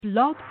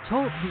Blog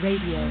Talk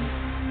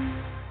Radio.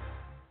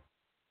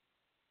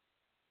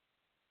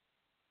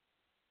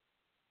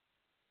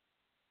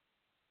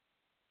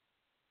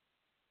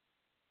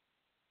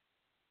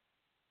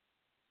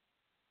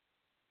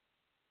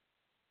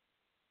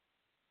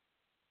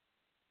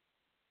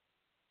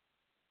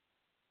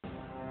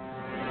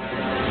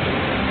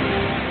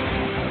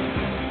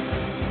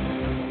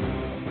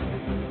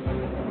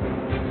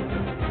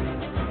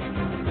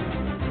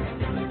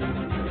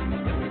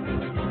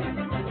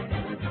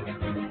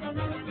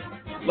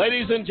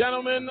 Ladies and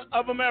gentlemen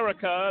of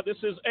America, this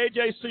is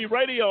AJC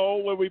Radio,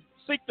 where we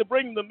seek to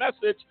bring the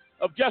message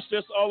of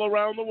justice all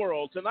around the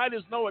world. Tonight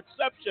is no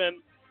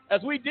exception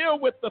as we deal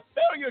with the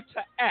failure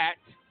to act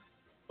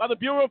by the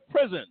Bureau of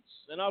Prisons.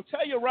 And I'll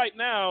tell you right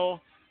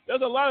now,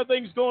 there's a lot of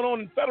things going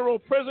on in federal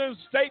prisons.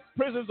 State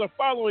prisons are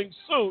following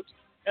suit,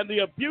 and the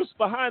abuse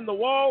behind the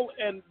wall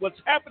and what's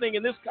happening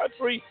in this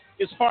country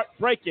is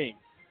heartbreaking.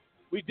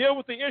 We deal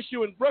with the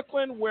issue in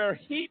Brooklyn where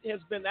heat has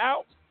been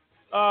out.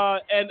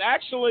 And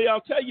actually,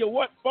 I'll tell you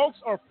what, folks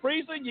are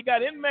freezing. You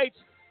got inmates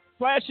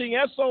flashing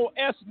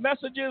SOS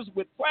messages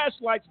with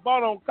flashlights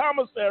bought on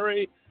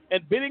commissary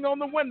and beating on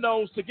the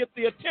windows to get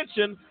the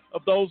attention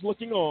of those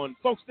looking on.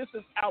 Folks, this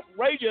is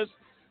outrageous.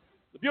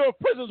 The Bureau of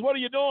Prisons, what are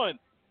you doing?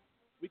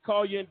 We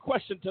call you in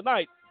question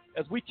tonight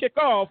as we kick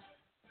off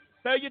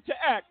Failure to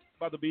Act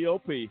by the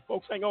BOP.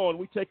 Folks, hang on.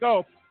 We take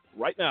off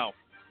right now.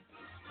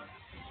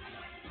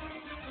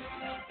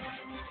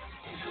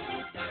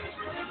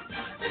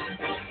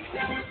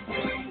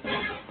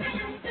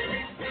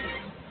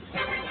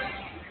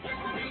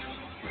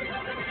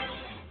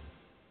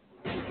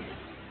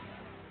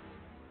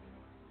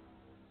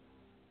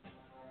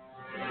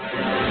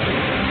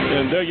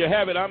 And there you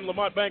have it. I'm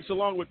Lamont Banks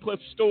along with Cliff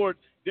Stewart,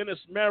 Dennis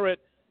Merritt,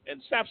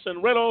 and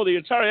Samson Riddle, the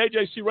entire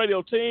AJC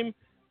Radio team,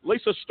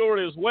 Lisa Stewart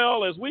as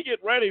well, as we get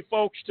ready,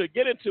 folks, to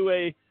get into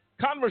a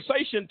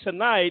conversation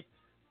tonight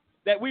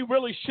that we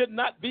really should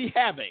not be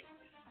having.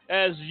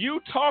 As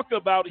you talk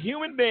about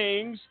human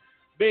beings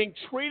being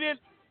treated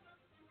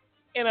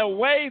in a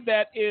way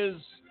that is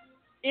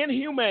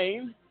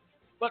inhumane,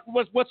 but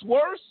what's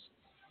worse,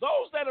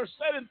 those that are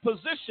set in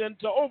position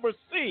to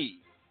oversee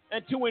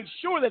and to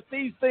ensure that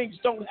these things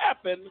don't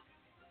happen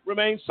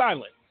remain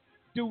silent.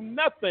 Do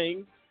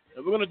nothing,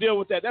 and we're going to deal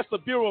with that. That's the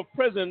Bureau of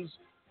Prisons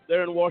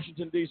there in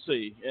Washington,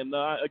 D.C. And,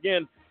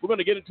 again, we're going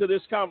to get into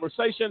this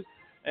conversation.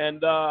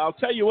 And I'll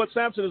tell you what,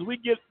 Samson, as we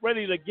get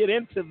ready to get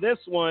into this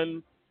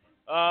one,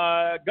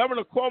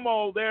 Governor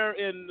Cuomo there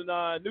in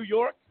New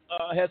York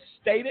has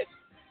stated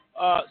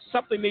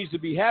something needs to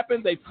be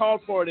happened. They've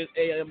called for an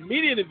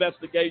immediate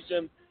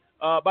investigation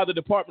by the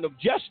Department of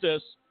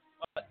Justice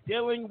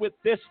dealing with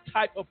this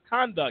type of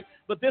conduct.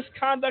 But this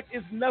conduct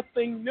is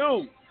nothing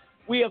new.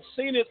 We have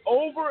seen it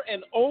over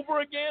and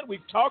over again.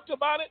 We've talked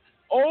about it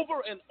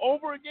over and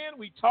over again.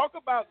 We talk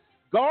about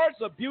guards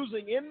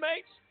abusing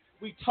inmates.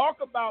 We talk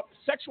about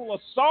sexual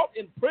assault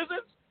in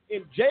prisons,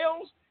 in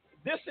jails.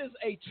 This is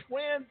a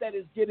trend that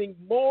is getting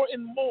more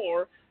and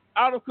more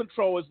out of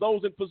control as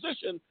those in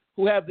position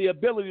who have the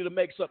ability to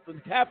make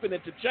something happen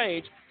and to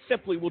change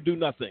simply will do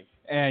nothing.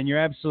 And you're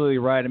absolutely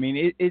right. I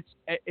mean,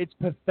 it's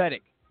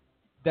pathetic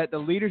that the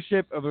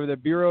leadership of the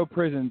Bureau of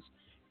Prisons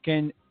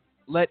can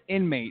let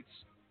inmates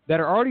that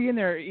are already in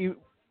there,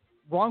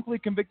 wrongfully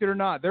convicted or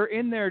not, they're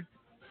in there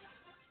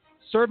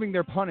serving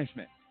their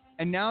punishment.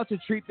 And now to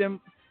treat them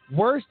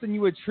worse than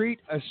you would treat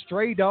a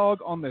stray dog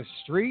on the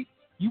street.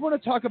 You want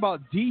to talk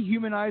about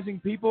dehumanizing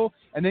people,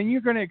 and then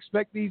you're going to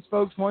expect these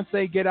folks, once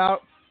they get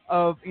out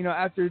of,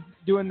 after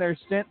doing their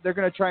stint, they're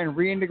going to try and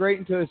reintegrate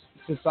into a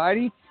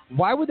society.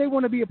 Why would they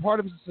want to be a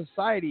part of a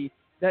society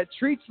that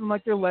treats them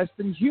like they're less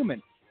than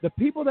human? The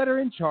people that are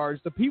in charge,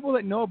 the people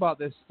that know about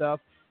this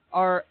stuff,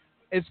 are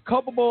as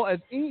culpable as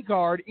any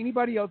guard,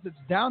 anybody else that's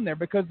down there,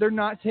 because they're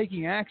not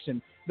taking action.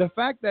 The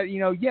fact that,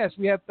 yes,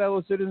 we have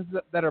fellow citizens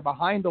that are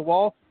behind the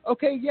wall.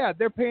 Okay, yeah,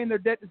 they're paying their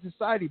debt to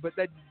society, but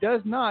that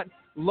does not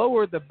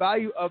lower the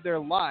value of their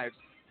lives.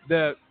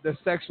 The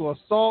sexual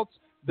assaults,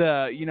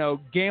 the,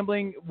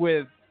 gambling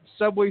with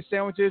Subway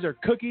sandwiches or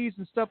cookies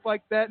and stuff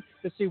like that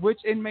to see which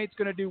inmate's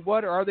going to do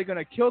what, or are they going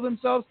to kill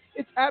themselves?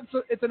 It's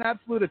an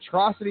absolute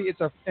atrocity.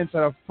 It's an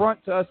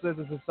affront to us as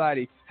a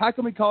society. How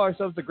can we call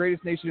ourselves the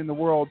greatest nation in the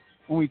world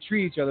when we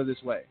treat each other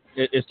this way?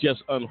 It's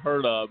just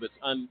unheard of.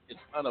 It's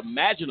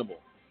unimaginable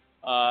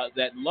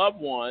that loved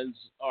ones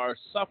are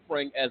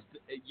suffering as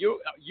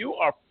you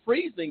are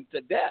freezing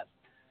to death.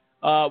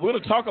 We're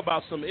going to talk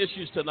about some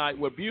issues tonight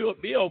with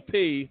BOP,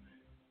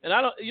 and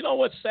you know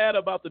what's sad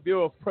about the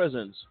Bureau of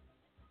Prisons?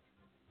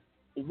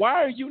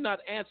 Why are you not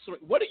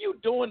answering? What are you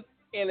doing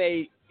in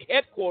a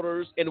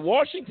headquarters in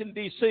Washington,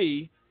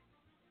 D.C.,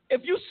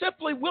 if you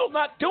simply will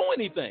not do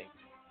anything?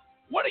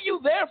 What are you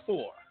there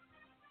for?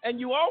 And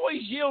you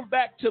always yield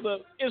back to the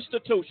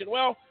institution.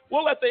 Well,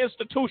 we'll let the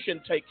institution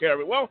take care of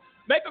it. Well,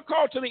 make a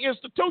call to the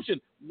institution.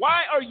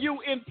 Why are you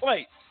in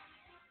place?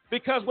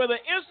 Because where the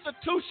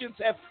institutions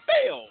have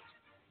failed,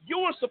 you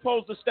are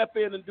supposed to step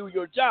in and do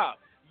your job.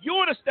 You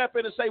are to step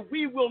in and say,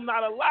 we will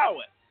not allow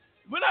it.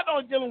 we're not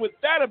only dealing with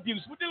that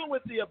abuse, we're dealing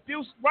with the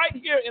abuse right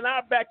here in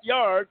our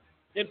backyard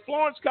in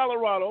Florence,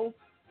 Colorado,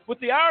 with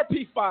the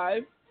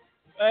IRP-5,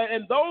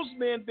 and those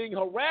men being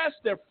harassed,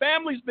 their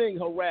families being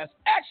harassed,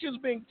 actions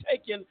being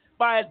taken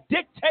by a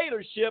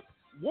dictatorship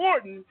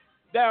warden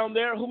down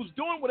there who's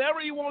doing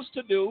whatever he wants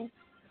to do.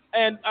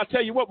 And I'll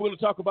tell you what, we're going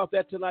to talk about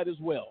that tonight as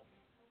well.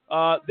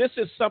 This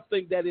is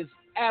something that is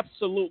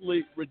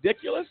absolutely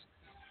ridiculous,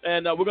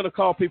 and we're going to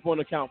call people on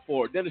account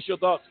for it. Dennis, your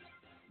thoughts?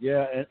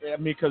 Yeah, I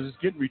mean, because it's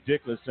getting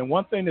ridiculous. And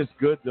one thing that's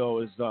good,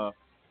 though, is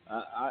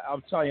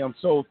I'll tell you, I'm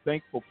so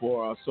thankful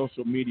for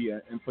social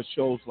media and for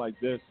shows like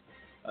this.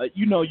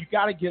 You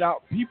got to get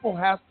out. People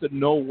have to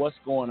know what's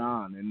going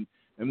on.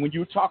 And when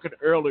you were talking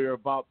earlier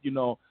about,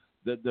 the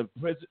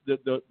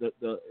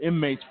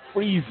inmates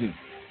freezing,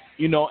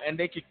 and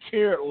they could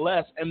care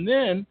less. And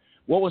then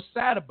what was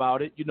sad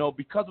about it,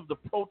 because of the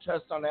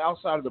protests on the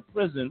outside of the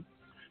prison,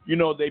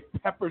 they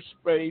pepper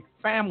sprayed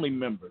family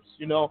members.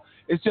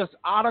 It's just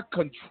out of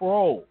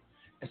control.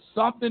 And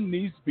something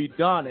needs to be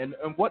done. And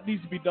what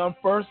needs to be done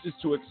first is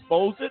to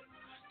expose it,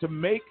 to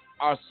make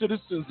our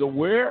citizens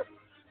aware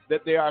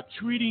that they are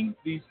treating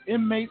these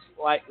inmates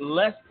like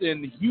less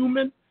than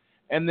human.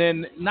 And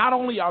then not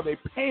only are they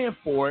paying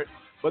for it,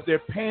 but they're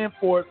paying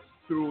for it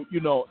through,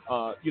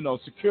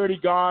 security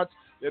guards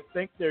that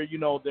think they're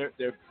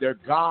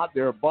God,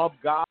 they're above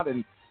God,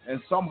 and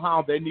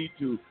somehow they need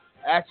to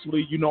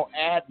actually,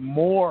 add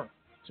more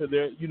to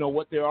their,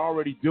 what they're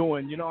already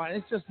doing, and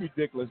it's just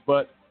ridiculous.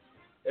 But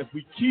if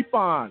we keep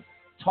on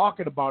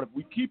talking about it, if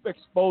we keep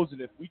exposing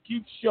it, if we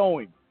keep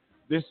showing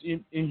this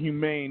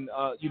inhumane,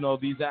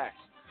 these acts,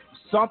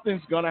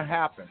 something's going to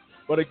happen.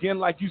 But again,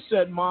 like you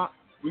said, Ma,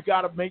 we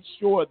got to make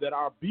sure that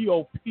our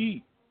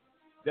BOP,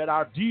 that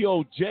our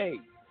DOJ,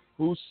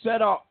 who's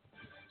set up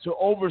to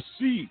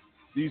oversee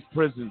these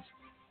prisons,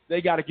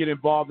 they got to get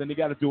involved and they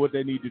got to do what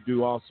they need to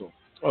do also.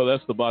 Oh,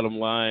 that's the bottom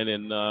line.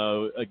 And,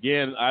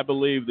 again, I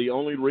believe the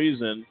only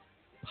reason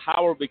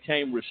power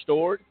became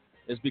restored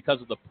is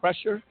because of the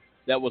pressure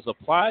that was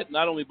applied,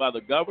 not only by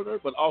the governor,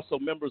 but also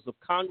members of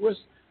Congress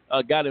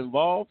got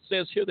involved. It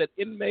says here that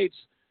inmates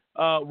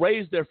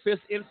raised their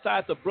fists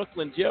inside the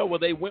Brooklyn jail where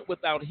they went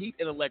without heat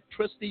and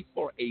electricity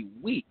for a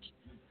week.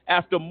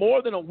 After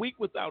more than a week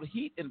without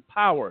heat and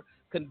power,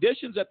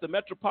 conditions at the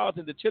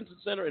Metropolitan Detention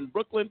Center in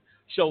Brooklyn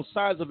show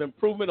signs of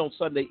improvement on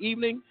Sunday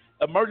evening.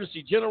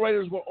 Emergency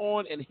generators were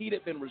on and heat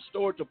had been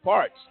restored to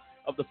parts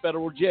of the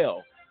federal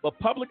jail. But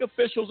public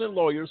officials and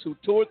lawyers who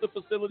toured the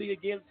facility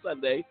again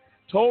Sunday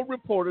told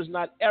reporters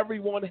not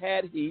everyone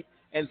had heat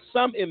and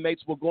some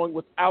inmates were going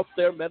without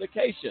their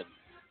medication.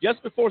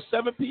 Just before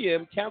 7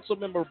 p.m.,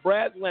 Councilmember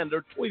Brad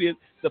Lander tweeted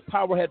the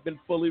power had been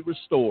fully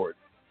restored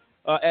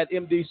at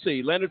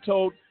MDC. Lander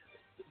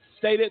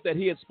stated that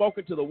he had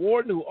spoken to the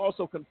warden, who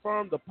also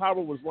confirmed the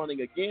power was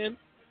running again.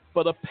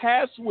 For the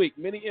past week,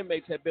 many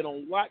inmates have been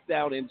on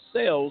lockdown in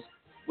cells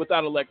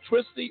without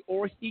electricity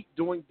or heat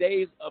during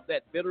days of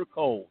that bitter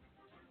cold.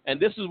 And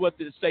this is what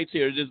it states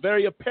here. It is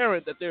very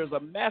apparent that there is a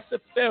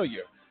massive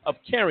failure of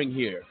caring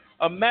here,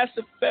 a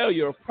massive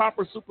failure of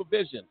proper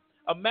supervision,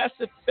 a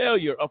massive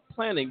failure of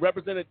planning.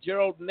 Representative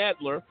Gerald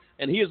Nadler,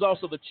 and he is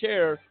also the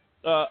chair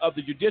of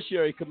the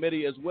Judiciary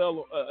Committee as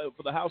well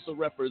for the House of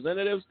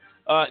Representatives.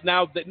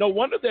 Now, no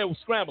wonder they were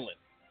scrambling.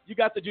 You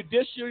got the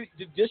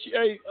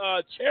Judiciary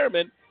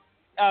Chairman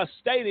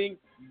stating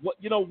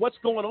what's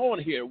going on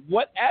here,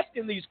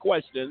 asking these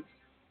questions,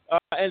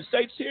 and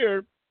states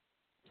here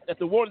that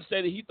the warden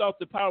said that he thought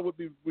the power would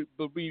be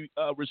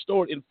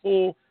restored in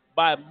full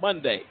by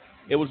Monday.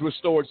 It was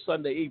restored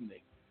Sunday evening.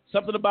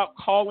 Something about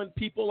calling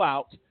people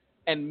out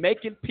and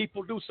making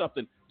people do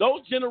something.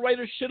 Those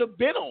generators should have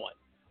been on.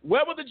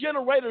 Where were the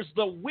generators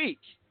the week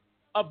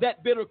of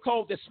that bitter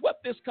cold that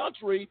swept this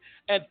country?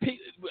 And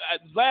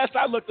last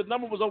I looked, the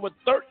number was over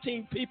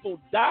 13 people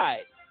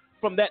died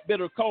from that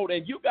bitter cold.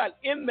 And you got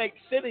inmates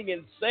sitting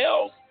in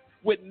cells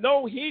with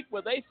no heat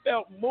where they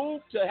felt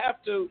moved to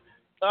have to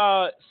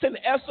send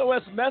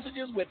SOS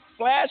messages with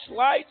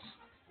flashlights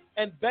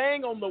and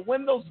bang on the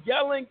windows,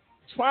 yelling,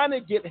 trying to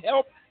get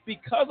help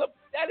because of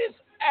that is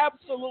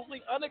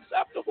absolutely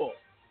unacceptable.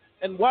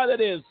 And why that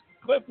is,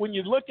 Cliff, when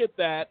you look at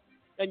that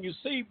and you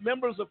see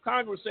members of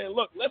Congress saying,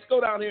 look, let's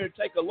go down here and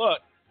take a look.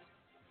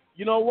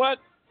 You know what?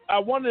 I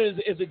wonder, is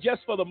it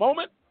just for the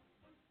moment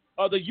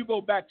or do you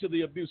go back to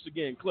the abuse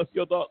again? Cliff,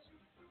 your thoughts?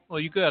 Well,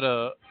 you got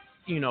to,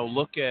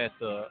 look at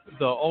the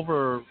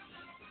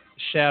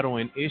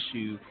overshadowing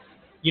issue.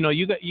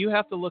 You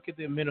have to look at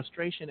the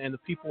administration and the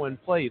people in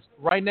place.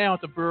 Right now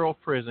at the Bureau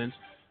of Prisons,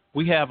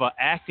 we have an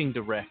acting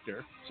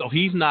director, so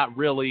he's not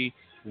really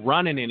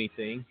running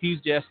anything. He's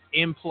just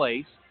in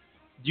place.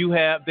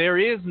 There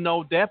is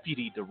no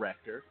deputy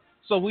director,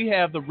 so we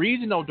have the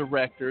regional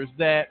directors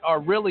that are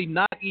really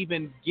not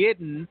even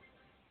getting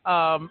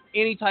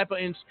any type of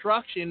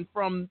instruction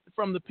from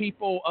the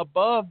people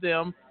above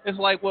them. It's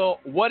like,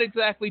 well, what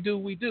exactly do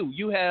we do?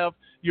 You have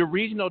your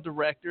regional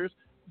directors.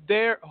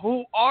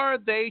 Who are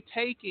they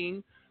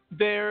taking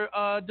their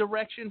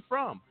direction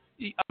from?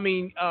 I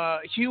mean,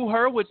 Hugh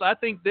Hurwitz, I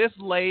think this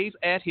lays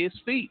at his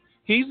feet.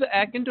 He's the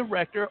acting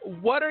director.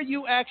 What are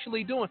you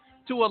actually doing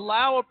to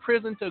allow a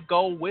prison to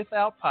go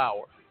without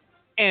power?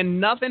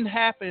 And nothing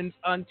happens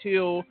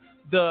until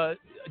the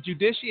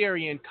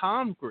judiciary in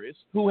Congress,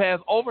 who has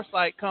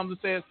oversight, comes and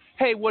says,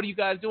 hey, what are you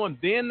guys doing?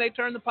 Then they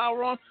turn the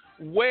power on.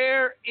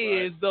 Where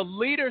is the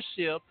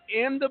leadership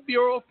in the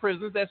Bureau of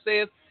Prisons that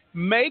says,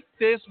 make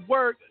this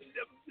work?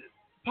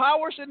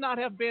 Power should not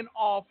have been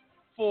off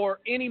for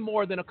any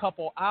more than a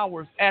couple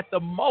hours at the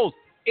most.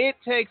 It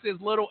takes as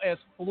little as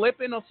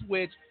flipping a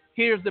switch.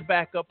 Here's the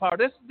backup power.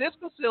 This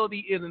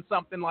facility isn't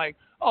something like,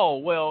 oh,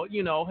 well,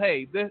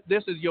 hey,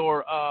 this is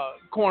your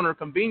corner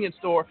convenience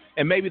store,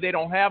 and maybe they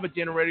don't have a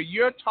generator.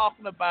 You're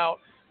talking about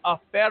a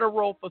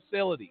federal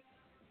facility.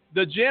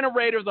 The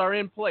generators are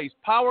in place.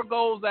 Power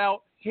goes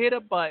out, hit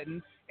a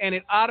button, and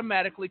it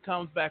automatically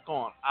comes back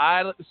on.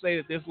 I like to say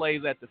that this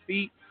lays at the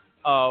feet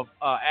of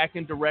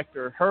acting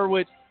director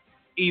Hurwitz.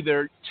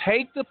 Either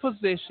take the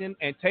position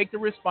and take the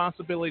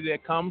responsibility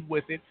that comes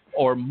with it,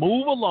 or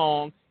move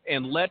along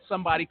and let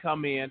somebody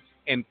come in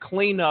and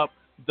clean up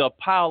the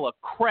pile of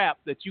crap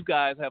that you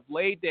guys have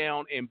laid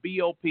down in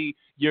BOP.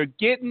 You're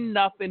getting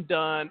nothing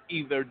done.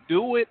 Either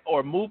do it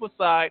or move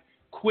aside.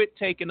 Quit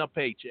taking a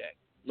paycheck.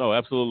 No,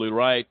 absolutely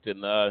right.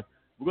 And we're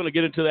going to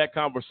get into that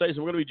conversation.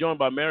 We're going to be joined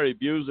by Mary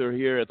Buser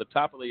here at the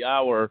top of the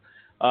hour.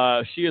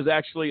 She is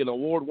actually an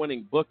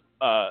award-winning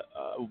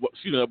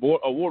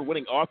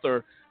award-winning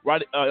author.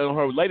 Right on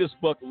her latest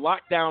book,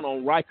 Lockdown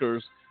on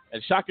Rikers,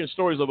 and shocking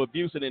stories of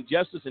abuse and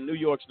injustice in New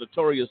York's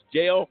notorious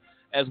jail,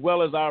 as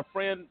well as our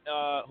friend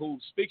who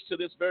speaks to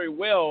this very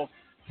well,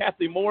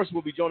 Kathy Morse,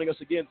 will be joining us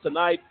again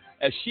tonight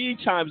as she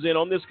chimes in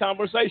on this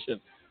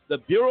conversation. The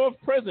Bureau of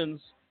Prisons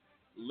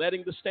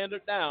letting the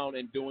standard down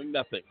and doing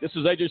nothing. This is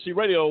AJC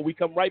Radio. We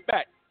come right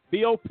back.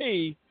 BOP,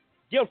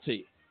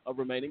 guilty of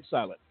remaining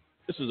silent.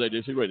 This is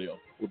AJC Radio.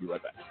 We'll be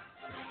right back.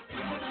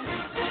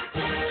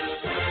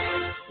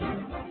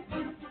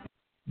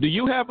 Do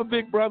you have a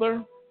big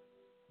brother?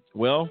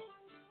 Well,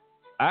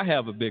 I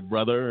have a big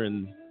brother,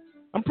 and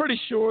I'm pretty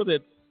sure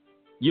that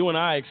you and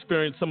I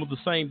experience some of the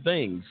same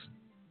things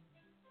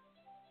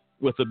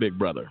with a big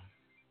brother.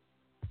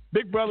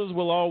 Big brothers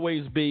will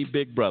always be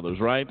big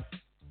brothers, right?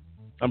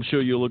 I'm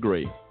sure you'll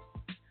agree.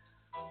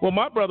 Well,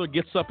 my brother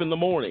gets up in the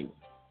morning.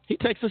 He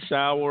takes a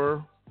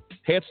shower,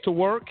 heads to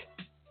work,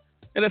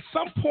 and at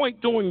some point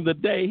during the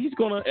day, he's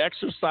going to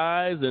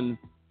exercise and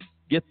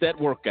get that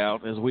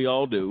workout, as we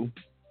all do.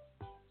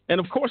 And,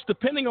 of course,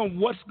 depending on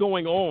what's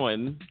going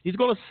on, he's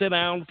going to sit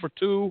down for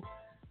 2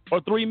 or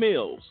 3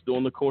 meals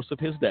during the course of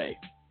his day.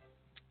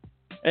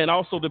 And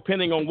also,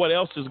 depending on what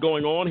else is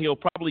going on, he'll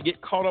probably get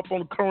caught up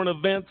on current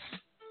events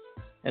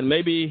and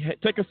maybe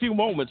take a few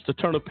moments to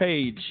turn a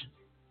page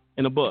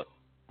in a book.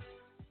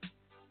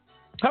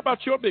 How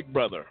about your big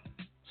brother?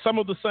 Some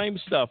of the same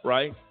stuff,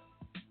 right?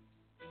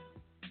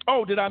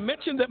 Oh, did I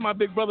mention that my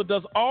big brother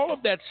does all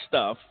of that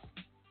stuff,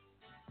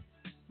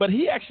 but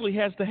he actually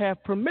has to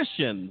have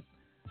permission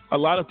a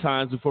lot of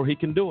times before he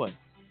can do it?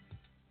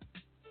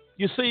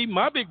 You see,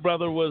 my big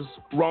brother was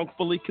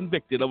wrongfully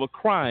convicted of a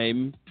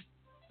crime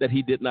that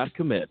he did not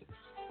commit.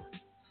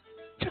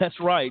 That's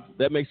right.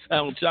 That may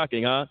sound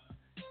shocking, huh?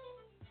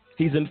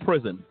 He's in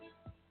prison.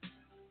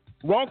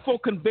 Wrongful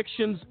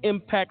convictions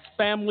impact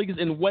families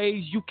in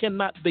ways you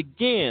cannot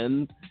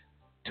begin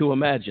to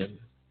imagine.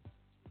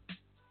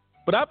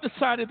 But I've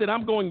decided that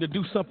I'm going to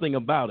do something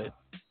about it.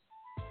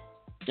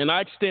 And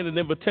I extend an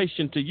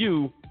invitation to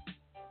you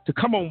to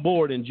come on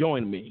board and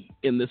join me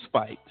in this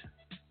fight.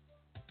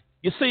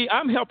 You see,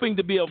 I'm helping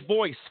to be a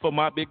voice for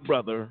my big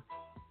brother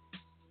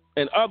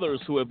and others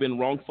who have been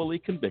wrongfully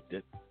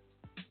convicted.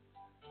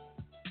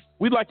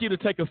 We'd like you to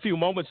take a few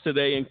moments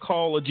today and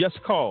call a Just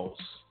Cause,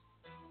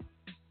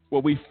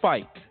 where we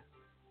fight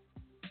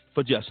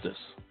for justice.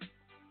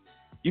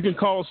 You can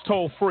call us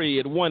toll free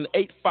at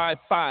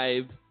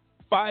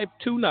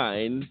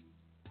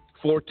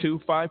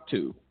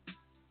 1-855-529-4252.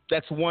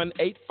 That's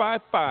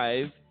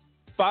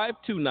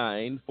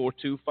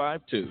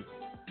 1-855-529-4252.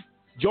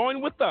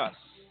 Join with us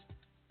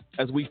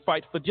as we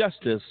fight for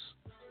justice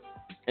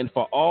and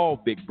for all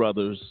big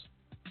brothers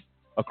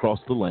across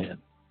the land.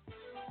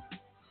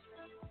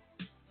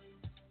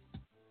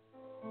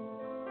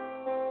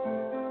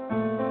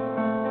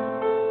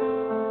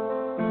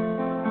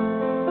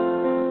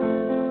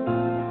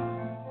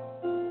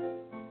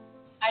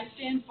 I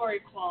stand for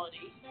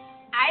equality.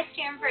 I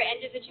stand for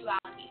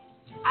individuality.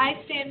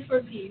 I stand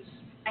for peace.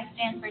 I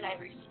stand for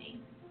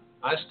diversity.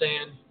 I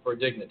stand for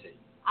dignity.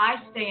 I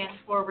stand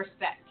for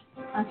respect.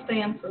 I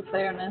stand for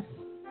fairness.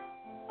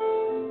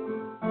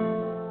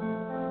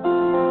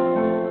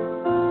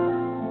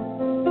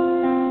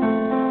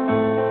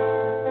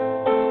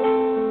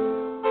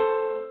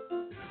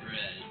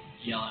 Red,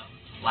 yellow,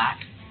 black,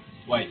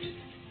 white.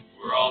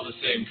 We're all the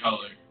same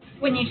color.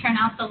 When you turn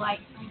out the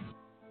lights.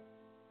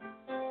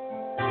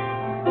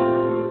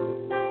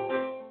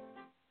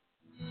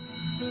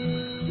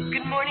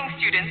 Good morning,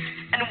 students,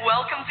 and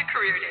welcome to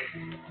Career Day.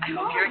 I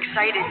hope you're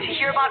excited to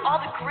hear about all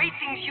the great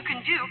things you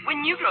can do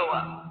when you grow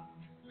up.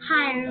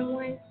 Hi,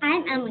 everyone.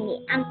 I'm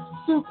Emily. I'm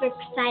super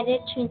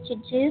excited to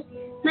introduce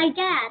my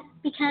dad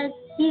because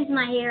he's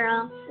my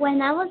hero.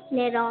 When I was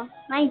little,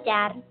 my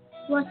dad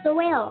was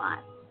away a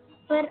lot.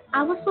 But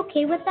I was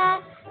okay with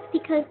that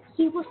because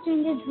he was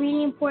doing this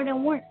really important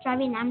work,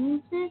 driving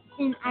ambulances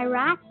in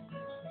Iraq.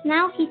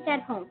 Now he's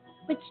at home,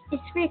 which is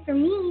great for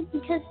me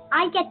because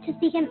I get to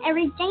see him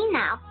every day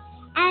now.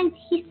 And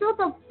he's still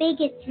the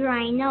biggest hero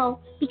I know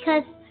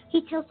because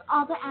he tells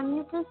all the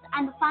ambulances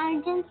and the fire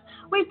engines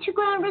where to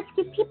go and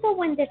rescue people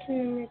when there's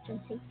an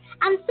emergency.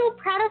 I'm so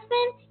proud of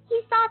him.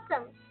 He's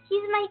awesome.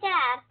 He's my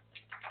dad.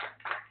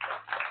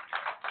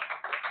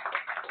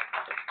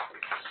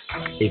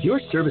 If your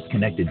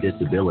service-connected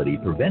disability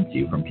prevents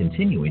you from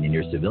continuing in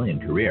your civilian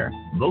career,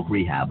 Voc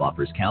Rehab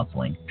offers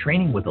counseling,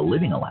 training with a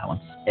living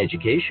allowance,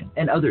 education,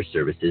 and other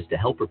services to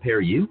help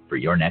prepare you for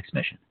your next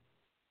mission.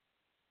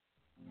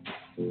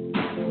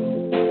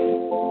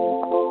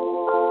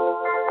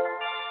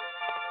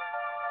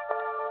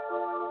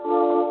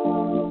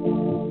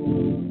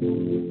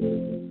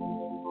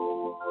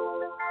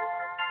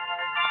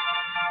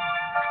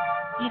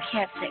 You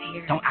can't sit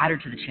here. Don't add her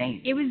to the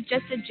chain. It was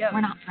just a joke.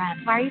 We're not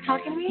friends. Why are you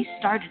talking to me? You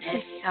started it.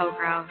 This is so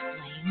gross.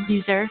 Lame.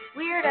 Loser.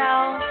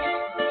 Weirdo.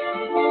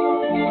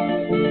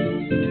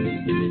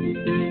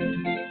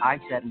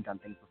 I've said and done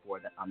things before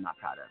that I'm not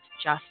proud of.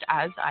 Just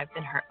as I've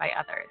been hurt by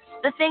others.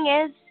 The thing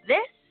is,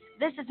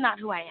 this is not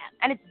who I am.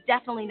 And it's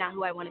definitely not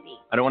who I want to be.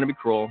 I don't want to be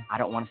cruel. I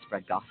don't want to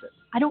spread gossip.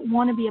 I don't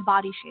want to be a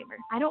body shamer.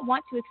 I don't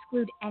want to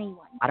exclude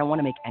anyone. I don't want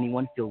to make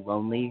anyone feel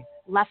lonely,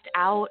 left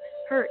out,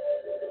 hurt.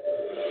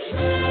 We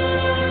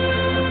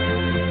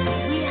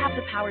have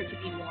the power to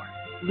be more.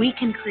 We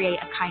can create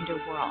a kinder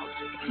world.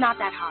 It's not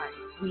that hard.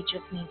 We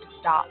just need to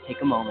stop.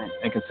 Take a moment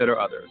and consider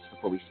others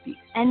before we speak.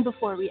 And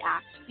before we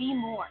act. Be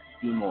more.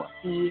 Be more.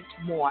 Be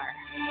more.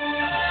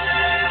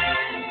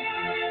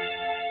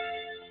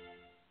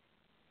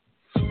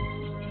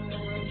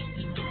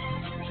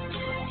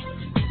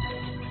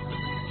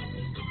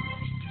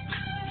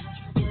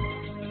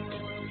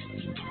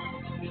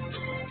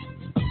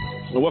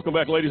 Well, welcome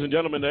back, ladies and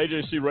gentlemen, to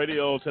AJC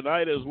Radio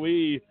tonight as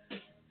we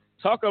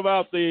talk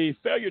about the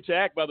failure to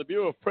act by the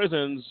Bureau of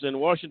Prisons in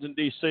Washington,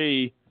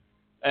 D.C.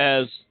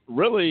 as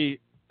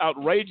really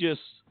outrageous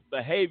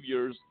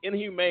behaviors,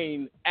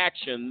 inhumane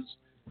actions,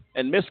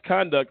 and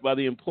misconduct by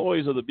the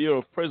employees of the Bureau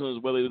of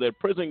Prisons, whether they're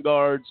prison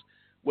guards,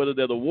 whether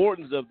they're the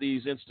wardens of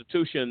these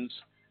institutions.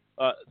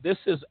 This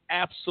is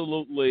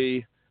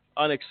absolutely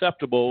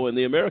unacceptable, and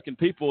the American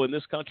people in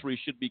this country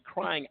should be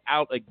crying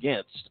out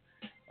against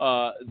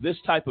this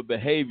type of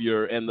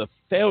behavior and the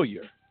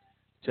failure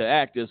to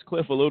act, as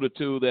Cliff alluded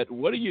to, that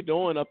what are you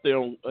doing up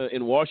there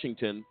in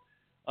Washington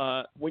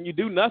when you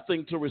do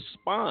nothing to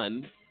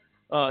respond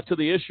to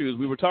the issues?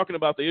 We were talking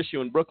about the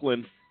issue in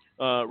Brooklyn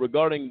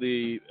regarding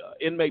the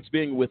inmates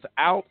being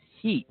without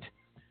heat.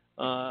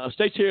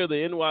 State Chair of the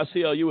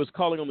NYCLU is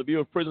calling on the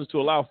Bureau of Prisons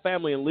to allow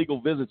family and legal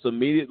visits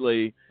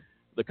immediately.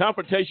 The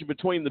confrontation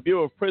between the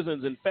Bureau of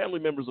Prisons and family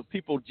members of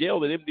people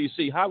jailed at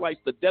MDC highlights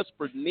the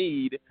desperate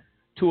need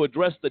to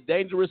address the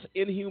dangerous,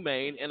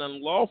 inhumane, and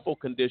unlawful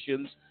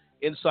conditions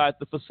inside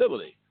the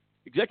facility.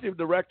 Executive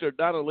Director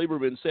Donna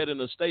Lieberman said in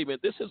a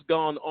statement, "This has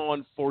gone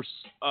on for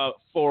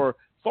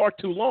far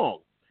too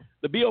long.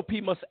 The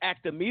BOP must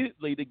act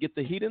immediately to get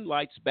the heat and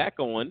lights back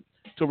on,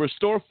 to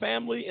restore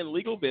family and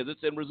legal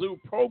visits, and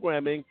resume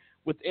programming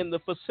within the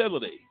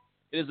facility.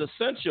 It is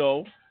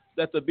essential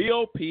that the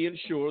BOP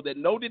ensure that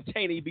no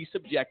detainee be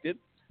subjected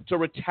to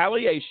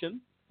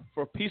retaliation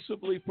for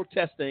peaceably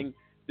protesting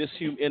this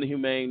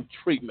inhumane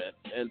treatment."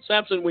 And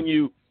Sampson, when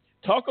you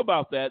talk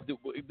about that,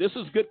 this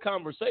is good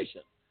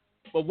conversation.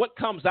 But what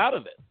comes out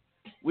of it?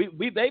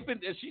 They've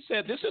been, as she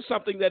said, this is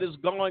something that has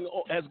gone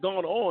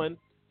on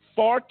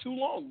far too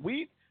long.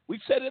 We've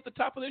said it at the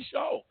top of this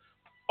show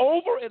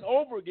over and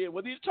over again.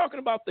 Whether you're talking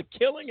about the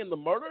killing and the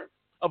murder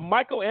of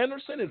Michael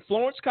Anderson in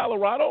Florence,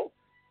 Colorado,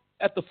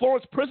 at the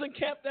Florence prison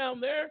camp down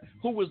there,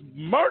 who was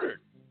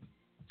murdered,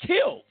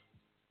 killed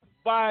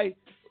by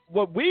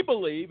what we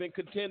believe and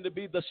contend to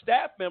be the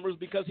staff members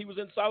because he was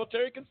in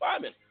solitary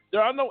confinement.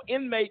 There are no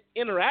inmate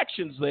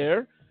interactions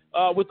there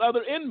with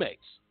other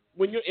inmates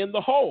when you're in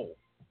the hole.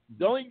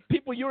 The only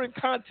people you're in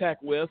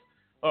contact with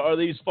are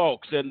these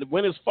folks. And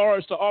when as far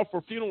as to offer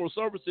funeral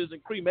services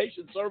and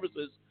cremation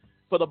services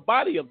for the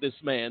body of this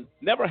man,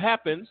 never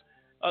happens.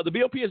 The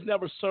BOP has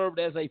never served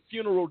as a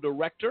funeral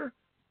director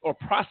or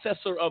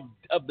processor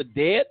of the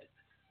dead.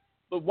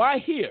 But why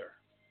here?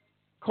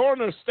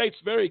 Coroner states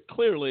very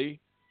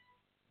clearly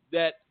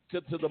that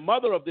to the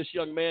mother of this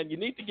young man, you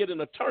need to get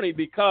an attorney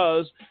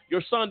because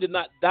your son did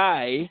not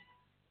die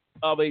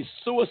of a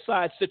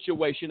suicide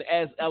situation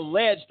as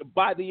alleged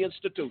by the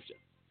institution.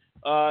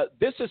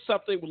 This is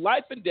something with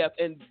life and death,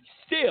 and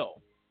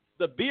still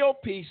the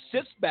BOP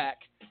sits back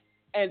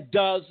and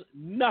does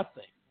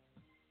nothing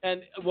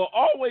and will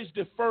always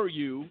defer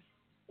you.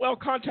 Well,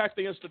 contact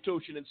the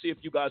institution and see if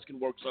you guys can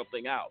work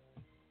something out.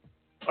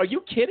 Are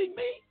you kidding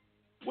me?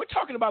 We're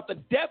talking about the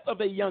death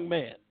of a young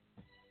man,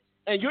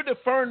 and you're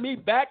deferring me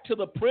back to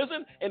the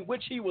prison in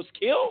which he was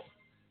killed?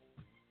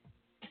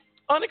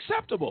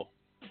 Unacceptable.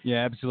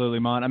 Yeah, absolutely,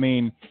 Mon. I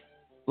mean,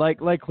 like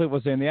Cliff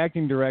was saying, the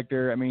acting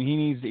director, I mean, he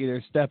needs to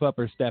either step up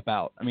or step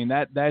out. I mean,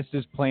 that's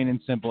just plain and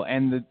simple.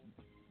 And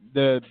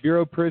the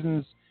Bureau of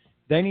Prisons,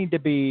 they need to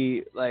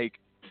be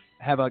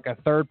have a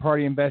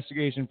third-party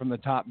investigation from the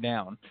top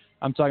down.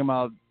 I'm talking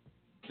about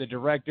the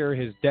director,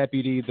 his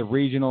deputy, the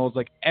regionals,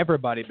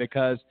 everybody,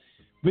 because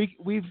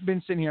we've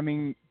been sitting here, I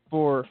mean,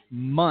 for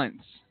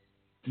months,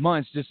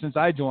 just since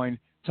I joined,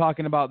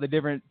 talking about the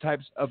different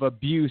types of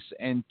abuse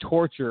and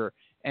torture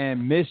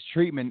and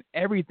mistreatment,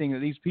 everything that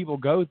these people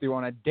go through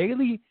on a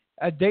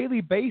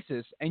daily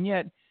basis, and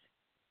yet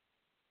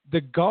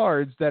the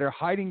guards that are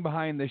hiding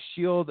behind the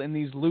shield and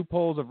these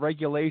loopholes of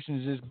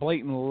regulations, just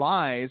blatant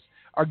lies,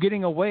 are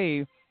getting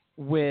away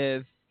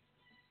with,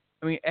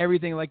 I mean,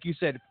 everything, like you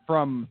said,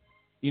 from,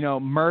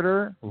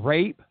 murder,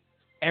 rape,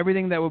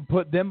 everything that would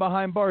put them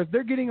behind bars.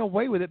 They're getting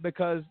away with it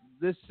because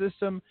this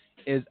system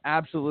is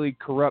absolutely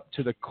corrupt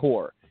to the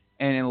core.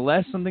 And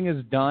unless something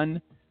is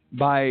done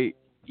by,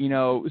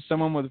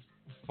 someone with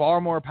far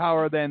more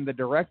power than the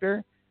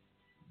director,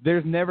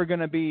 there's never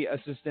going to be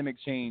a systemic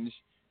change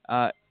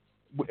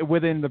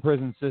within the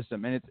prison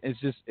system. And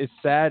it's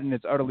sad and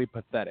it's utterly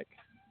pathetic.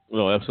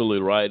 No,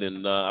 absolutely right.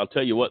 And I'll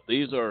tell you what,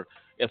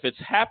 if it's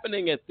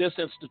happening at this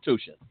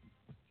institution,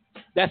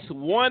 that's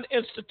one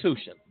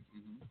institution.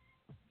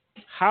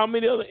 How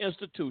many other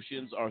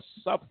institutions are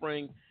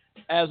suffering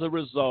as a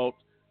result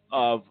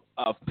of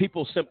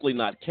people simply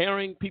not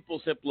caring,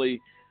 people simply,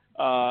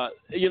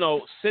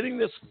 setting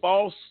this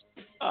false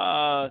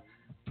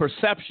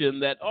perception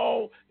that,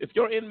 if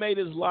your inmate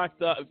is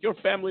locked up, if your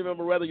family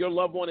member, rather your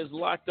loved one is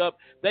locked up,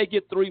 they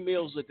get 3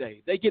 meals a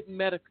day. They get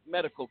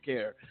medical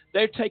care.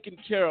 They're taken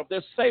care of.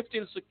 Their safety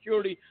and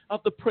security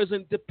of the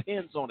prison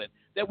depends on it.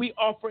 That we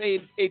offer a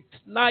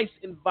nice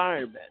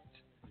environment.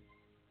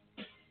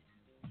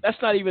 That's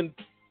not even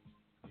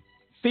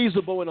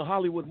feasible in a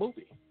Hollywood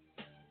movie.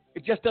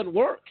 It just doesn't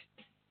work.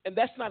 And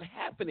that's not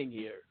happening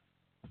here.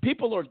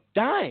 People are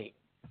dying.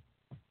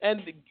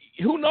 And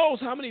who knows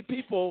how many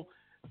people,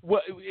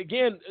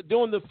 again,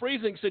 during the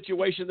freezing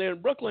situation there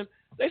in Brooklyn,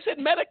 they said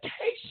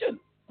medication.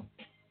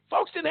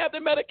 Folks didn't have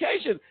their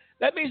medication.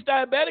 That means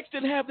diabetics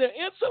didn't have their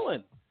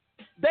insulin.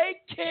 They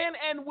can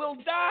and will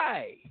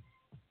die.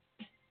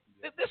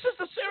 This is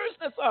the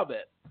seriousness of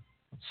it.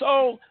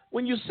 So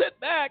when you sit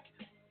back,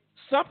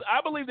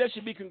 I believe there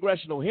should be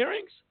congressional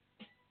hearings.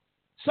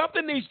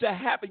 Something needs to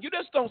happen. You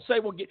just don't say,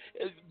 well,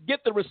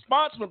 get the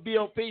response from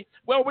BOP.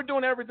 Well, we're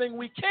doing everything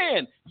we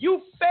can.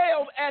 You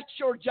failed at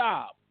your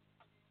job.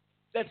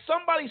 That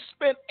somebody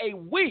spent a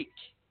week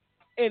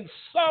in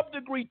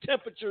sub-degree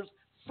temperatures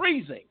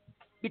freezing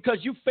because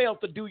you failed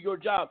to do your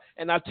job.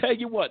 And I'll tell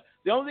you what,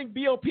 the only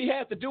thing BOP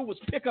had to do was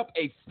pick up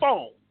a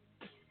phone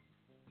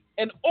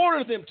and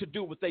order them to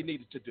do what they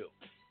needed to do.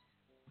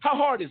 How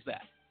hard is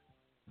that?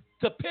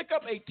 To pick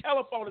up a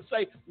telephone and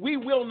say, we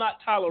will not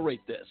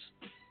tolerate this.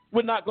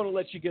 We're not going to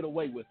let you get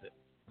away with it.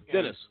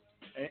 Dennis.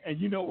 And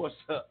you know what's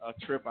a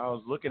trip? I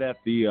was looking at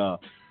the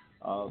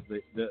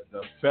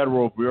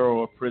Federal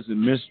Bureau of Prison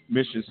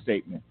mission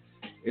statement.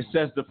 It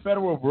says the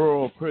Federal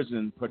Bureau of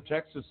Prison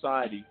protects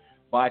society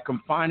by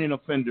confining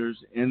offenders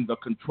in the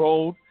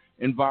controlled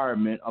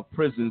environment of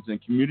prisons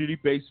and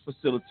community-based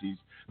facilities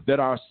that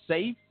are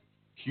safe,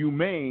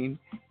 humane,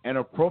 and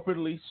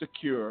appropriately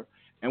secure,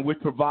 and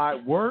which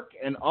provide work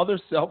and other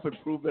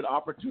self-improvement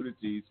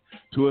opportunities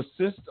to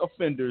assist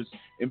offenders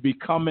in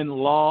becoming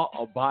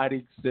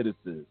law-abiding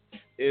citizens.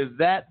 Is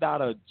that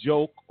not a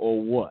joke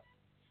or what?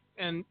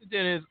 And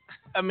then,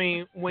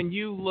 when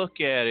you look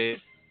at it,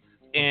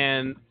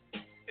 and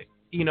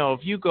if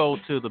you go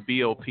to the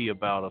BOP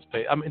About Us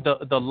page,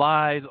 the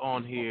lies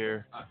on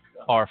here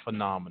are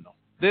phenomenal.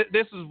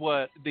 This is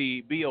what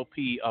the BOP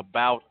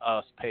About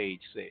Us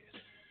page says.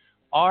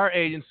 Our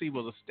agency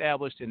was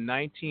established in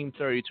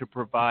 1930 to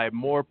provide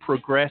more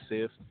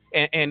progressive,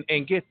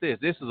 and get this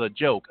is a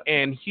joke,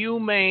 and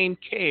humane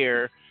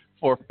care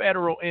for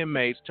federal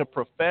inmates to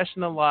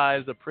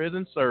professionalize the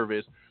prison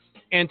service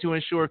and to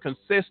ensure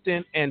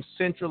consistent and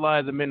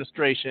centralized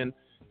administration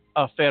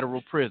of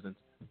federal prisons.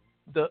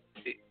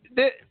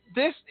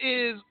 This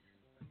is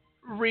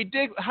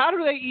ridiculous. How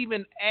do they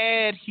even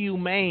add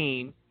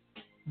humane,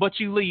 but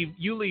you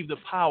leave the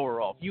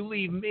power off? You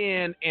leave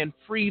men in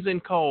freezing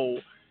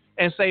cold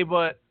and say,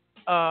 but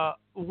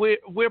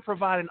we're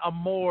providing a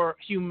more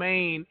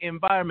humane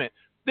environment.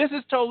 This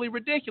is totally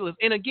ridiculous.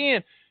 And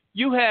again,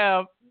 you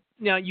have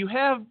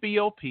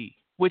BOP,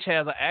 which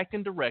has an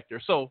acting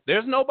director. So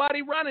there's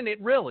nobody running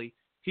it really.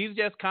 He's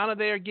just kind of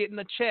there getting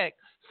a check,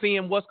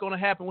 seeing what's going to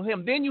happen with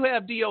him. Then you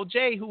have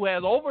DOJ, who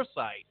has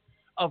oversight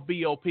of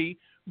BOP.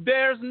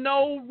 There's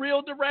no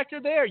real director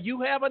there.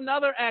 You have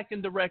another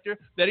acting director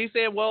that he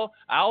said, well,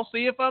 I'll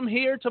see if I'm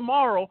here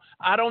tomorrow.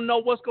 I don't know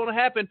what's going to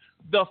happen.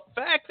 The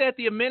fact that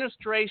the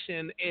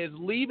administration is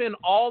leaving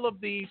all of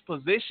these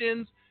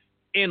positions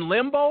in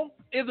limbo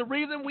is the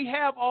reason we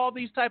have all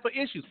these type of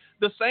issues.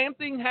 The same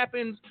thing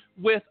happens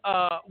with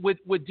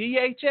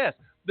DHS.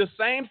 The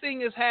same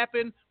thing has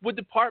happened with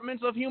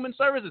Departments of Human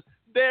Services.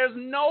 There's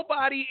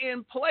nobody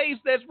in place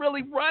that's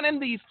really running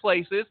these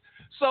places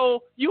So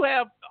you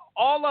have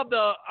all of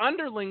the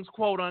underlings,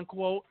 quote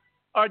unquote,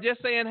 are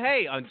just saying,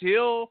 hey,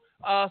 until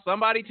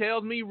somebody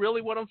tells me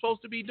really what I'm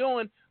supposed to be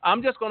doing,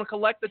 I'm just going to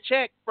collect the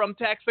check from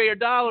taxpayer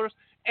dollars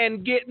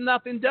and get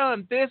nothing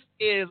done. This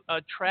is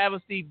a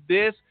travesty.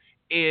 This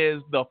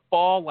is the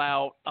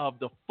fallout of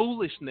the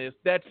foolishness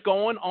that's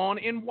going on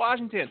in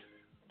Washington.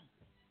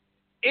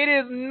 It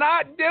is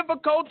not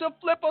difficult to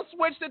flip a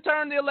switch to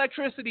turn the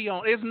electricity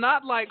on. It's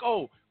not like,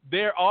 oh,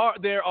 there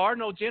are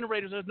no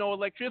generators, there's no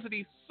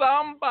electricity.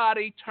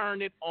 Somebody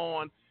turn it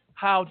on.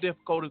 How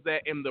difficult is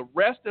that? And the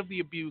rest of the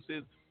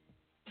abuses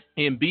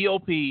in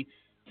BOP,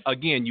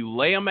 again, you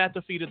lay them at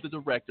the feet of the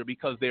director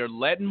because they're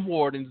letting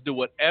wardens do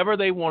whatever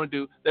they want to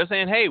do. They're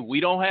saying, hey, we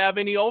don't have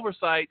any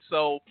oversight,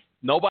 so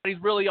nobody's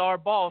really our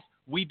boss.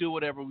 We do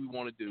whatever we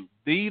want to do.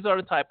 These are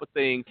the type of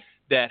things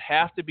that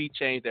have to be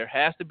changed. There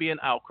has to be an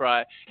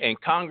outcry, and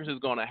Congress is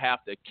going to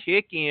have to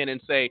kick in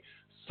and say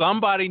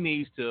somebody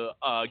needs to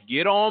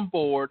get on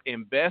board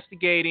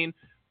investigating,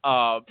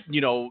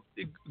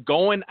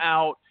 going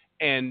out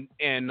and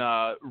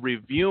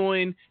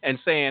reviewing and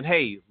saying,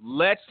 hey,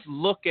 let's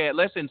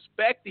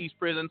inspect these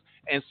prisons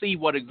and see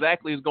what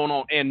exactly is going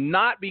on. And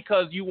not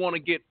because you want to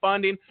get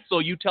funding, so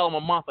you tell them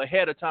a month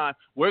ahead of time,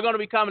 we're going to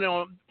be coming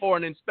on for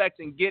an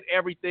inspection, get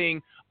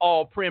everything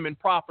all prim and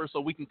proper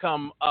so we can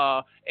come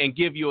and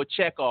give you a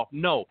check off.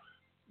 No,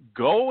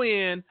 go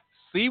in,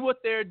 see what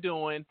they're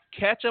doing,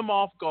 catch them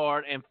off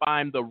guard, and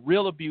find the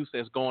real abuse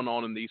that's going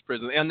on in these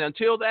prisons. And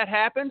until that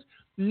happens,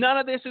 none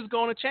of this is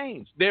going to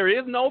change. There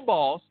is no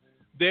boss.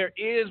 There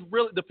is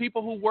really the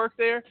people who work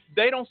there,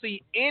 they don't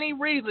see any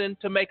reason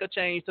to make a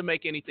change to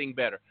make anything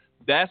better.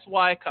 That's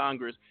why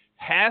Congress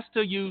has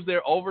to use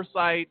their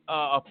oversight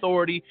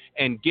authority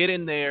and get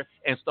in there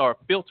and start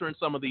filtering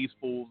some of these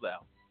fools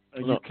out.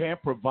 You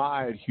can't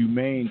provide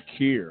humane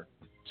care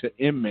to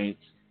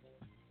inmates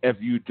if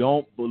you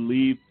don't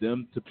believe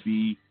them to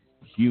be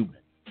human.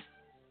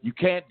 You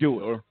can't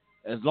do it.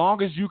 As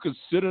long as you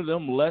consider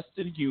them less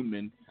than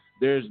human,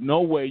 there's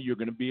no way you're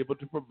going to be able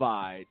to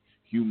provide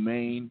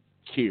humane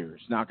care.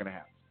 It's not going to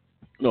happen.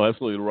 No,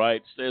 absolutely right.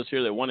 It says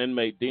here that one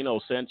inmate, Dino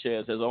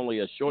Sanchez, has only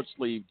a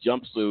short-sleeve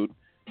jumpsuit,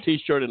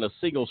 T-shirt, and a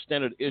single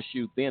standard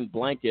issue thin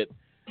blanket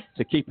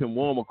to keep him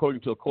warm,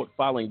 according to a court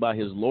filing by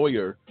his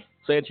lawyer.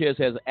 Sanchez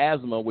has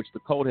asthma, which the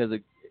court has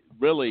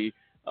really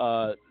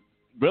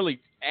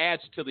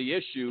adds to the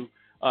issue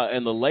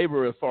and the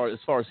labor as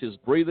far as his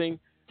breathing.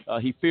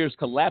 He fears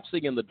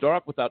collapsing in the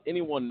dark without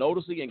anyone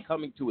noticing and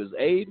coming to his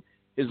aid.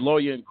 His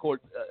lawyer in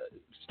court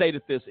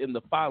stated this in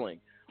the filing.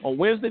 On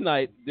Wednesday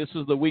night, this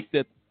is the week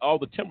that all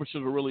the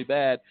temperatures were really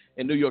bad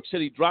in New York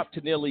City, dropped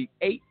to nearly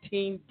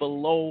 18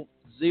 below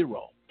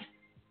zero.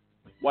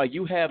 While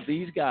you have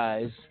these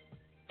guys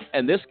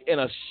and this in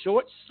a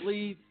short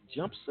sleeve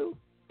jumpsuit,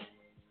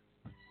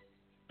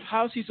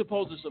 how is he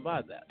supposed to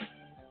survive that?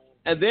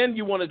 And then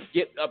you want to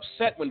get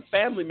upset when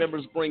family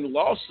members bring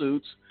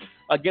lawsuits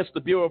against the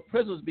Bureau of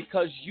Prisons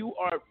because you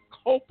are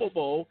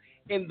culpable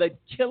in the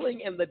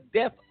killing and the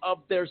death of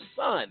their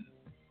son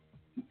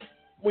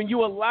when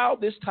you allow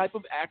this type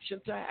of action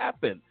to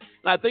happen.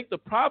 And I think the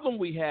problem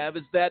we have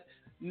is that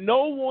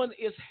no one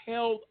is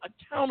held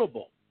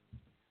accountable.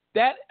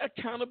 That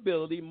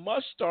accountability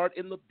must start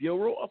in the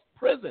Bureau of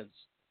Prisons.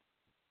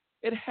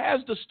 It has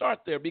to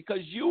start there because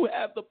you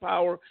have the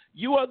power.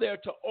 You are there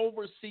to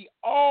oversee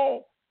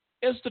all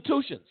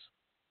institutions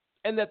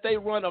and that they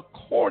run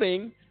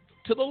according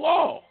to the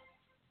law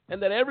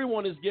and that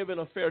everyone is given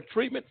a fair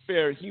treatment,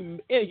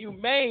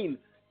 humane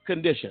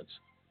conditions.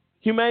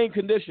 Humane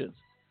conditions.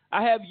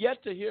 I have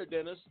yet to hear,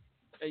 Dennis,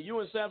 and you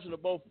and Samson are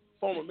both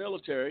former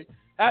military,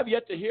 I have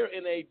yet to hear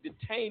in a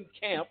detained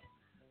camp,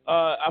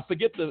 I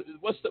forget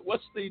what's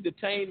the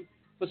detained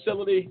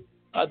facility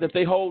that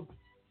they hold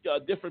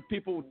different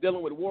people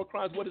dealing with war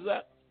crimes. What is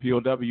that?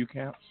 POW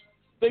camps.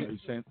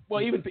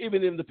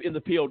 Even in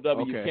the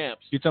POW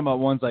camps. You're talking about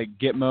ones like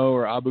Gitmo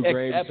or Abu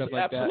Ghraib and stuff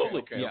like that.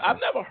 Absolutely. Okay. I've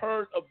never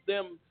heard of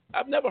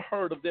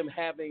them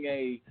having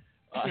a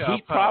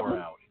heat problem.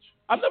 Outage.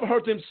 I've never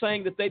heard them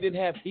saying that they didn't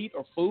have heat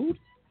or food.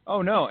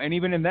 Oh no, and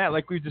even in that,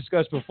 like we've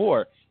discussed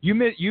before, you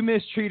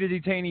mistreat a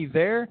detainee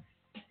there.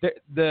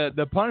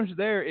 The punishment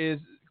there is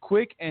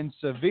quick and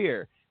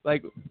severe.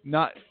 Like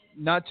not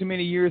too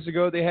many years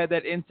ago, they had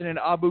that incident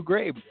at Abu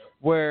Ghraib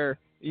where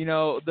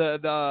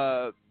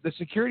the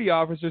security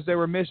officers, they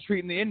were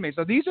mistreating the inmates.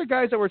 So these are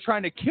guys that were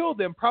trying to kill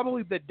them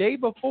probably the day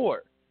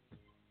before,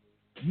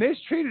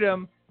 mistreated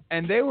them,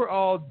 and they were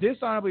all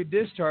dishonorably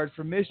discharged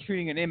for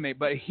mistreating an inmate.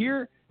 But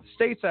here,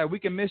 stateside, we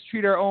can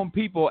mistreat our own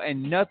people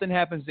and nothing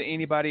happens to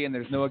anybody and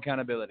there's no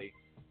accountability.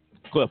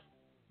 Cliff.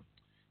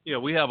 Yeah,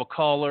 we have a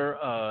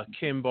caller,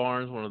 Ken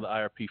Barnes, one of the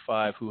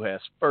IRP5, who has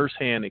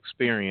firsthand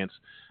experience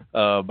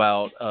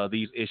about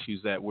these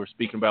issues that we're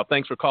speaking about.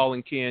 Thanks for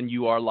calling, Ken.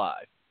 You are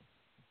live.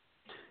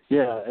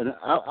 Yeah, and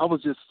I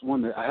was just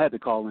wondering, I had to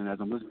call in as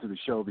I'm listening to the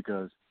show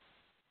because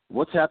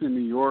what's happening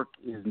in New York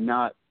is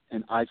not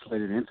an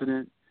isolated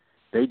incident.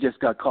 They just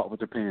got caught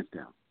with their pants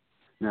down.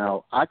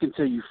 Now, I can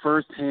tell you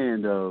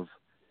firsthand of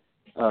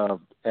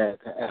at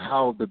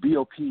how the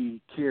BOP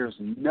cares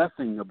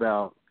nothing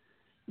about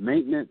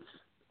maintenance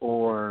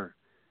or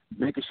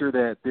making sure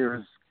that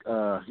there's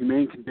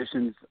humane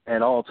conditions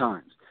at all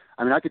times.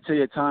 I mean, I could tell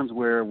you at times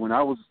where when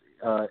I was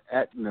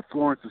in the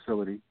Florence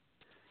facility,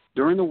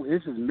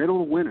 this is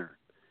middle of winter,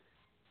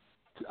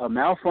 a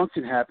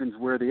malfunction happens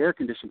where the air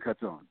conditioner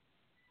cuts on,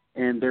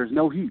 and there's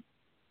no heat.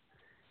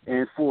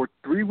 And for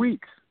 3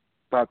 weeks,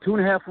 about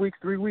 2.5 weeks,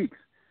 3 weeks,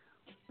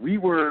 we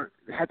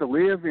had to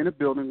live in a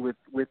building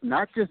with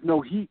not just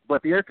no heat,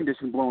 but the air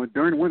conditioning blowing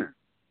during winter.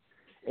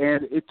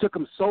 And it took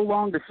them so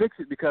long to fix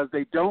it because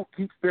they don't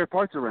keep spare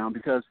parts around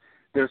because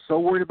they're so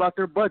worried about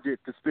their budget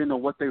to spend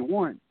on what they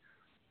want.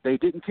 They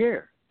didn't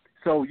care.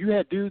 So you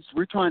had dudes,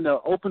 we're trying to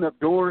open up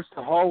doors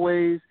to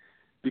hallways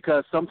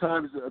because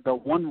sometimes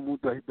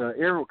the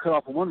air will cut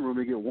off in one room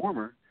and get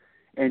warmer,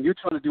 and you're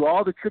trying to do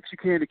all the tricks you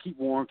can to keep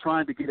warm,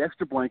 trying to get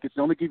extra blankets.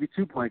 They only give you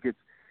 2 blankets.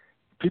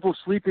 People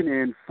sleeping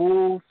in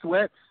full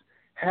sweats,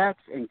 hats,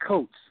 and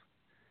coats.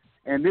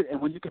 And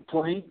when you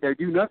complain, they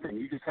do nothing.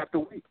 You just have to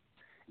wait.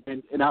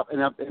 And then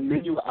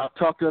I've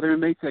talked to other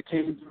inmates that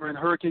came during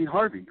Hurricane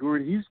Harvey, who were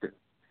in Houston,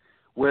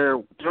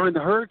 where during the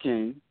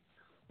hurricane,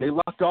 they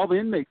locked all the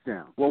inmates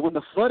down. Well, when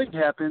the flooding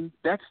happened,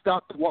 that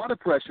stopped the water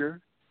pressure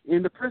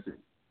in the prison.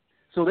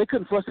 So they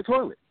couldn't flush the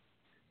toilet.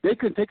 They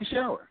couldn't take a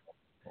shower.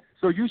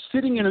 So you're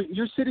sitting in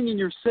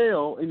your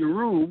cell in your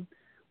room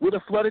with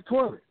a flooded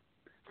toilet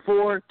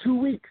for 2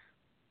 weeks,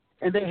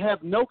 and they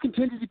have no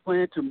contingency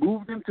plan to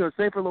move them to a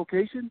safer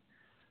location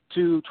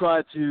to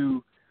try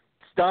to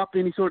stop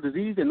any sort of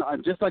disease. And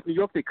just like New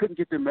York, they couldn't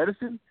get their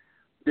medicine.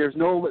 There's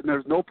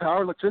no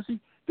power, electricity.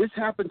 This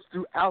happens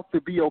throughout the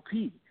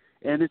BOP,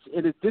 and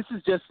this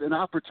is just an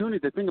opportunity.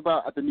 The thing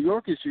about the New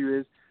York issue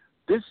is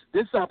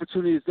this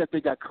opportunity is that they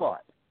got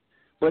caught.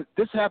 But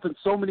this happens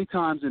so many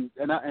times, and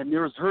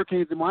there's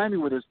hurricanes in Miami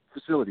where there's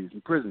facilities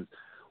and prisons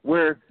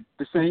where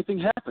the same thing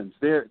happens.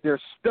 They're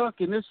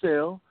stuck in their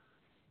cell.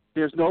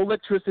 There's no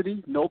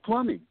electricity, no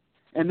plumbing,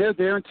 and they're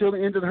there until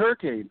the end of the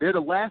hurricane. They're the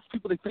last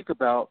people they think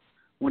about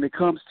when it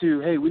comes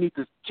to, hey, we need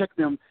to check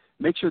them,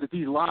 make sure that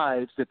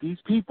these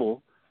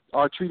people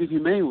are treated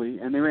humanely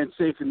and they're in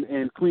safe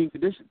and clean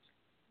conditions.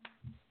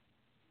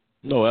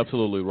 No,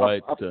 absolutely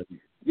right.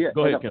 Yeah.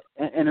 Go ahead,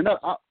 Ken. And another,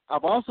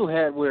 we've also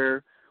had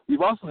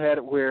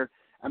it where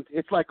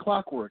it's like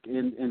clockwork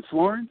in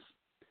Florence.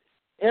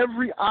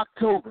 Every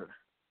October,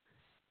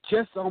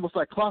 just almost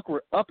like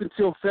clockwork, up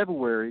until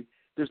February,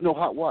 there's no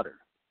hot water.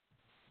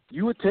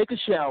 You would take a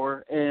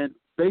shower, and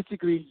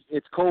basically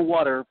it's cold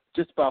water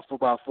just for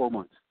about 4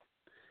 months.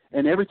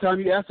 And every time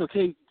you ask,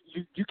 okay,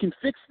 you can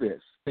fix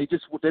this, they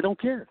don't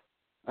care.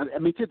 I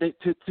mean,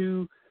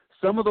 to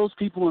some of those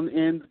people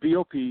in the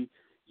BOP,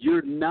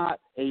 you're not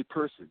a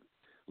person.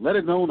 Let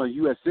alone a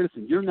U.S.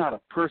 citizen, you're not a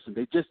person.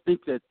 They just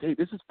think that, hey,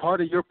 this is part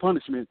of your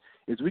punishment,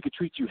 is we could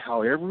treat you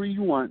however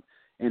you want,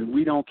 and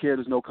we don't care.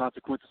 There's no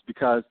consequences,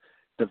 because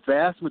the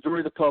vast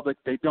majority of the public,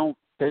 they don't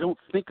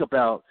think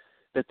about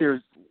that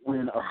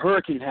when a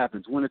hurricane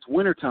happens, when it's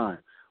wintertime,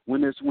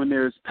 when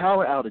there's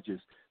power outages.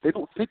 They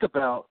don't think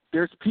about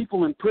there's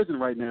people in prison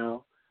right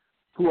now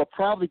who are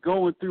probably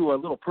going through a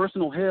little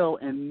personal hell,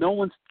 and no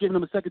one's giving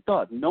them a second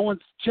thought. No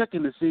one's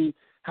checking to see,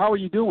 how are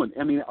you doing?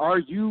 I mean,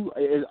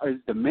 is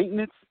the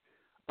maintenance,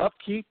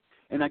 upkeep?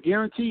 And I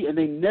guarantee, and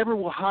they never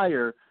will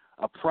hire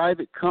a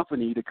private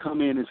company to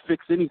come in and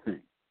fix anything.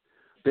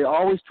 They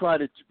always try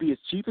to be as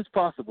cheap as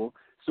possible.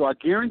 So I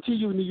guarantee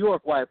you in New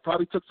York, why it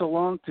probably took so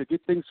long to get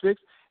things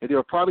fixed, and they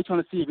were probably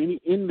trying to see if any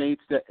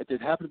inmates that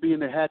happened to be in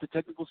there had the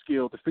technical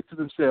skill to fix it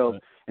themselves,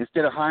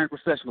 instead of hiring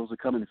professionals to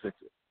come in and fix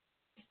it.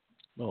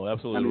 No,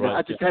 absolutely right.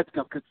 I just had to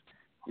come because,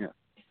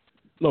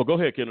 No, go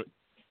ahead, Kendrick.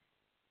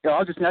 Yeah,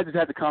 I just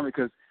had to comment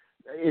because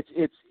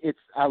it's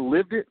I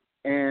lived it,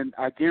 and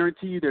I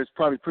guarantee you there's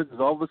probably prisons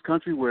all over this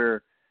country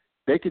where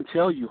they can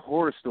tell you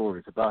horror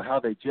stories about how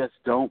they just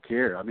don't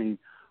care. I mean,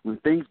 when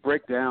things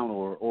break down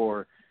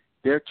or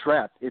they're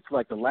trapped, it's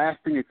like the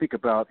last thing they think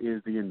about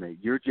is the inmate.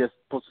 You're just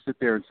supposed to sit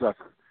there and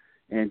suffer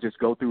and just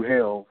go through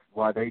hell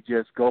while they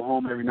just go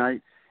home every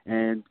night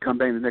and come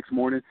back the next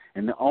morning.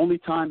 And the only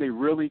time they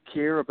really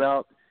care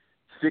about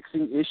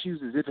fixing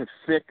issues is if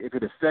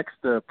it affects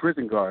the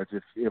prison guards.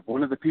 If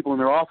one of the people in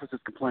their office is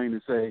complaining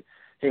and say,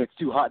 hey, it's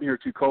too hot in here,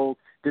 too cold,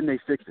 then they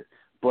fix it.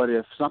 But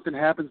if something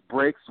happens,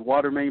 breaks,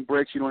 water main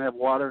breaks, you don't have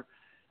water,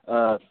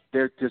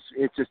 it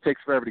just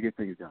takes forever to get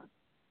things done.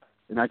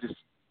 And I just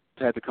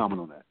had to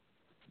comment on that.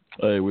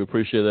 Hey, we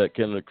appreciate that,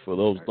 Kendrick, for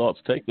those thoughts.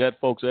 Take that,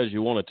 folks, as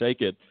you want to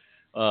take it.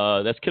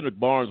 That's Kendrick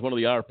Barnes, one of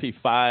the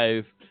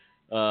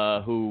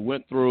RP5, who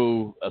went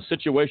through a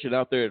situation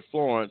out there at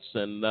Florence.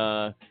 And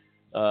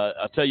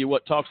I'll tell you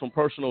what, talks from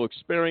personal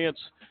experience.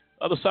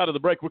 Other side of the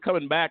break, we're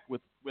coming back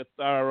with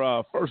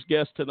our first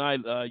guest tonight.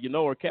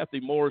 Her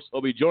Kathy Morris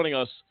will be joining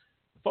us.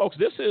 Folks,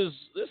 this is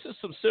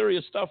some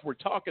serious stuff we're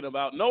talking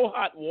about. No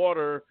hot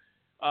water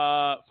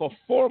for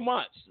 4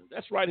 months.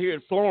 That's right here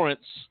in Florence.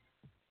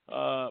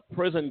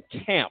 Prison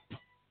camp.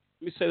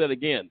 Let me say that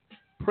again.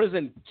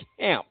 Prison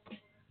camp,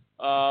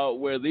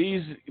 where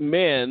these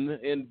men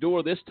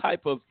endure this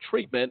type of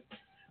treatment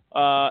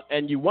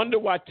and you wonder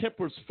why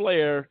tempers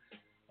flare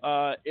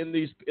in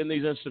these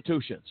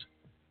institutions.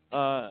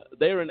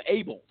 They are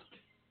enabled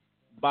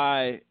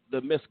by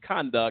the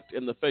misconduct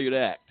and the failure to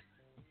act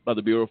by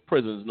the Bureau of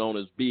Prisons, known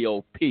as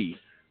BOP.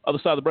 Other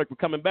side of the break, we're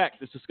coming back.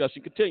 This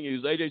discussion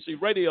continues.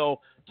 AJC Radio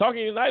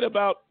talking tonight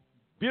about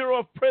Bureau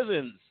of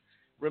Prisons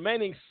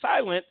remaining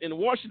silent in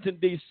Washington,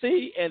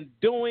 D.C. and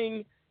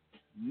doing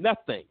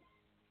nothing.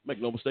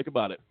 Make no mistake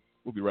about it.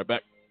 We'll be right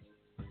back.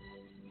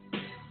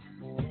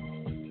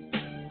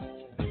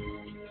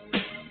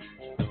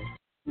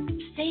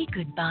 Say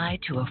goodbye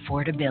to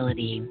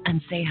affordability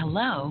and say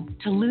hello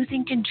to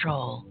losing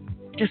control.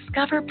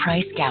 Discover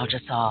Price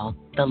Gougasol,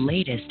 the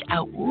latest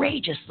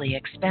outrageously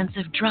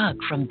expensive drug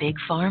from Big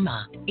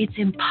Pharma. It's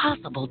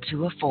impossible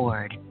to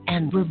afford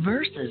and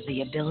reverses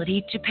the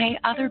ability to pay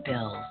other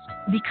bills.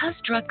 Because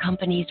drug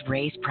companies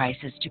raise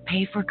prices to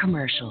pay for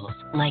commercials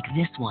like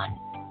this one,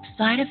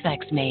 side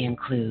effects may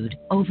include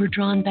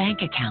overdrawn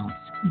bank accounts,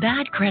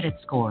 bad credit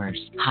scores,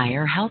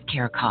 higher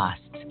healthcare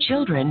costs,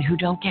 children who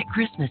don't get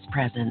Christmas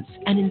presents,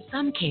 and in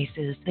some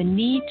cases, the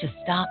need to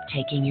stop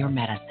taking your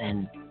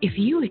medicine. If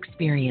you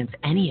experience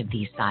any of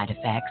these side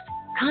effects,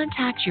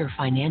 contact your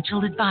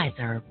financial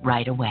advisor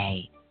right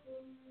away.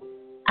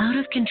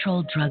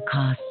 Out-of-control drug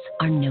costs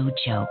are no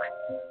joke.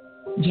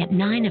 Yet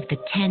 9 of the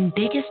 10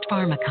 biggest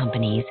pharma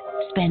companies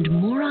spend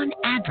more on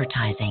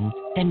advertising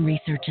than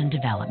research and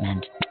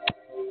development.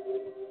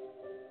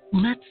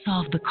 Let's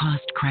solve the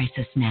cost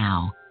crisis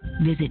now.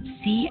 Visit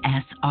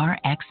csrxp.org.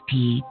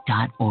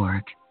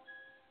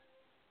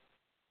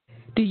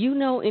 Do you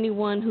know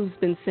anyone who's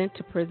been sent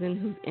to prison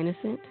who's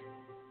innocent?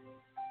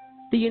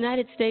 The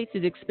United States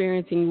is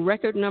experiencing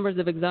record numbers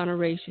of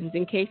exonerations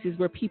in cases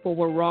where people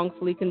were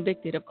wrongfully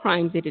convicted of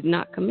crimes they did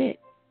not commit.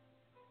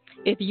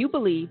 If you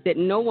believe that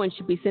no one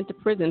should be sent to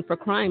prison for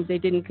crimes they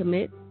didn't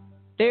commit,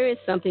 there is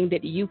something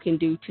that you can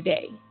do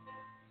today.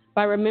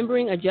 By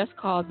remembering a just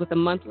cause with a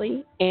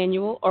monthly,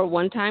 annual, or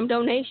one-time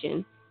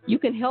donation, you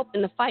can help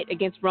in the fight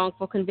against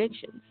wrongful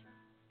convictions.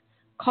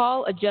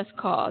 Call a just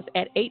cause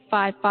at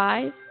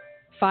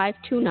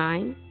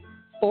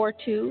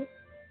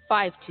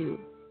 855-529-4252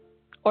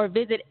 or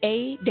visit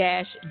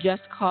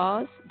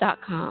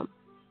a-justcause.com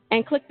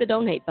and click the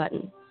donate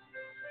button.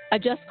 A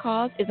Just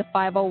Cause is a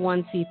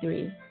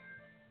 501c3.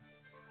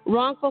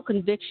 Wrongful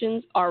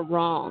convictions are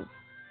wrong.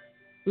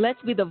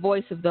 Let's be the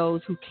voice of those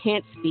who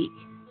can't speak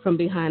from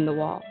behind the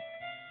wall.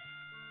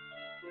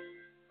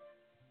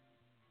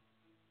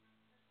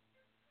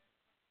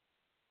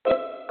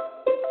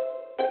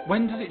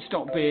 When does it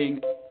stop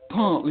being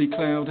partly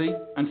cloudy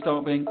and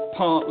start being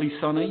partly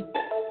sunny?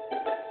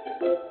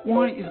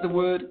 Why is the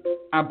word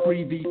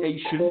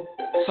abbreviation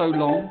so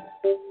long?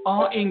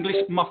 Are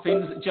English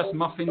muffins just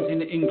muffins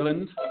in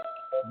England?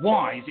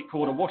 Why is it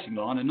called a washing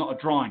line and not a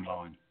drying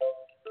line?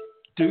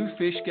 Do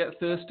fish get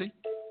thirsty?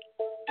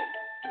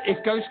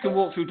 If ghosts can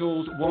walk through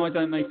doors, why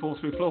don't they fall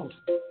through floors?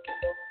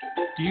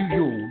 Do you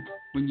yawn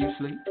when you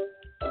sleep?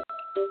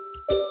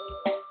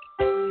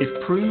 If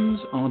prunes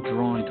are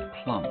dried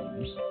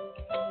plums,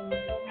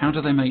 how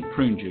do they make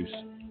prune juice?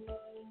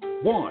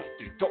 Why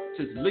do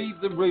doctors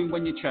leave the room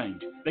when you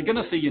change? They're going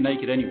to see you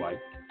naked anyway.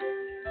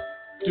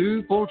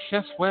 Do bald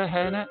chefs wear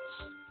hairnets?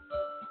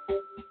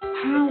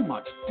 How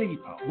much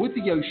deeper would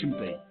the ocean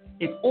be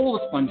if all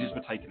the sponges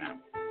were taken out?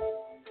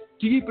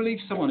 Do you believe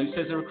someone who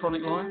says they're a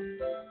chronic liar?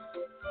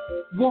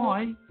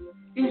 Why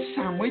is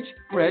sandwich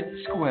bread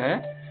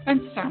square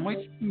and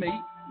sandwich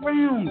meat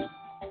round?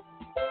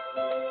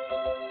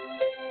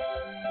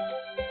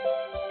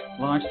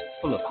 Life's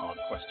full of hard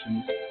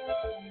questions.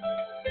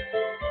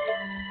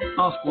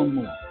 Ask one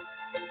more.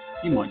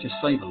 You might just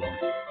save a life.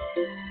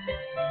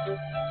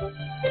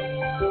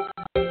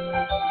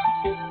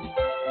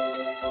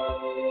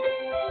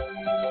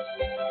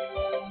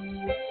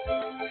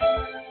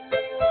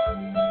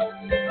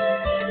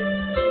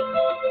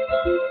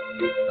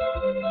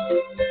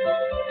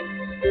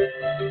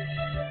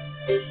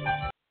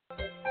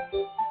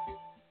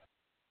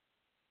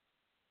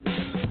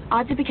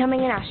 Odds of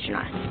becoming an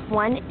astronaut,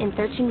 1 in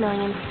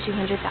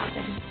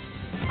 13,200,000.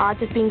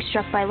 Odds of being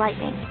struck by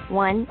lightning,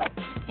 1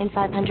 in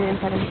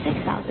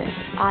 576,000.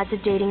 Odds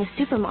of dating a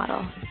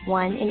supermodel,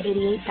 1 in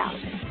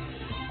 88,000.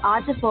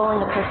 Odds of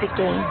bowling a perfect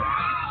game,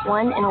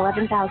 1 in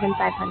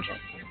 11,500.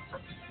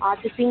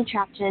 Odds of being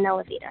trapped in an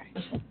elevator,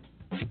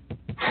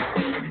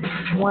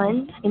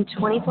 1 in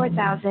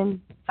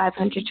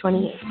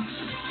 24,528.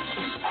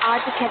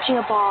 Odds of catching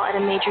a ball at a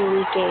major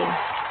league game,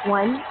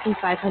 1 in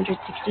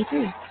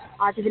 563.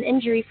 Odds of an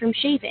injury from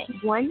shaving,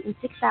 1 in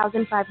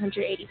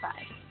 6,585.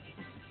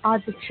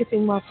 Odds of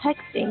tripping while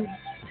texting,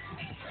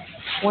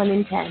 1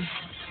 in 10.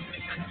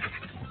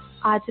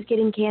 Odds of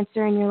getting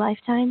cancer in your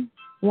lifetime,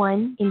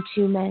 1 in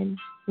 2 men,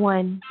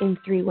 1 in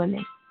 3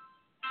 women.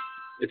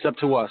 It's up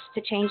to us.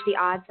 To change the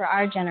odds for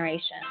our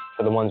generation.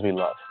 For the ones we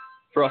love.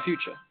 For our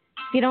future.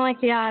 If you don't like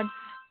the odds,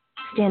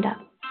 stand up.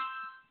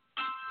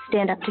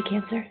 Stand up to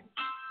cancer.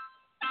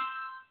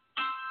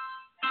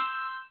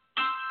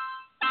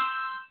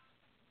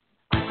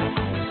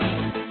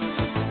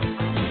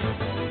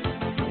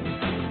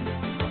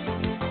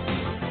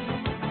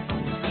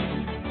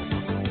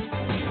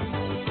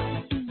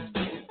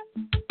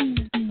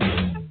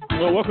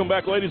 Well, welcome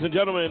back, ladies and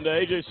gentlemen, to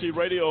AJC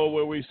Radio,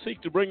 where we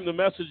seek to bring the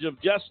message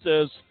of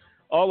justice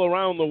all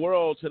around the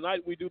world. Tonight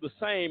we do the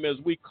same as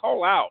we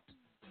call out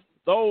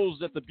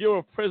those at the Bureau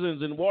of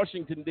Prisons in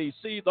Washington,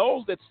 D.C.,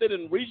 those that sit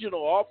in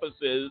regional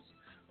offices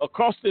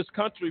across this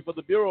country for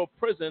the Bureau of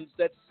Prisons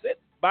that sit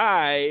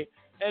by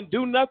and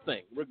do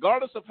nothing,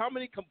 regardless of how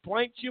many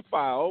complaints you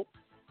file,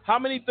 how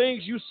many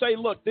things you say,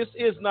 look, this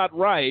is not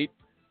right.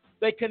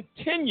 They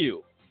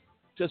continue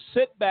to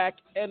sit back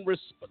and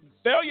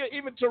failure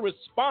even to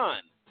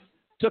respond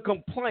to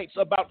complaints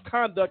about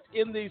conduct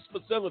in these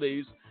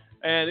facilities.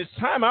 And it's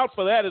time out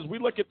for that as we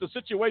look at the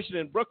situation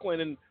in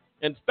Brooklyn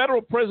and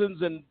federal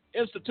prisons and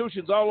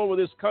institutions all over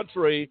this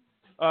country.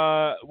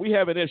 We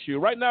have an issue.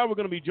 Right now we're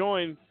going to be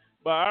joined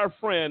by our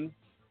friend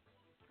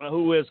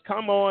who has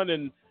come on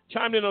and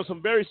chimed in on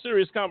some very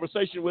serious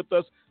conversation with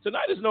us.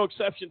 Tonight is no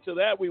exception to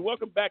that. We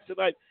welcome back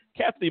tonight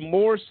Kathy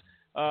Morse,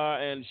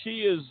 and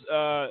she is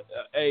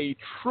a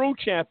true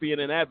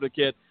champion and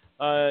advocate,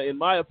 in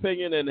my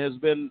opinion, and has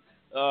been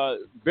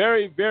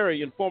very,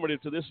 very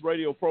informative to this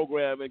radio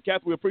program. And,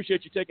 Kathy, we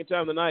appreciate you taking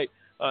time tonight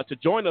to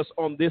join us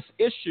on this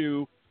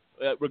issue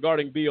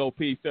regarding BOP,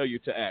 failure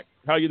to act.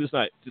 How are you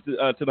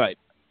tonight?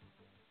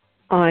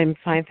 I'm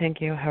fine, thank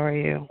you. How are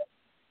you?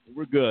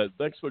 We're good.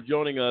 Thanks for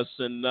joining us.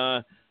 And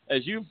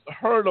as you've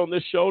heard on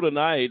this show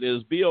tonight,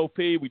 is BOP,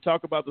 we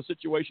talk about the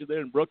situation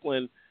there in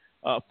Brooklyn.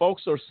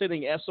 Folks are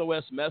sending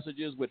SOS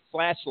messages with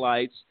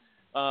flashlights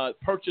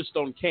purchased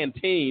on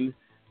Canteen,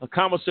 a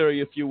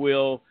commissary, if you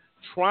will,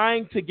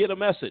 trying to get a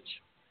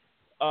message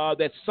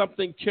that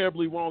something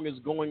terribly wrong is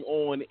going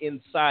on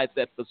inside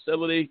that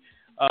facility.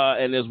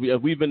 And as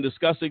we've been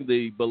discussing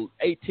the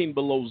 18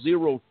 below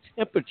zero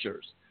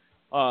temperatures,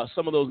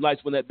 some of those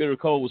nights when that bitter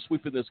cold was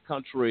sweeping this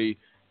country.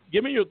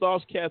 Give me your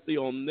thoughts, Kathy,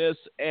 on this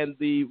and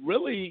the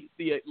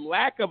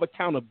lack of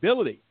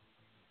accountability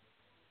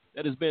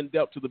that has been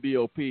dealt to the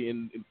BOP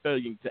in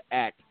failing to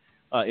act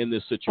in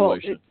this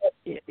situation. Well,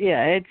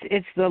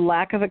 it's the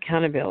lack of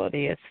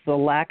accountability. It's the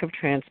lack of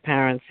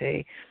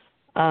transparency.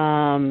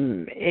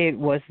 It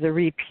was the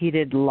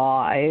repeated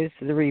lies,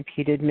 the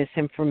repeated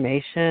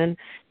misinformation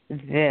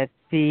that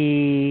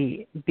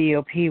the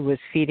BOP was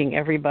feeding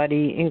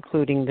everybody,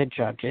 including the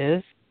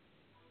judges.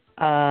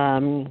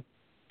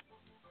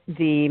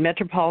 The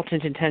Metropolitan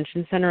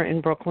Detention Center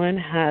in Brooklyn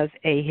has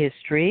a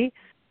history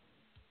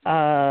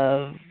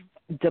of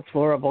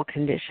deplorable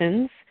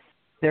conditions.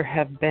 There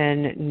have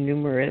been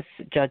numerous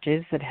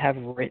judges that have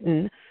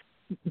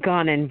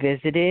gone and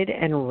visited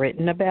and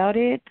written about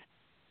it.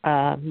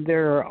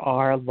 There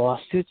are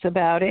lawsuits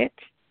about it,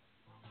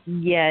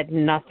 yet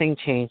nothing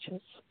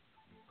changes.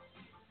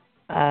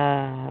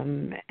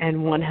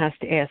 And one has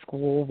to ask,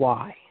 well,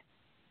 why?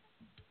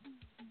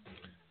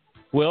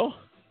 Well,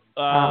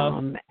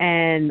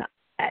 and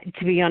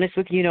to be honest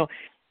with you,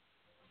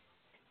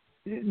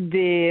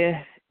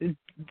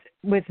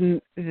 with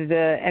the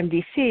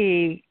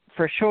MDC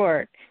for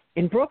short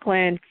in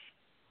Brooklyn,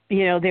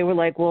 they were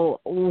like,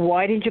 well,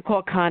 why didn't you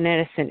call Con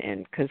Edison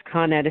in? Because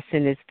Con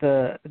Edison is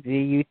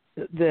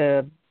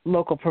the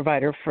local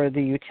provider for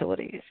the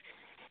utilities,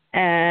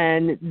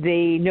 and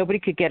nobody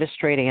could get a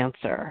straight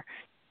answer.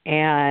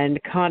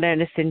 And Con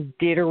Edison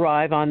did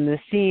arrive on the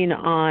scene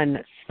on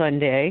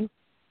Sunday,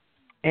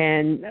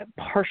 and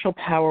partial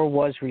power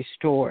was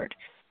restored.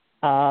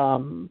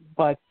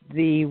 But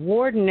the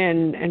warden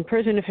and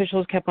prison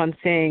officials kept on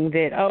saying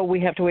that, we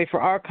have to wait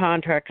for our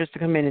contractors to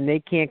come in, and they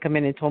can't come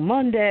in until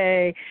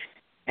Monday.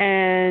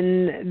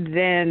 And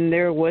then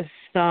there was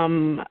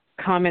some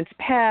comments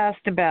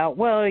passed about,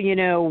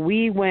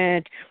 we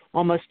went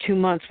almost 2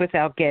 months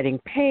without getting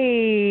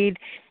paid.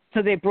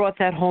 So they brought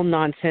that whole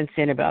nonsense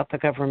in about the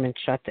government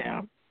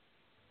shutdown.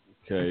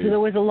 Okay. So there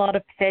was a lot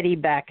of petty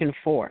back and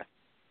forth.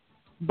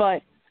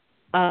 But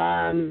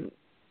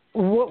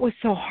what was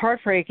so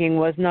heartbreaking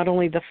was not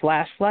only the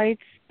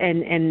flashlights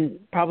and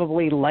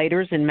probably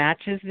lighters and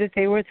matches that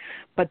they were,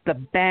 but the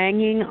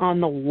banging on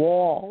the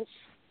walls,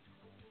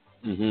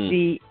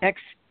 the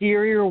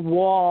exterior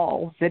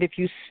walls, that if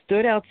you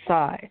stood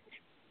outside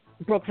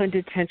Brooklyn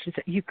Detention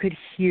Center, you could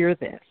hear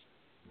this.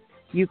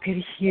 You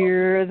could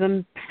hear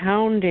them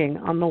pounding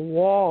on the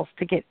walls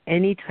to get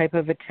any type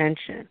of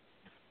attention.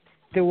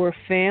 There were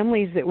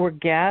families that were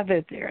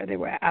gathered there. They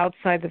were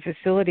outside the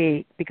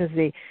facility because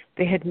they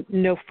had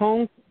no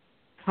phone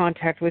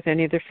contact with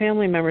any of their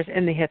family members,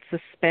 and they had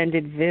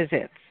suspended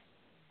visits.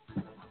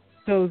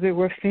 So there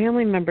were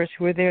family members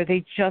who were there.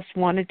 They just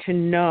wanted to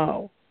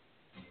know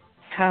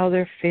how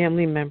their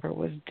family member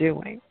was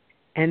doing,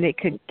 and they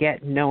could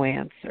get no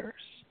answers.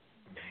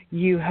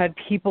 You had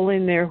people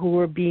in there who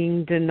were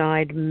being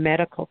denied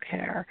medical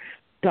care,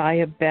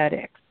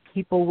 diabetics,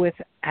 people with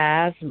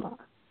asthma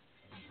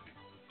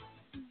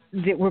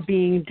that were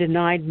being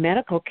denied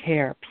medical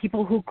care,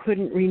 people who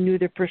couldn't renew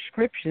their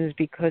prescriptions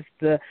because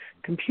the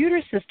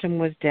computer system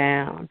was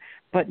down.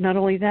 But not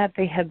only that,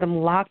 they had them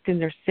locked in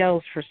their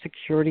cells for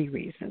security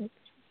reasons.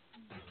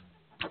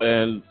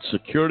 And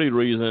security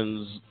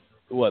reasons,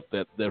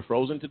 that they're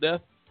frozen to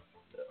death?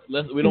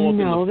 We don't want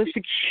them to the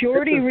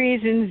security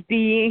reasons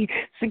being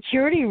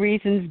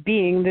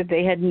that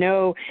they had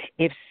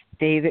if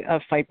a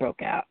fight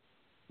broke out,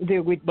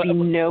 there would be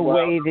no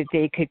way that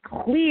they could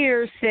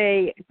clear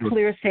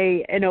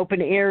an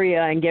open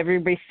area and get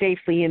everybody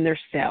safely in their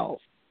cells.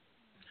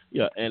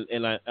 Yeah,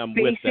 and I'm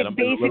with that.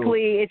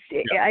 Basically,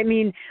 I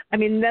mean,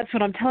 that's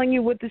what I'm telling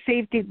you. What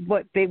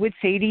they would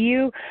say to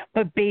you,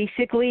 but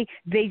basically,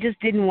 they just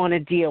didn't want to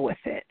deal with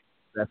it.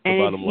 That's the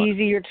bottom line. It's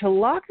easier to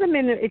lock them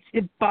in. It's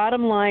the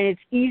bottom line.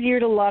 It's easier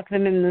to lock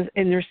them in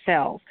their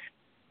cells.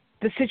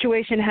 The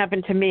situation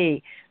happened to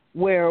me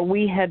where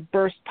we had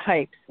burst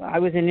pipes. I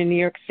was in a New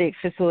York State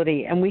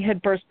facility, and we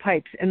had burst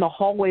pipes, and the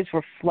hallways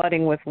were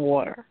flooding with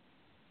water.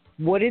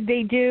 What did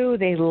they do?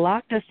 They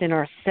locked us in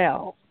our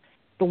cells.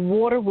 The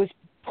water was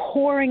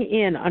pouring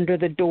in under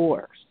the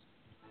doors,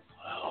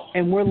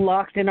 and we're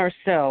locked in our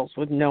cells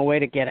with no way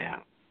to get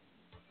out.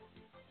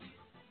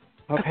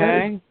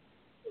 Okay?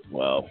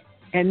 Wow.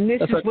 And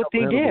this is what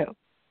they do.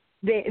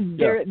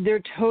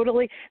 They're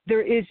totally.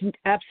 There is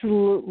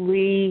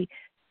absolutely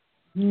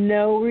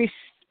no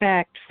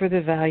respect for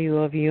the value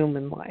of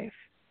human life,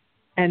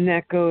 and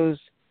that goes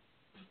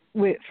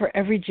for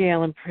every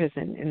jail and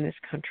prison in this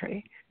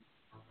country.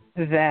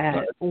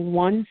 That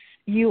once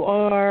you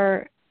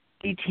are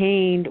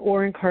detained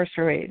or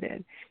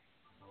incarcerated,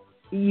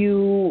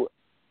 you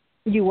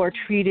are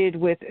treated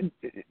with.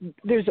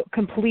 There's a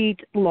complete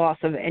loss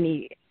of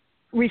any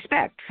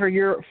respect for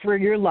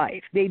your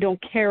life. They don't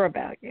care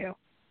about you.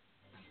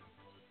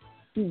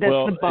 That's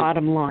the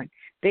bottom line.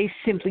 They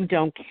simply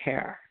don't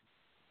care.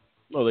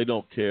 No, they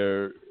don't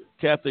care.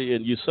 Kathy,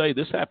 and you say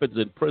this happens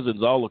in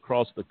prisons all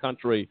across the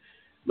country.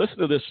 Listen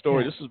to this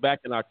story. This is back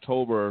in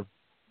October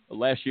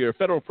last year. A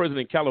federal prison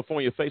in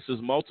California faces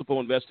multiple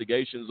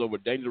investigations over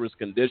dangerous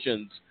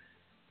conditions.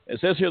 It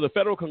says here the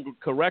Federal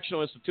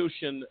Correctional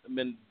Institution,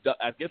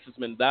 I guess it's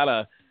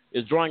Mendota,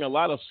 is drawing a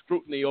lot of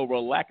scrutiny over a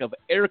lack of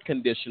air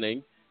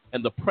conditioning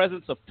and the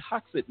presence of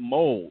toxic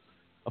mold.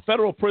 A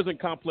federal prison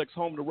complex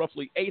home to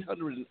roughly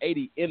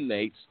 880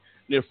 inmates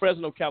near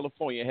Fresno,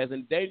 California, has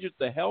endangered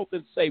the health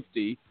and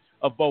safety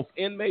of both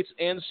inmates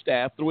and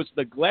staff through its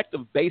neglect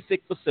of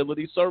basic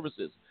facility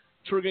services,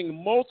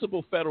 triggering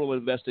multiple federal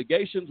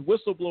investigations,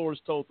 whistleblowers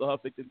told the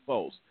Huffington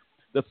Post.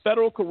 The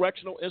Federal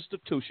Correctional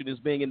Institution is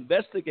being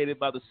investigated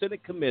by the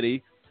Senate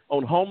Committee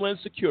on Homeland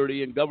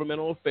Security and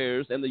Governmental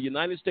Affairs and the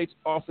United States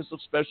Office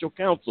of Special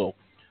Counsel,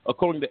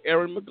 according to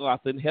Aaron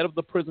McLaughlin, head of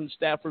the Prison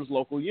Staffers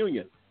Local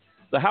Union.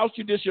 The House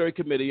Judiciary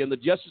Committee and the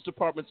Justice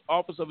Department's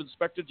Office of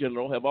Inspector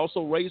General have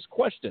also raised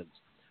questions.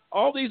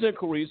 All these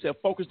inquiries have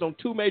focused on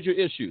two major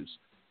issues: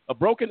 a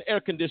broken air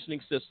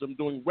conditioning system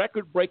during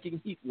record-breaking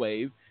heat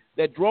wave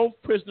that drove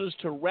prisoners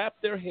to wrap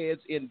their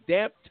heads in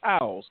damp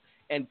towels,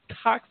 and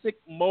toxic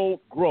mold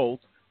growth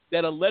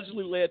that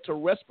allegedly led to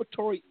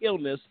respiratory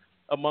illness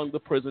among the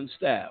prison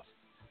staff.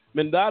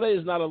 Mendota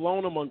is not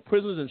alone among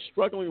prisons in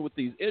struggling with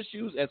these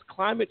issues. As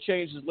climate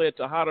change has led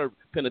to hotter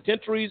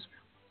penitentiaries,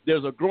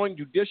 there's a growing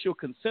judicial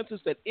consensus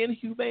that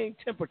inhumane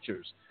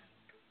temperatures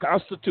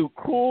constitute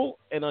cruel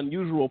and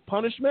unusual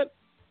punishment,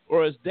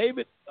 or as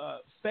David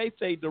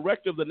Faithe,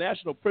 director of the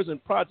National Prison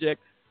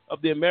Project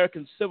of the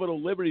American Civil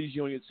Liberties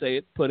Union,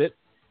 put it,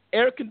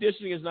 air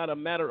conditioning is not a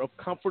matter of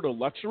comfort or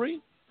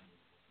luxury.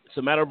 It's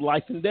a matter of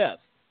life and death.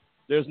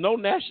 There's no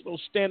national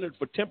standard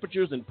for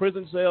temperatures in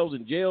prison cells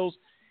and jails,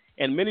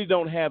 and many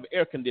don't have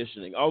air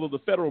conditioning, although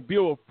the Federal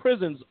Bureau of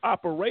Prisons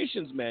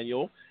Operations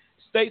Manual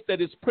states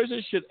that its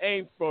prisons should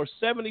aim for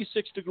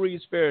 76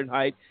 degrees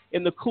Fahrenheit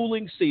in the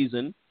cooling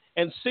season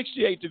and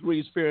 68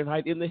 degrees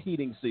Fahrenheit in the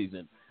heating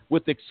season,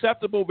 with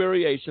acceptable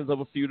variations of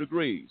a few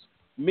degrees.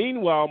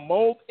 Meanwhile,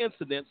 mold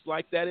incidents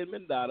like that in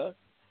Mendota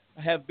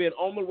have been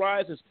on the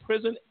rise as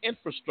prison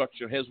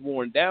infrastructure has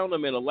worn down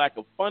amid a lack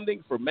of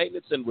funding for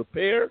maintenance and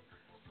repair.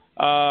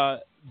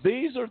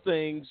 These are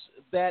things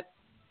that,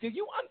 do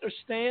you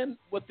understand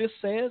what this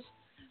says?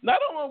 Not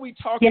only are we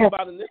talking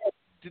about in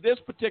this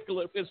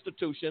particular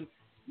institution,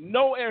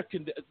 no air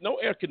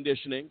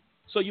conditioning,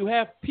 so you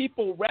have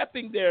people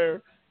wrapping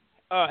their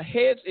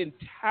heads in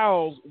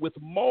towels with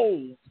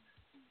mold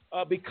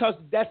because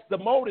the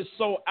mold is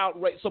so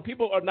outrageous, so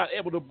people are not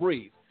able to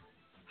breathe.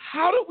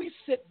 How do we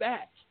sit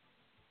back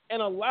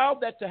and allow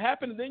that to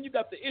happen? And then you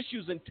got the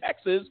issues in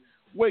Texas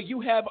where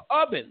you have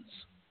ovens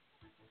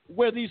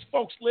where these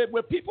folks live,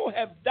 where people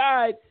have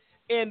died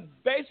in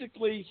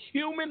basically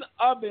human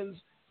ovens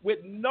with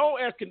no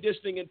air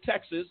conditioning in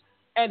Texas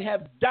and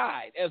have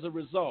died as a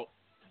result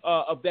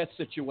of that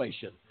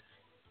situation.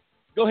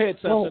 Go ahead,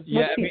 Samson.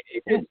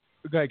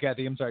 Go ahead,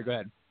 Kathy. I'm sorry. Go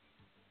ahead.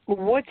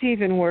 What's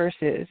even worse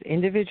is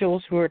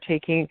individuals who are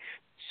taking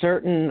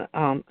certain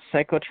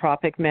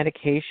psychotropic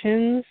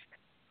medications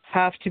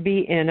have to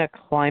be in a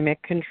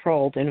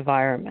climate-controlled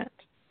environment.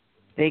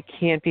 They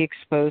can't be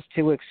exposed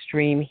to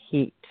extreme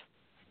heat.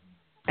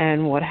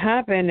 And what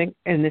happened,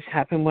 and this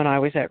happened when I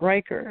was at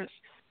Rikers,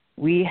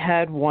 we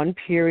had one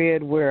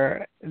period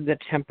where the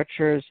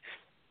temperatures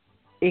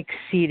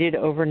exceeded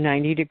over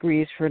 90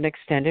 degrees for an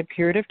extended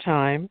period of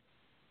time.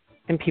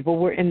 and people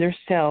were in their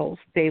cells.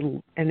 They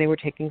were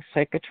taking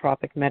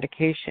psychotropic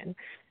medication.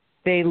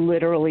 They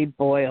literally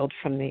boiled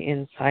from the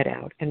inside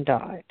out and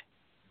died.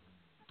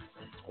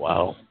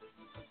 Wow.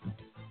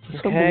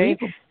 Okay.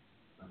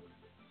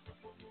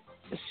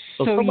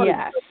 So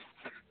yes.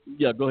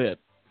 Yeah, go ahead.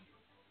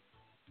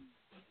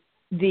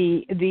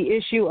 The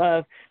issue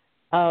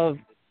of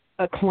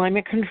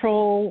climate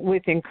control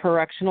within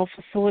correctional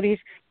facilities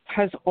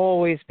has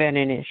always been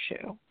an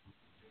issue.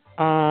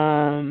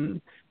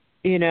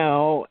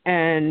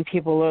 And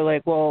people are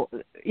like, well,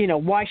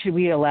 why should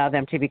we allow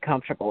them to be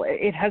comfortable?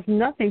 It has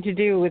nothing to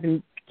do with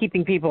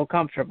keeping people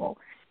comfortable.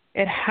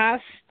 It has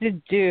to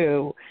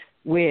do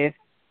with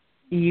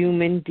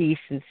human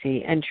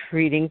decency and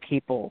treating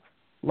people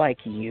like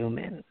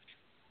humans.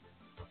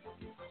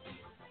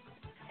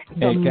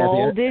 The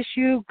mold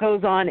issue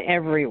goes on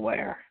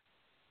everywhere.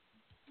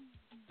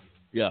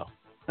 Yeah.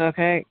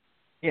 Okay.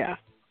 Yeah.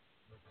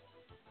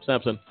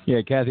 Sampson.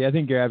 Yeah, Kathy, I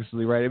think you're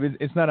absolutely right.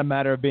 It's not a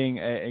matter of being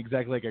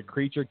exactly like a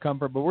creature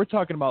comfort, but we're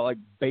talking about like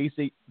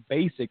basic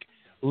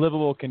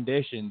livable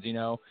conditions.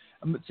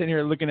 I'm sitting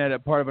here looking at a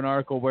part of an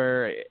article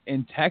where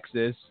in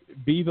Texas,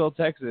 Beeville,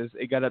 Texas,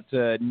 it got up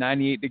to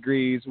 98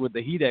 degrees with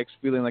the heat index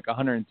feeling like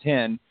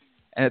 110,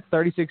 and a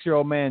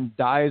 36-year-old man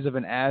dies of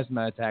an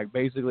asthma attack,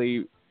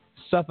 basically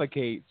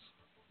suffocates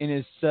in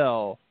his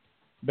cell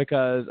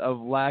because of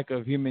lack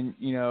of human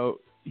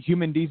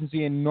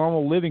decency and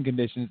normal living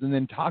conditions. And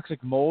then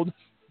toxic mold.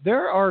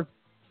 There are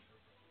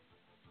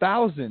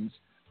thousands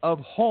of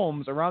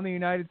homes around the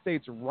United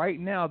States right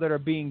now that are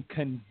being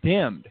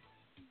condemned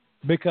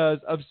because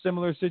of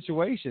similar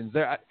situations.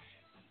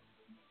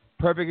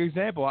 Perfect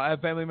example. I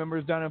have family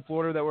members down in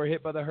Florida that were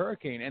hit by the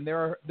hurricane, and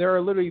there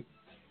are literally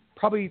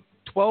probably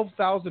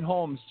 12,000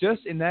 homes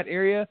just in that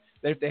area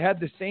that if they had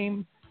the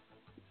same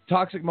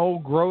toxic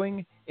mold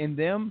growing in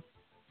them,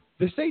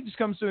 the state just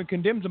comes through and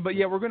condemns them. But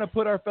yet we're going to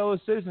put our fellow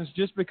citizens,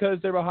 just because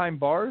they're behind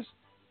bars,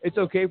 it's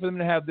okay for them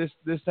to have this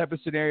type of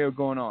scenario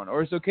going on,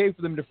 or it's okay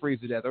for them to freeze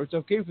to death, or it's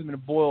okay for them to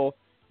boil,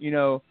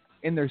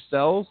 in their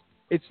cells.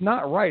 It's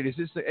not right. It's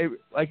just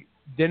like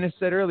Dennis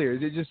said earlier.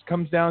 It just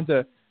comes down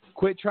to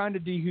quit trying to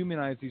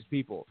dehumanize these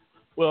people.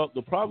 Well,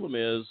 the problem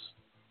is,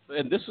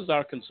 and this is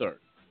our concern,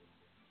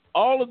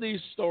 all of these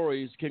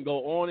stories can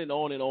go on and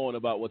on and on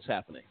about what's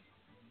happening.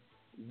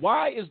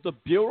 Why is the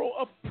Bureau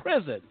of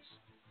Prisons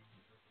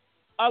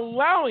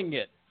allowing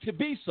it to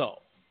be so?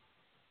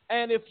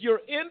 And if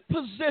you're in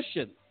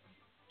position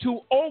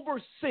to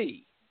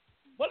oversee,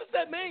 what does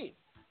that mean?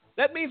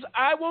 That means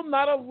I will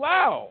not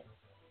allow,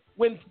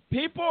 when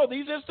people or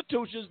these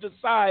institutions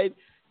decide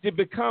to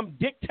become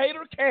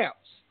dictator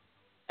camps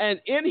and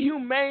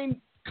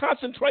inhumane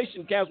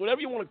concentration camps,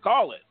 whatever you want to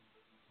call it,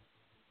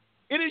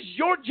 it is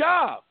your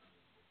job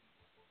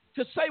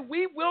to say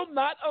we will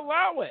not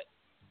allow it.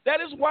 That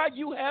is why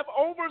you have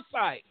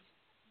oversight.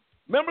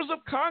 Members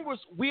of Congress,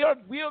 we are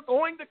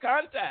going to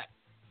contact.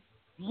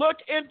 Look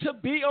into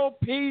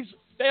BOP's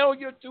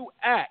failure to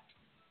act.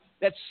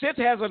 That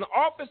has an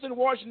office in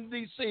Washington,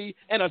 D.C.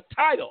 and a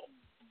title,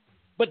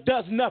 but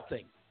does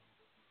nothing.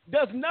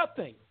 Does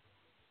nothing.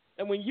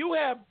 And when you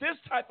have this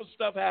type of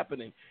stuff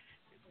happening,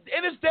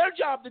 it is their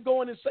job to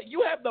go in and say,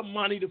 you have the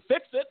money to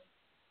fix it.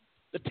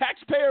 The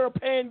taxpayer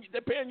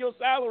they're paying your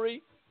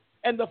salary.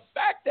 And the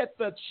fact that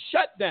the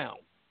shutdown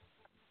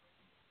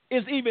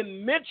is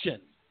even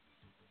mentioned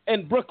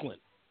in Brooklyn.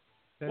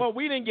 Well,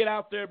 we didn't get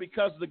out there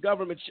because the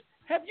government.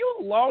 Have you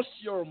lost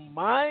your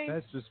mind?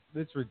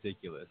 That's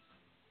ridiculous.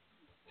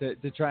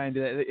 To try and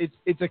do that,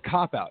 it's a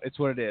cop out. It's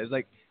what it is.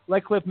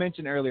 Like Cliff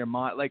mentioned earlier,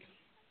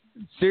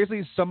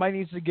 seriously, somebody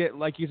needs to get,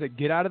 like you said,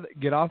 get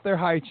off their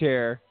high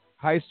chair,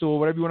 high stool,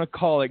 whatever you want to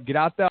call it. Get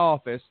out the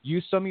office.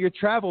 Use some of your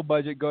travel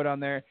budget. Go down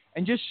there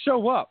and just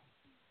show up.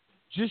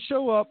 Just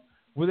show up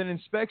with an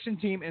inspection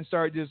team and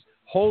start just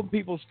holding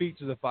people's feet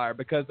to the fire.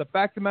 Because the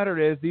fact of the matter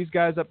is, these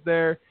guys up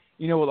there,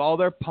 with all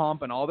their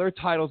pomp and all their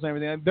titles and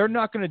everything, they're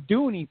not going to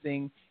do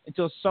anything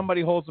until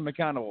somebody holds them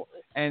accountable.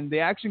 And the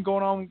action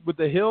going on with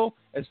the Hill,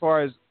 as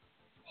far as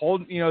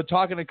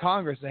talking to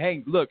Congress,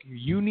 hey, look,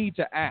 you need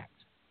to act.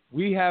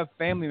 We have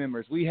family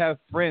members, we have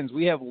friends,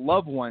 we have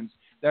loved ones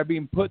that are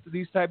being put to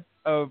these type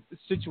of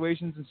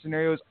situations and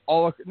scenarios,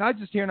 not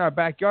just here in our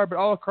backyard, but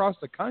all across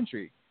the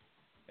country.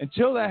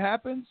 Until that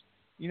happens,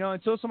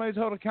 until somebody's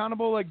held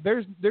accountable,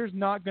 there's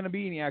not going to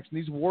be any action.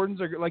 These wardens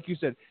are, like you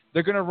said,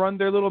 they're going to run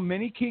their little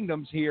mini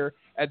kingdoms here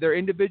at their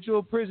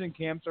individual prison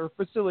camps or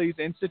facilities,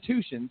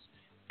 institutions,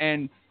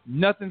 and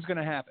nothing's going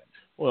to happen.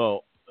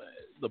 Well,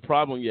 the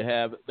problem you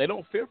have, they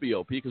don't fear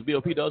BOP because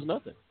BOP does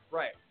nothing.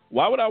 Right.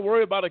 Why would I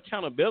worry about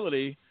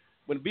accountability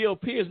when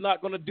BOP is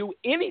not going to do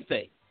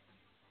anything?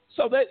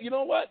 So that, you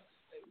know what?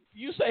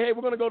 You say, hey,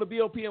 we're going to go to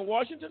BOP in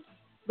Washington?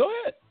 Go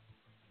ahead.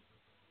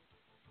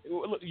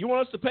 You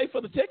want us to pay for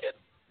the ticket?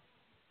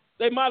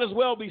 They might as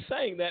well be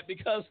saying that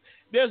because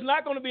there's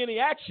not going to be any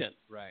action.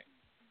 Right.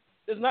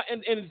 There's not,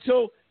 and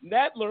until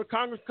Nadler,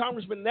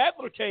 Congressman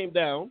Nadler came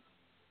down,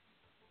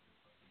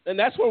 and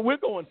that's where we're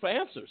going for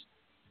answers.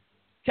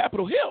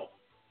 Capitol Hill.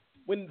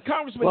 When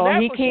Congressman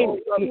Nadler showed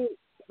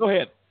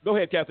up, go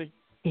ahead, Kathy.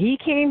 He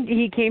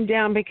came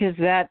down because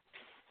that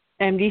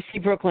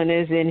MDC Brooklyn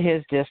is in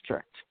his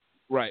district.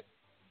 Right.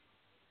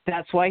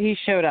 That's why he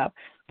showed up.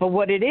 But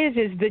what it is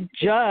the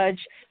judge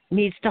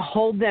needs to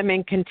hold them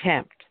in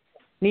contempt,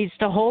 needs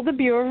to hold the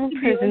Bureau of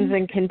Prisons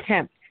in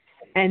contempt,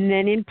 and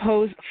then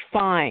impose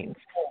fines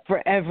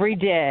for every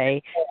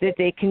day that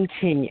they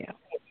continue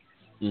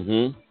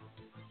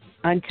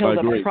until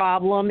the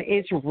problem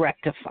is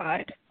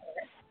rectified.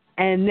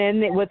 And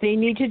then what they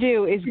need to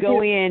do is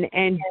go in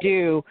and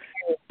do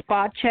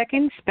spot check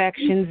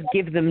inspections,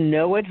 give them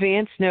no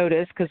advance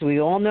notice, because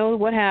we all know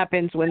what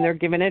happens when they're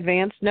given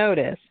advance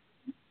notice.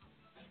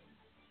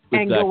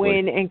 And go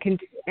in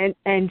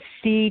and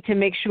see to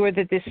make sure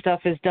that this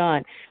stuff is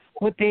done.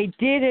 What they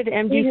did at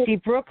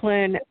MDC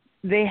Brooklyn,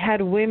 they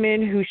had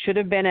women who should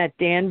have been at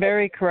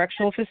Danbury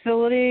Correctional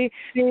Facility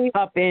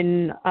up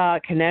in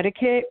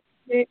Connecticut.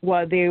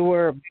 While they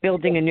were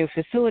building a new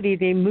facility,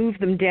 they moved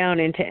them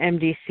down into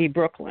MDC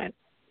Brooklyn.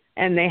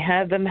 And they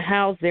had them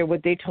housed there,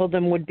 what they told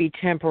them would be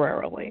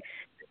temporarily.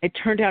 It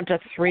turned out to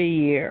 3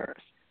 years.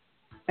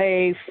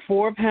 A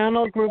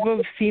 4-panel group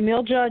of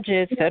female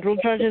judges, federal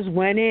judges,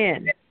 went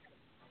in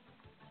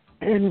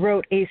and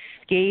wrote a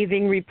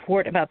scathing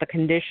report about the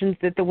conditions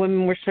that the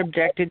women were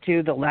subjected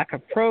to, the lack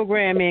of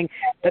programming,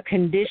 the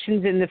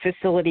conditions in the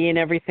facility, and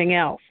everything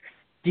else.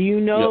 Do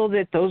you know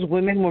that those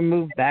women were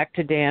moved back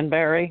to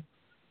Danbury?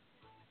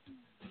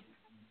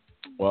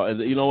 Well, and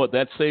you know what?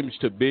 That seems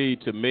to be,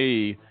 to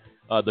me,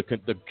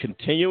 the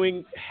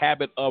continuing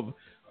habit of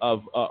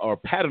or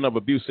pattern of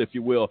abuse, if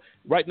you will.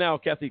 Right now,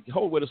 Kathy,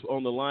 hold with us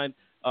on the line.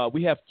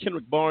 We have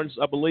Kendrick Barnes,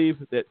 I believe,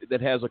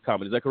 that has a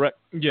comment. Is that correct?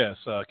 Yes,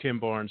 Ken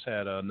Barnes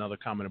had another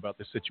comment about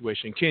this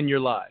situation. Ken, you're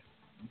live.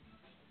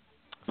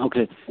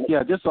 Okay. Yeah,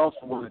 I just also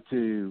wanted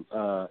to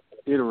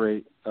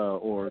iterate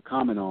or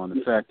comment on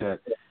the fact that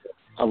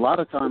a lot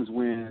of times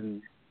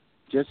when,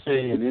 just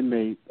say, an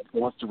inmate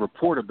wants to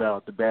report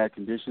about the bad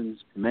conditions,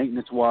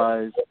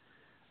 maintenance-wise,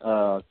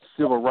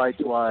 civil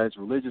rights-wise,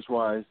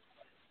 religious-wise,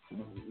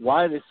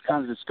 why this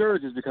kind of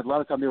discouraged is because a lot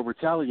of times they'll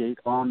retaliate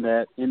on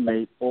that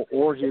inmate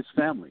or his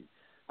family.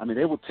 I mean,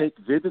 they will take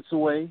visits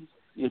away.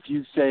 If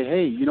you say,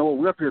 hey, you know what,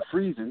 we're up here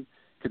freezing,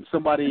 can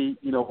somebody,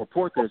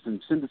 report this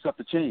and send us up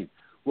the chain?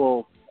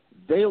 Well,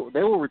 they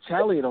will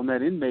retaliate on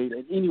that inmate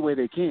in any way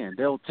they can.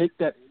 They'll take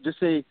that, just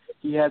say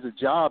he has a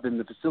job in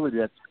the facility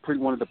that's pretty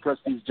one of the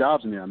prestige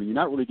jobs in there. I mean, you're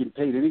not really getting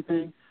paid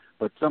anything,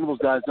 but some of those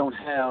guys don't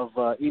have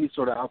any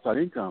sort of outside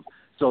income.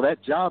 So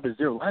that job is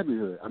their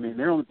livelihood. I mean,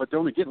 they're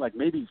only getting like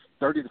maybe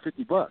 $30 to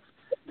 $50.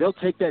 They'll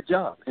take that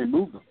job and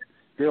move them.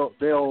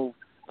 They'll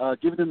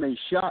give them a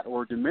shot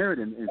or demerit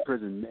in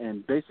prison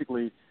and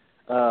basically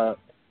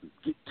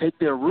take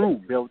their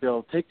room.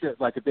 They'll take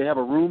like if they have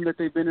a room that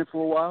they've been in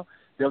for a while,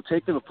 they'll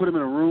take them and put them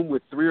in a room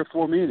with 3 or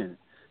 4 men in it.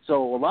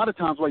 So a lot of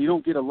times why you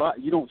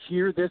don't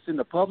hear this in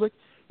the public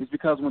is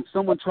because when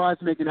someone tries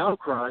to make an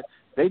outcry,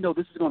 they know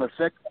this is going to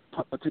affect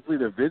particularly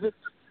their visits,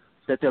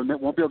 that they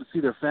won't be able to see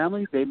their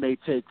family. They may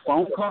take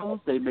phone calls.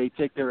 They may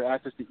take their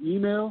access to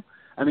email.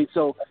 I mean,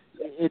 so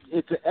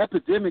it's an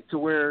epidemic to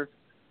where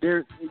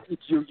you're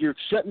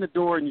shutting the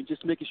door and you're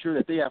just making sure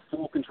that they have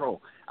full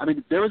control. I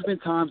mean, there has been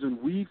times when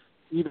we've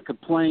even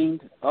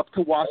complained up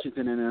to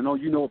Washington, and I know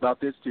you know about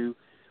this too,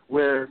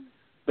 where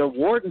the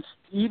wardens,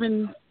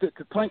 even the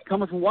complaint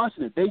coming from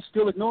Washington, they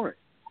still ignore it.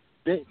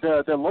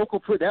 The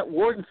local, that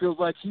warden feels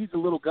like he's the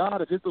little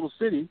god of his little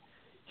city.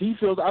 He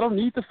feels, I don't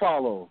need to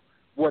follow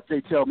what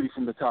they tell me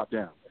from the top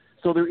down.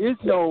 So there is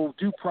no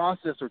due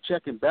process or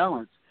check and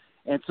balance.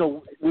 And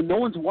so when no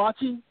one's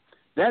watching,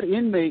 that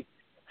inmate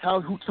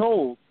who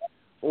told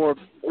or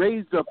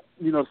raised up,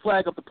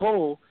 flag up the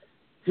pole,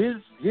 his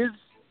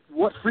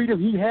what freedom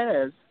he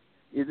has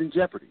is in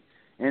jeopardy.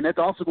 And that's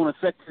also going to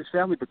affect his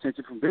family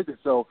potential from visits.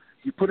 So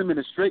you put him in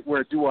a straight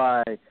where do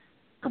I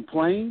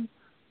complain,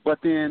 but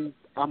then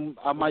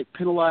I might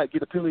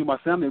get a penalty of my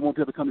family. They won't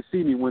be able to come and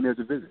see me when there's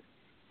a visit.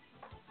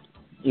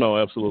 No,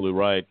 absolutely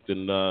right.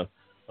 And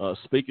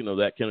speaking of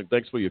that, Ken,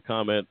 thanks for your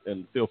comment,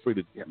 and feel free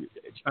to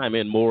chime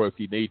in more if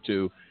you need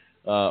to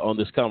on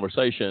this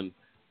conversation.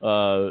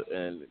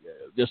 And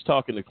just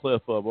talking to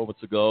Cliff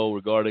moments ago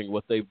regarding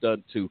what they've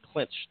done to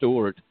Clint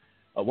Stewart,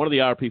 one of the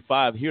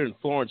RP5 here in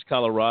Florence,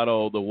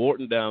 Colorado. The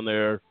warden down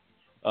there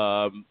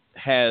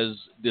has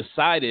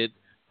decided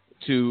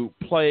to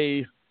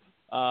play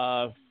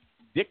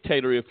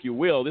dictator, if you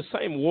will. This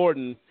same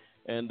warden,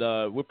 and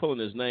we're pulling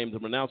his name. To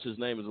pronounce his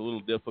name is a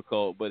little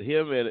difficult, but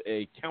him and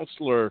a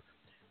counselor,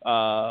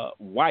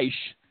 Weish,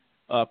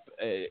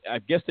 I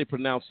guess they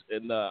pronounce,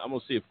 and I'm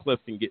going to see if Cliff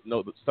can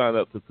sign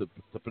up to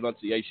the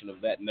pronunciation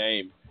of that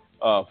name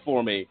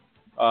for me.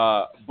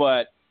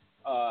 But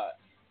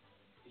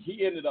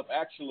he ended up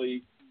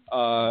actually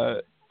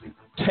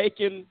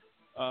taking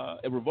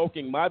and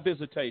revoking my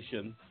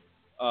visitation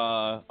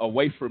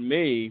away from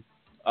me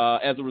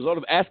as a result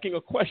of asking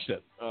a question.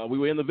 We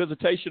were in the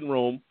visitation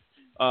room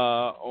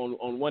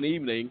on one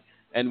evening,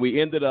 and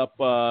we ended up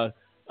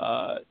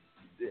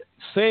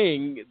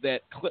saying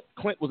that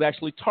Clint was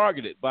actually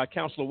targeted by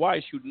Counselor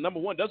Weiss, who, number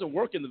one, doesn't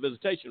work in the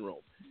visitation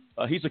room.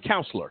 He's a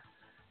counselor.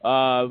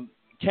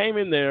 came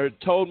in there,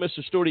 told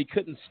Mr. Stewart he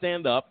couldn't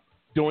stand up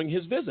during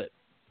his visit.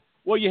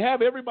 Well, you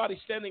have everybody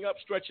standing up,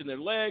 stretching their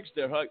legs.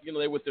 They're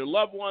with their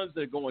loved ones.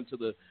 They're going to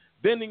the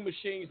vending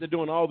machines. They're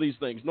doing all these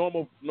things,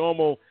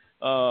 normal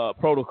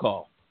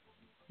protocol.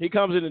 He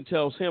comes in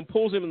and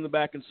pulls him in the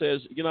back and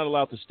says, "You're not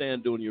allowed to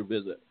stand during your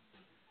visit."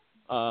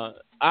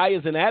 I,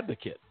 as an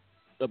advocate,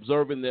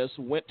 observing this,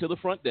 went to the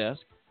front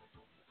desk,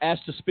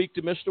 asked to speak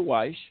to Mr.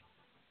 Weish.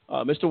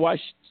 Mr.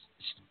 Weish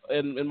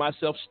and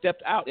myself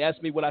stepped out. He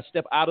asked me would I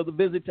step out of the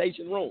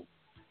visitation room.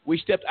 We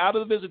stepped out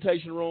of the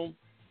visitation room.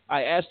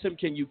 I asked him,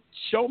 "Can you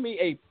show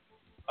me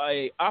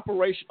a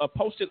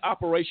posted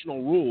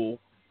operational rule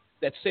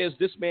that says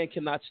this man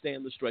cannot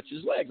stand to stretch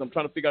his legs? I'm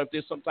trying to figure out if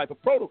there's some type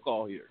of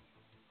protocol here."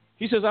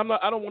 He says,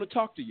 I don't want to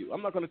talk to you.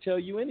 I'm not going to tell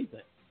you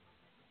anything.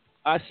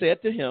 I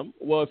said to him,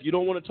 "Well, if you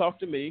don't want to talk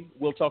to me,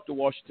 we'll talk to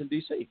Washington,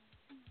 D.C.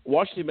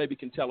 Washington maybe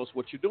can tell us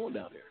what you're doing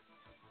down there."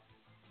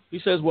 He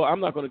says, "Well, I'm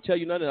not going to tell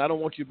you nothing. I don't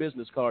want your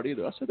business card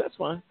either." I said, "That's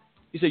fine."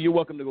 He said, "You're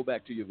welcome to go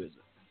back to your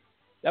visit."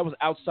 That was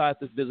outside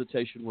the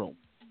visitation room.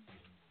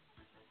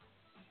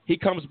 He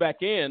comes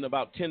back in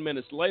about 10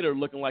 minutes later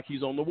looking like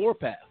he's on the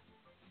warpath.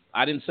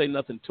 I didn't say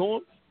nothing to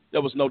him.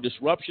 There was no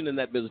disruption in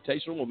that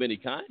visitation room of any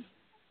kind.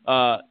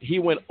 He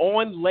went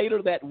on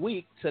later that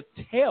week to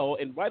tell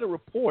and write a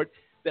report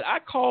that I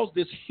caused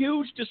this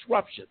huge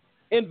disruption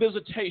in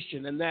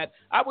visitation and that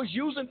I was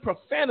using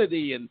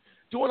profanity and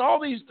doing all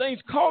these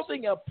things,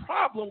 causing a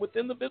problem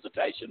within the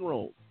visitation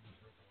room.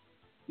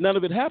 None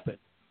of it happened.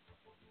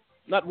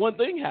 Not one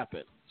thing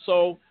happened.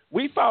 So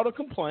we filed a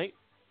complaint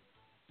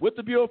with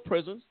the Bureau of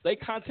Prisons. They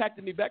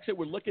contacted me back, said,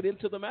 "We're looking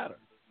into the matter."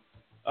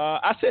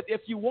 I said,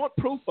 if you want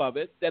proof of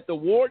it, that the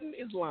warden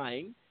is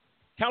lying,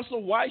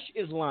 Counselor Weish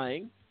is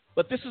lying,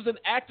 but this is an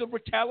act of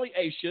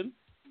retaliation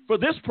for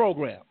this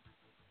program,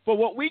 for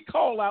what we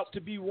call out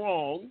to be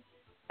wrong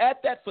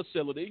at that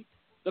facility.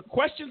 The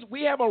questions,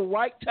 we have a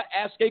right to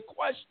ask a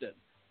question.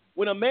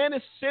 When a man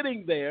is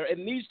sitting there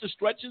and needs to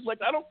stretch his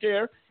legs, I don't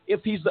care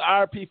if he's the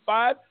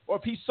IRP-5 or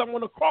if he's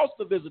someone across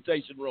the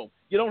visitation room.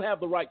 You don't have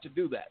the right to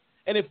do that.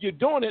 And if you're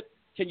doing it,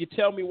 can you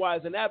tell me why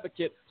as an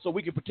advocate so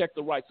we can protect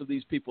the rights of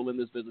these people in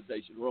this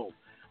visitation room?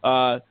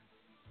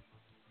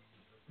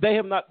 They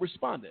have not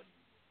responded.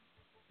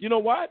 You know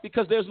why?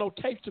 Because there's no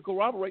tape to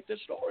corroborate their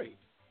story.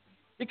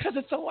 Because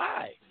it's a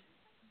lie.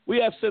 We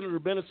have Senator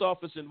Bennett's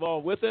office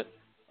involved with it.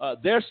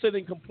 They're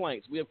sending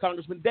complaints. We have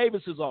Congressman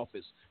Davis's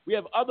office. We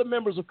have other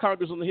members of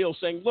Congress on the Hill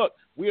saying, look,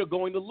 we are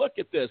going to look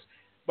at this.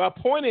 My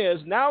point is,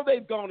 now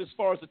they've gone as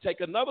far as to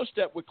take another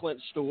step with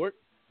Clint Stewart,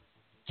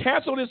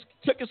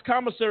 took his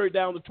commissary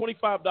down to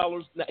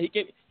 $25. Now,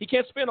 he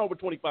can't spend over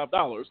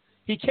 $25.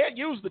 He can't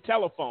use the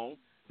telephone.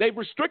 They've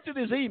restricted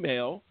his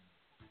email.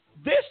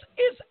 This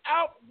is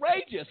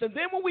outrageous. And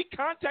then when we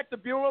contact the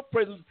Bureau of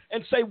Prisons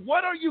and say,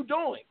 what are you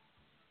doing?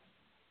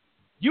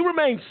 You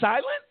remain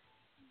silent?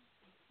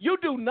 You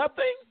do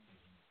nothing?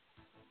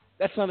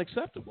 That's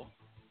unacceptable.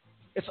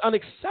 It's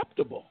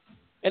unacceptable.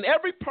 And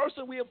every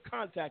person we have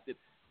contacted,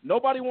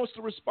 nobody wants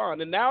to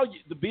respond. And now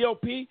the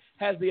BOP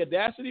has the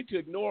audacity to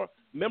ignore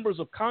members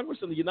of Congress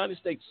and the United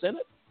States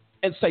Senate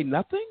and say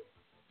nothing?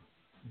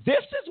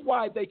 This is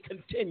why they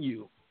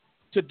continue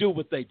to do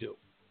what they do,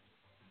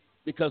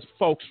 because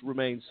folks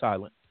remain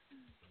silent.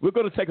 We're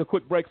going to take a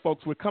quick break,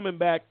 folks. We're coming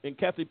back. And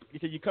Kathy,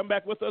 can you come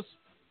back with us?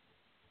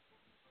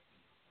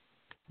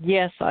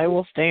 Yes, I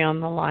will stay on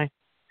the line.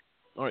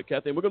 All right,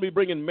 Kathy. We're going to be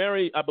bringing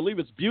Mary, I believe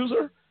it's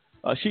Buser.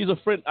 She's a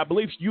friend. I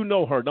believe you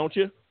know her, don't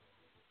you?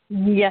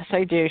 Yes,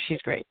 I do.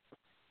 She's great.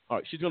 All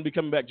right, she's going to be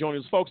coming back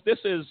joining us. Folks, this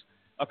is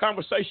a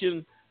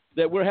conversation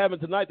that we're having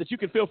tonight that you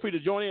can feel free to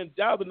join in.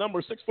 Dial the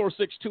number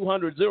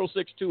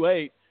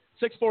 646-200-0628,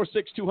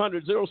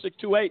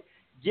 646-200-0628.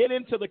 Get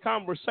into the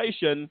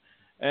conversation,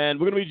 and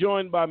we're going to be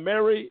joined by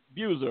Mary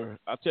Buser.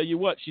 I'll tell you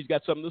what, she's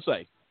got something to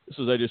say. This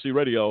is AJC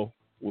Radio.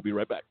 We'll be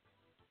right back.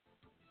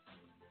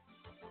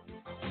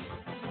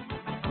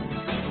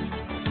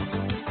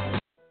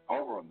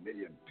 Over 1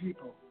 million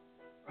people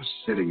are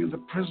sitting in the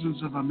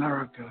prisons of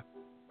America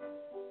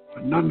for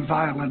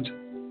nonviolent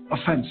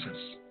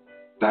offenses.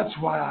 That's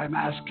why I'm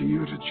asking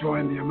you to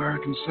join the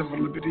American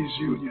Civil Liberties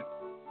Union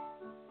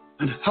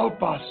and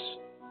help us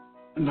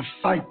in the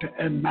fight to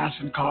end mass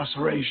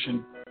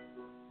incarceration.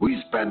 We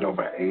spend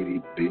over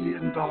 $80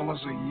 billion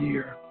a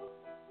year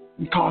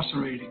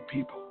incarcerating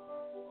people.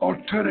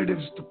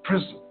 Alternatives to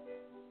prison,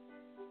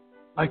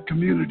 like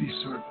community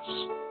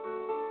service,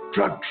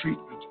 drug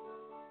treatment,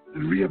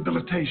 and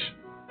rehabilitation,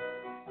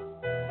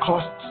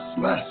 costs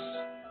less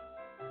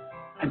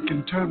and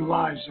can turn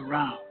lives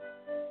around.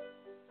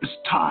 It's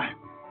time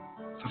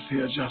for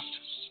fair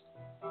justice.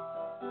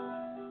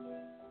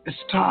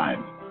 It's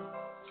time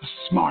for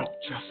smart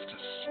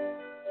justice.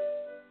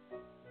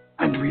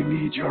 And we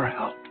need your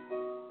help.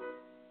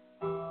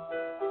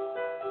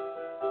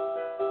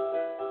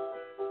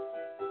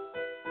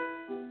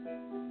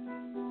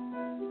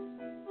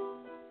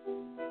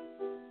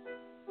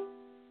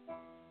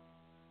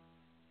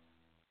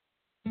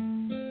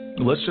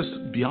 Let's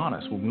just be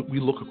honest. When we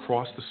look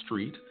across the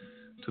street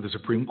to the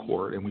Supreme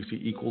Court and we see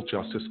equal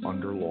justice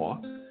under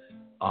law,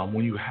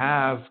 When you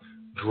have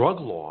drug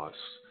laws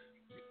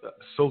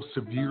so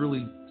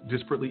severely,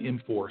 disparately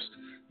enforced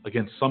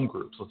against some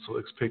groups,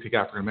 let's take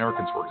African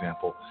Americans, for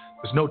example,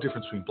 there's no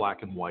difference between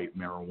black and white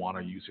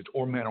marijuana usage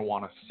or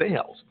marijuana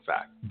sales, in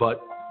fact.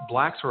 But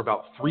blacks are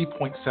about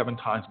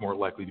 3.7 times more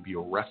likely to be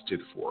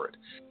arrested for it.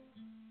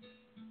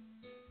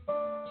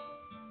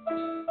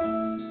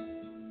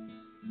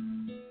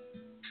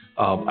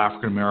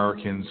 African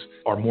Americans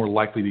are more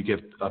likely to get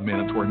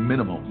mandatory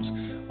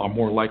minimums, are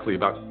more likely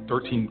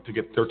to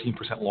get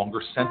 13%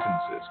 longer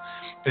sentences.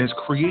 And it's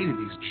created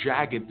these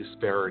jagged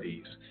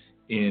disparities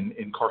in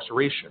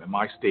incarceration. In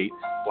my state,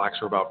 blacks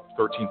are about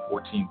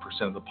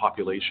 13-14% of the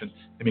population.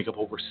 They make up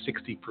over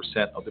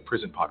 60% of the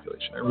prison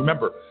population. And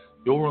remember,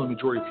 the overwhelming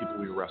majority of people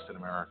we arrest in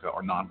America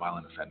are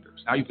nonviolent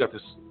offenders. Now you've got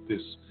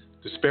this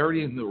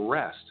disparity in the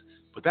arrest,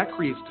 but that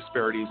creates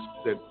disparities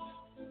that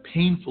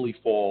painfully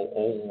fall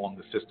all along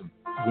the system.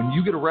 When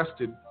you get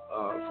arrested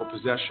for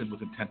possession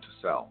with intent to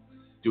sell,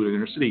 do it in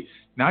inner city,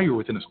 now you're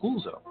within a school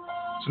zone.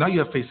 So now you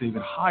have faced an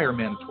even higher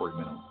mandatory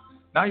minimum.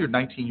 Now you're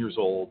 19 years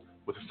old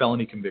with a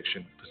felony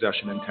conviction,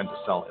 possession, intent to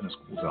sell in a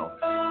school zone.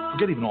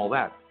 Forget even all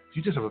that. If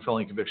you just have a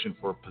felony conviction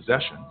for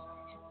possession,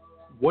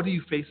 what do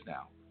you face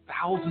now?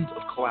 Thousands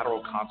of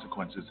collateral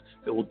consequences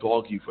that will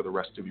dog you for the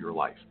rest of your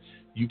life.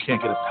 You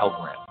can't get a Pell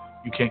Grant.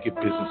 You can't get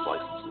business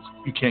licenses.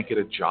 You can't get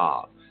a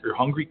job. You're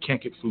hungry,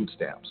 can't get food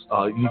stamps.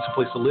 You need some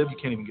place to live, you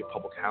can't even get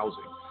public housing.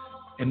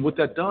 And what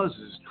that does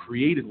is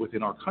created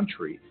within our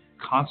country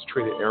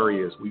concentrated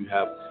areas where you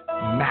have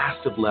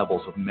massive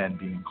levels of men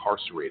being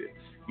incarcerated.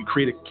 You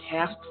create a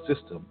caste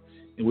system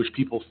in which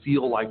people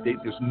feel like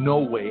there's no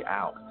way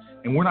out.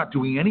 And we're not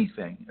doing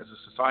anything as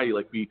a society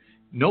like we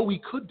know we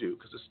could do,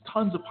 because there's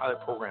tons of pilot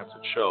programs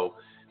that show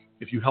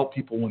if you help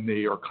people when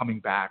they are coming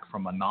back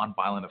from a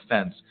nonviolent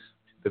offense,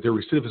 that their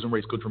recidivism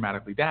rates go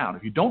dramatically down.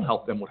 If you don't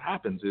help them, what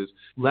happens is,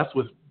 left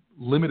with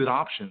limited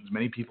options,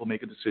 many people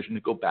make a decision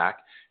to go back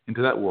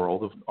into that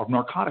world of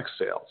narcotics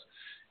sales.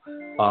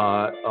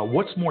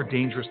 What's more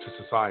dangerous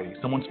to society?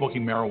 Someone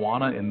smoking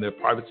marijuana in the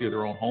privacy of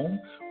their own home,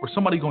 or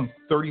somebody going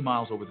 30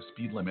 miles over the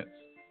speed limit,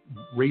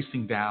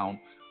 racing down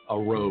a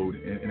road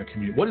in a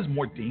community? What is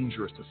more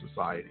dangerous to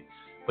society?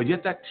 But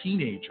yet that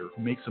teenager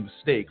who makes a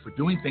mistake for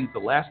doing things the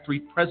last 3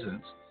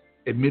 presidents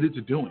admitted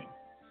to doing,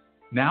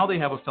 now they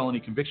have a felony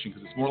conviction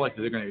because it's more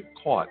likely they're going to get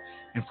caught.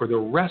 And for the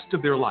rest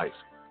of their life,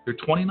 they're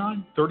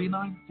 29,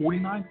 39,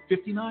 49,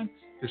 59,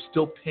 they're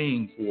still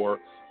paying for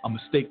a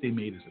mistake they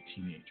made as a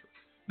teenager.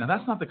 Now,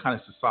 that's not the kind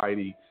of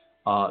society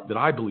that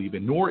I believe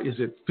in, nor is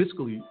it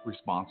fiscally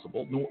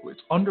responsible, nor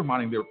it's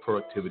undermining their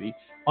productivity,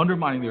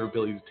 undermining their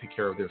ability to take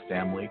care of their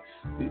family.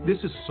 This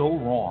is so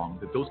wrong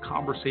that those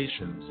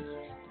conversations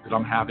that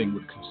I'm having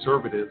with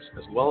conservatives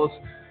as well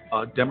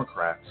as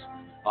Democrats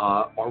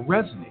are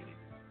resonating.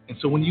 And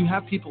so when you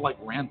have people like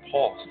Rand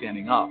Paul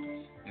standing up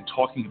and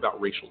talking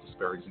about racial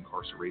disparities in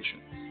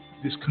incarceration,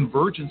 this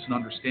convergence and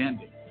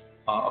understanding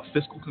of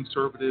fiscal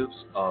conservatives,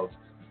 of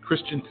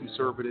Christian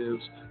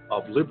conservatives,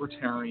 of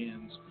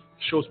libertarians,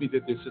 shows me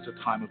that this is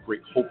a time of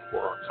great hope for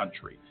our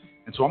country.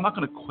 And so I'm not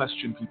going to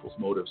question people's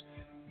motives.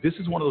 This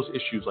is one of those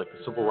issues like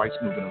the civil rights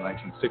movement in the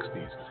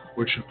 1960s,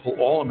 where it should pull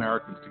all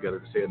Americans together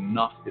to say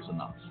enough is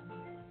enough.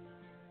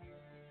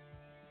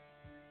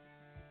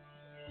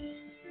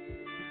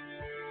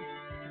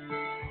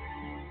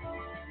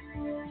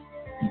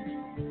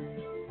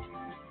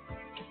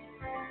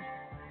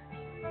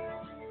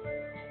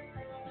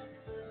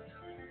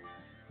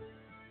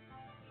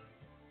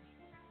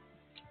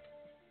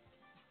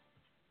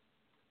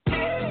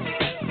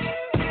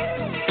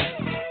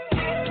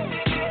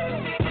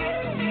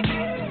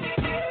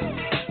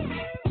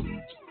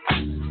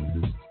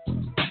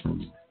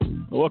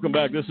 Welcome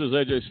back. This is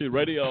AJC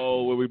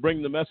Radio, where we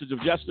bring the message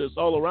of justice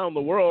all around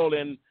the world.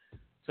 And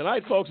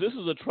tonight, folks, this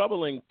is a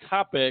troubling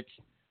topic.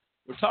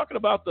 We're talking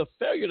about the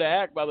failure to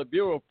act by the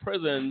Bureau of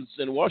Prisons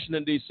in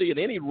Washington, D.C., and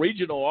any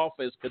regional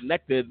office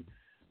connected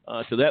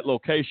to that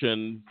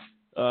location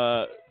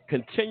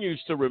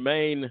continues to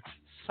remain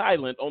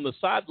silent on the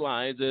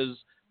sidelines as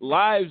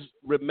lives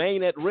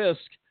remain at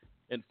risk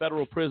in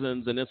federal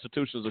prisons and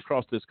institutions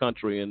across this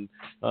country. And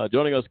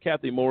joining us,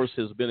 Kathy Morris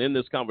has been in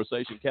this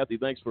conversation. Kathy,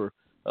 thanks for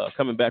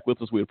coming back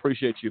with us. We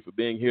appreciate you for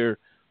being here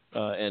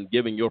and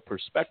giving your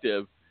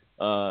perspective.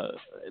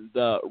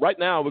 Right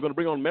now, we're going to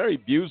bring on Mary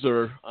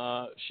Buser.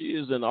 She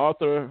is an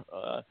author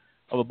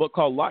of a book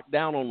called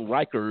Lockdown on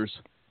Rikers.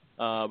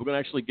 We're going to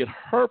actually get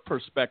her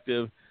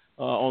perspective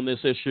on this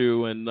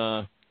issue.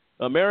 And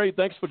Mary,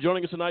 thanks for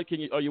joining us tonight.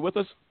 Are you with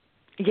us?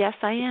 Yes,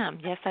 I am.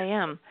 Yes, I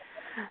am.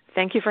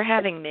 Thank you for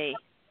having me.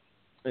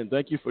 And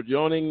thank you for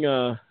joining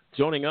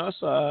us.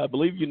 I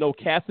believe you know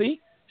Kathy.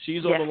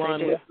 She's on the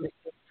line with us.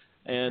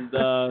 And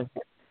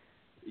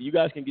you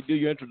guys can do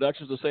your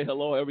introductions or say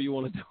hello, however you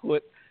want to do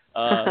it.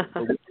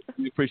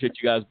 We appreciate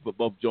you guys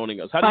both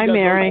joining us. Hi,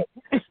 Mary.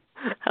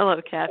 Hello,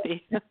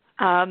 Kathy.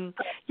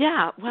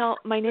 Well,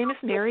 my name is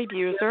Mary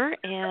Buser,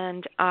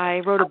 and I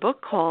wrote a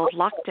book called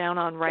Lockdown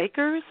on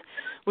Rikers,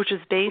 which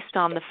is based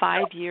on the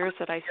 5 years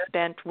that I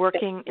spent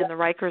working in the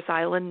Rikers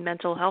Island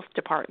Mental Health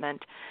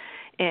Department.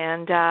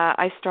 And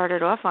I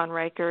started off on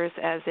Rikers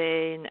as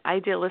an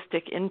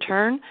idealistic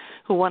intern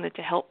who wanted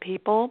to help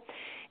people.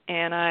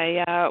 And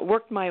I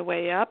worked my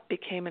way up,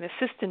 became an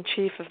assistant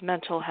chief of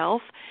mental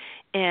health.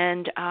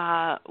 And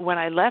when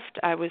I left,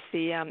 I was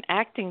the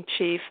acting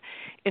chief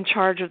in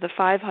charge of the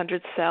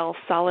 500-cell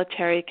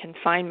solitary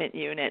confinement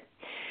unit.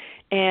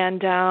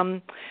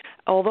 And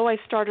although I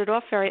started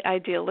off very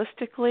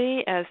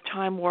idealistically, as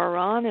time wore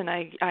on and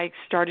I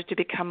started to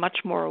become much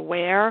more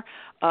aware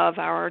of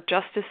our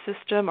justice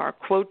system, our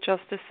quote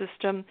justice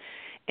system,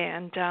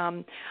 and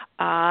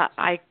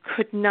I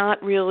could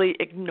not really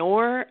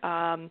ignore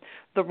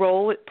the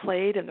role it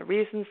played and the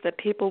reasons that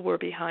people were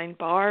behind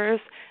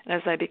bars. And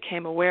as I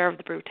became aware of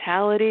the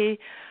brutality,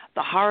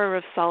 the horror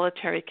of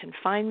solitary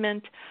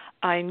confinement,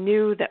 I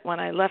knew that when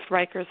I left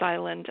Rikers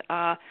Island,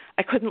 I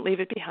couldn't leave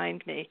it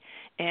behind me,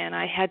 and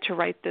I had to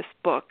write this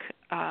book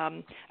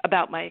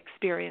about my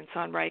experience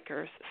on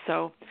Rikers.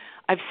 So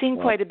I've seen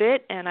quite a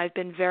bit, and I've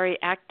been very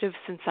active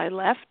since I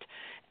left,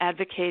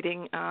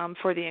 advocating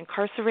for the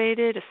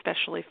incarcerated,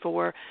 especially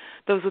for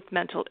those with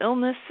mental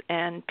illness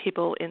and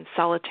people in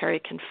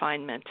solitary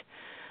confinement.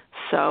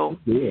 So,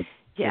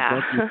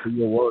 yeah. Well, thank you for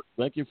your work.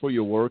 Thank you for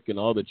your work and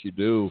all that you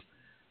do.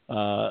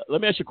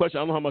 Let me ask you a question.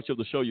 I don't know how much of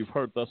the show you've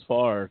heard thus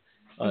far.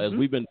 As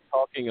we've been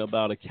talking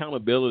about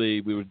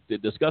accountability, we were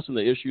discussing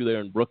the issue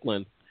there in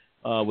Brooklyn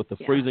with the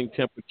freezing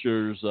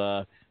temperatures.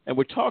 And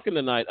we're talking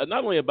tonight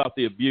not only about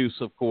the abuse,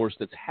 of course,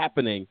 that's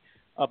happening,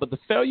 but the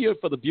failure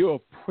for the Bureau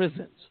of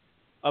Prisons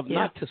of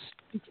not to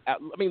speak out.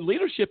 I mean,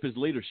 leadership is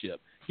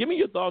leadership. Give me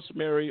your thoughts,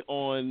 Mary,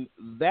 on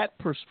that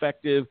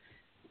perspective.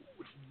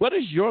 What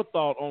is your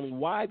thought on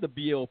why the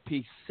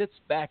BOP sits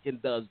back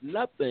and does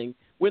nothing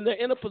when they're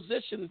in a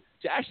position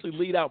to actually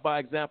lead out by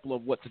example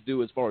of what to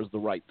do as far as the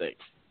right thing?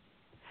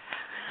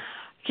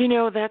 You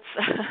know,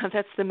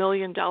 that's the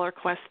million-dollar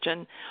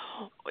question.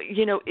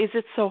 You know, is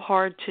it so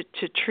hard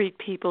to treat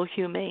people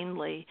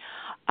humanely?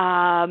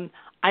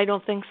 I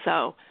don't think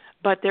so.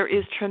 But there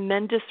is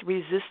tremendous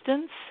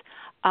resistance.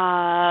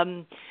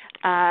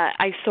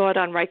 I saw it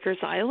on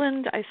Rikers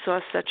Island. I saw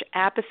such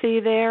apathy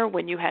there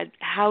when you had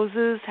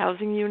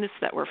housing units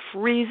that were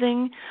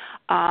freezing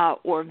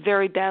or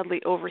very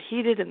badly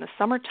overheated in the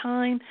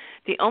summertime.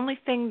 The only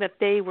thing that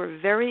they were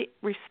very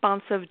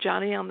responsive,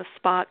 Johnny on the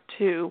spot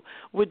to,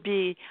 would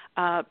be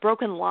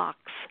broken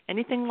locks,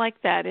 anything like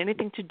that,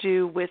 anything to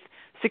do with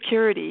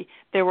security.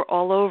 They were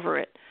all over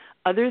it.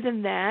 Other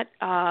than that,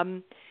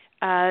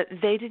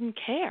 they didn't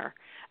care.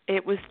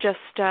 It was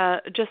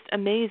just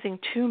amazing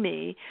to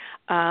me.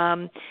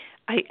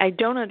 I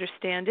don't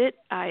understand it.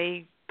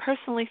 I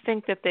personally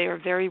think that they are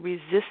very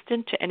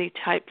resistant to any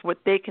type what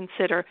they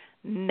consider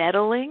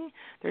meddling.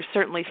 They're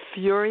certainly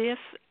furious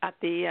at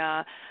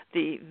the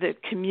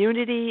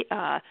community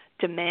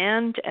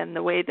demand and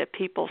the way that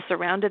people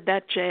surrounded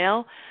that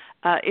jail.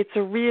 It's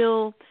a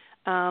real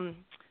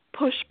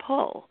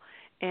push-pull,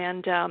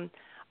 and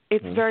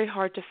it's very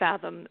hard to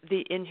fathom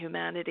the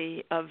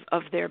inhumanity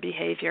of their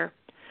behavior.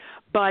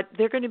 But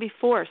they're going to be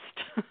forced.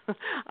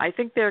 I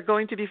think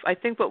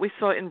what we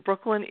saw in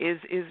Brooklyn is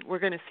we're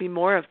going to see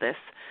more of this.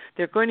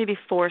 They're going to be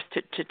forced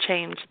to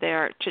change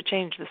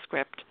the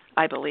script,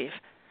 I believe.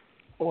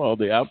 Well,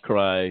 the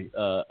outcry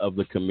of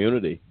the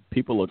community,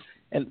 people are,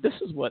 and this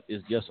is what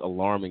is just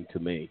alarming to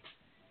me.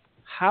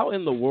 How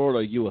in the world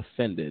are you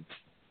offended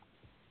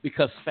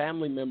because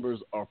family members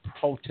are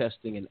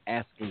protesting and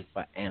asking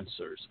for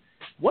answers?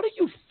 What are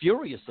you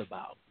furious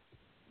about?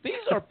 These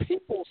are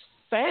people's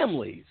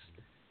families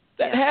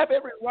that have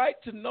every right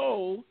to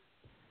know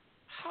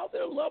how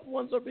their loved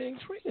ones are being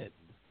treated.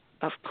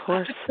 Of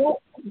course. I don't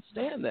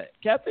understand that.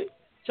 Kathy,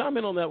 chime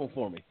in on that one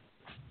for me.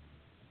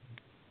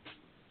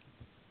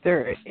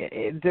 There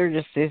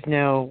just is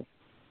no.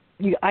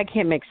 I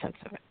can't make sense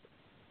of it.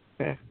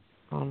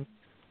 Okay.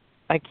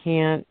 I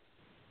can't.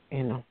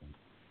 You know.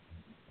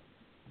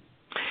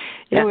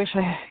 I wish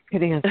I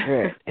could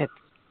answer it. It's.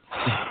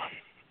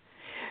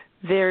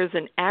 There's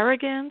an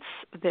arrogance.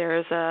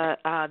 There's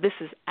a this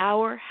is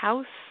our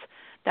house.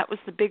 That was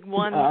the big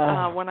one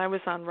when I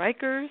was on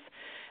Rikers.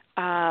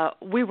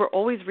 We were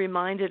always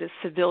reminded as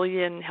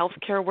civilian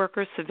healthcare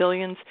workers,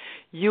 civilians,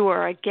 you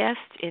are a guest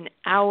in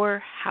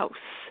our house.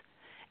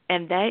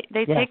 And they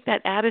take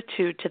that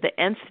attitude to the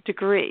nth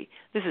degree.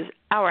 This is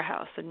our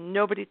house, and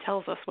nobody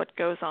tells us what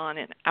goes on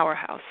in our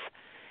house.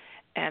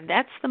 And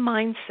that's the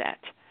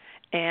mindset.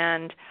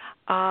 And,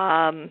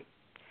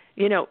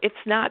 you know, it's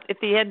not,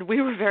 at the end,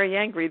 we were very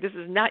angry. This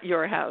is not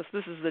your house.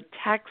 This is the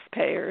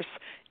taxpayers'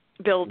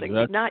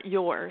 building, not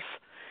yours.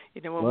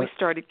 You know, when we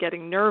started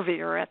getting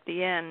nervier at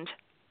the end.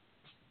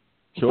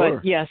 Sure.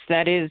 But yes,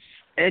 that is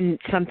and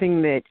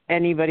something that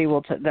anybody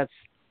will. That's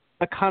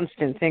a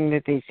constant thing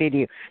that they say to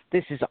you.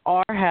 This is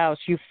our house.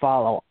 You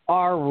follow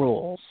our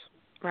rules.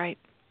 Right.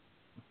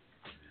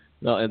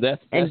 No, and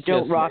that's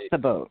don't rock the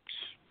boat.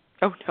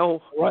 Oh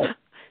no. Right.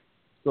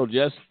 So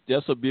just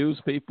abuse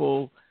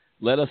people,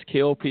 let us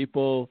kill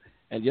people,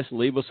 and just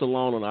leave us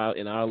alone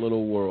in our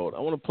little world.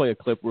 I want to play a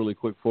clip really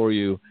quick for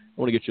you.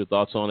 I want to get your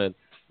thoughts on it.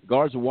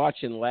 Guards watch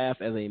and laugh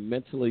as a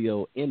mentally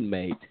ill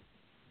inmate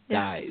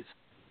dies.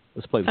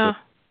 Let's play the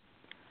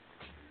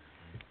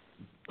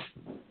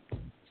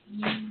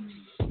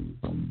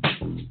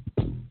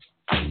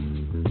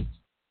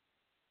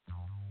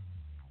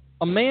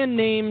A man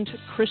named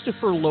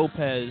Christopher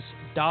Lopez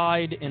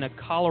died in a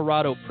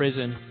Colorado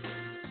prison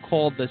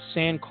called the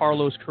San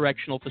Carlos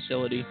Correctional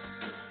Facility.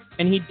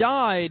 And he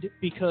died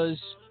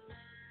because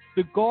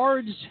the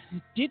guards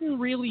didn't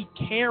really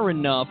care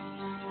enough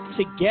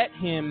to get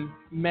him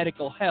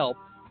medical help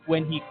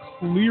when he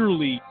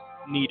clearly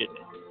needed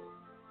it.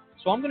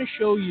 So I'm going to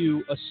show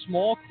you a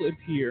small clip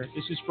here.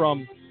 This is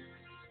from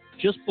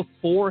just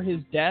before his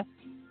death.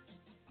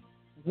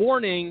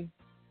 Warning,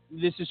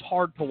 this is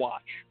hard to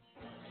watch.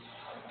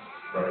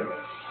 Right.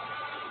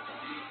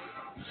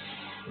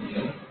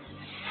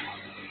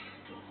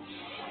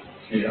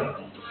 Yeah.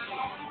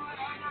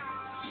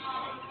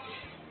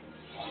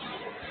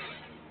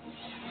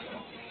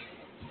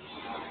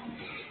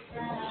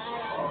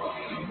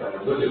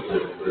 Look at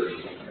this.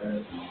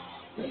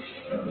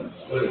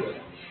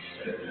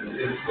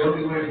 It's the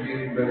only way to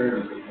getting better.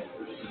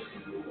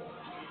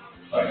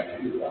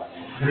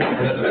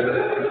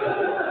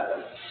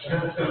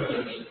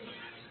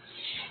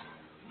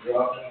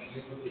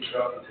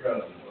 Drop the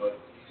crown, but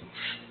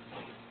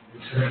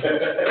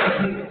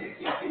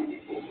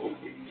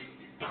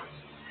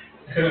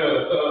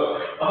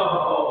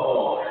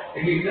oh,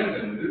 he's not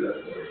going to do that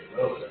for you.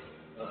 Okay.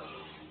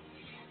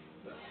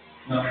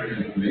 Not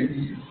really.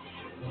 Maybe.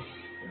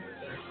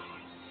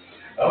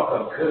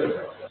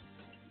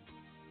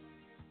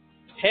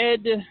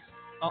 Head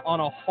on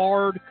a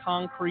hard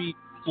concrete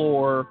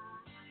floor,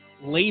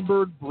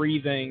 labored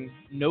breathing,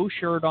 no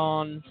shirt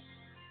on,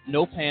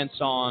 no pants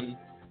on,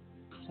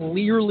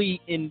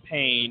 clearly in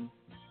pain.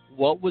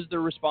 What was the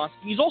response?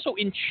 He's also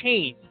in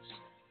chains.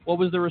 What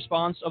was the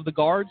response of the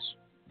guards?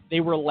 They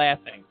were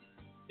laughing.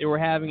 They were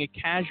having a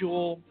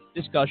casual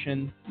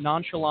discussion,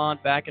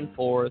 nonchalant, back and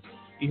forth.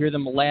 You hear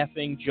them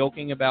laughing,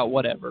 joking about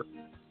whatever.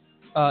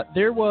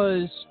 There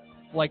was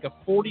like a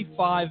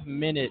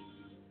 45-minute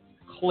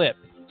clip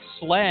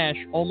 /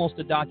 almost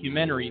a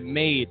documentary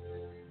made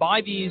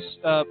by these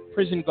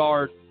prison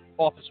guard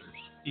officers,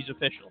 these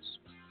officials.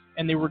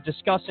 And they were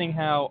discussing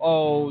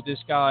how, this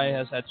guy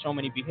has had so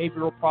many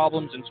behavioral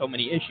problems and so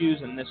many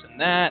issues and this and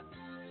that.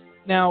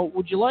 Now,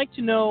 would you like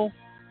to know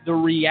the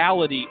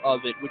reality of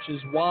it, which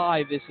is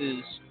why this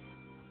is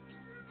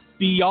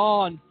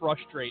beyond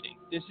frustrating?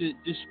 This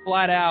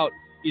flat out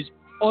is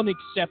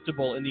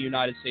unacceptable in the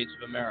United States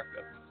of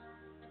America.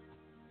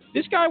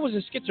 This guy was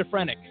a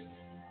schizophrenic.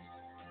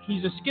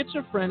 He's a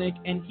schizophrenic,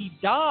 and he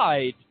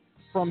died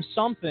from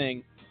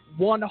something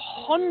 100%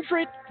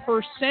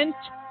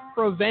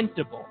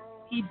 preventable.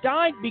 He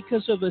died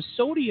because of a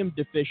sodium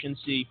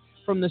deficiency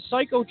from the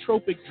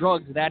psychotropic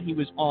drugs that he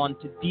was on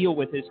to deal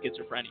with his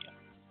schizophrenia.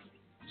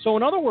 So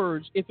in other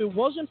words, if it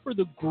wasn't for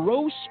the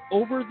gross,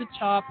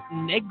 over-the-top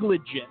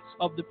negligence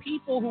of the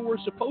people who were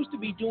supposed to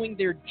be doing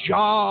their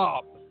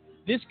job,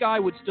 this guy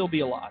would still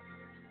be alive.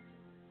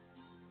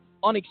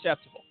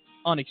 Unacceptable.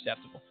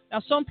 Unacceptable.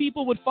 Now, some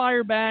people would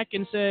fire back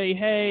and say,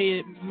 hey,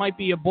 it might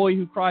be a boy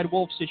who cried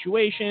wolf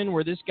situation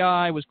where this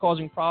guy was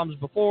causing problems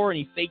before and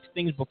he faked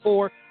things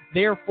before.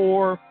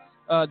 Therefore,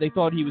 they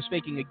thought he was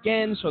faking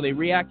again, so they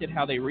reacted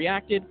how they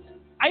reacted.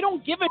 I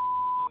don't give a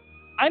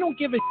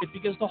shit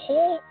because the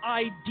whole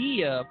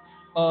idea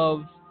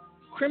of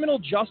criminal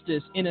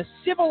justice in a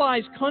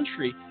civilized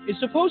country is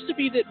supposed to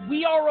be that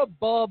we are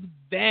above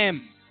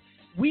them.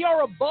 We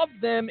are above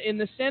them in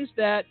the sense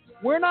that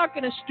we're not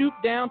going to stoop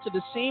down to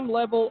the same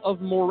level of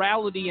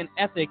morality and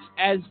ethics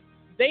as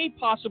they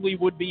possibly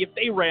would be if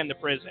they ran the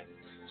prison.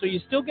 So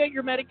you still get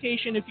your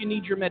medication if you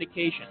need your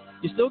medication.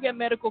 You still get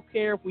medical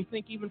care if we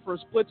think even for a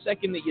split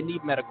second that you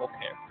need medical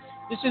care.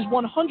 This is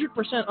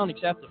 100%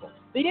 unacceptable.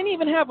 They didn't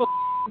even have a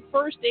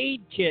first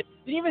aid kit.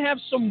 They didn't even have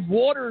some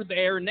water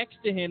there next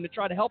to him to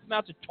try to help him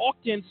out, to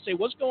talk to him, to say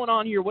what's going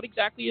on here, what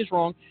exactly is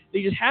wrong.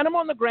 They just had him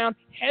on the ground,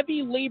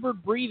 heavy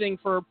labored breathing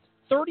for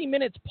 30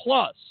 minutes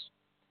plus,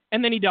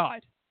 and then he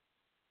died.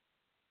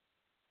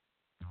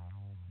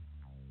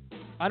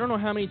 I don't know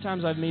how many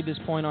times I've made this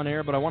point on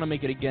air, but I want to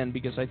make it again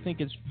because I think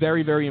it's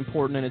very, very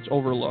important and it's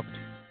overlooked.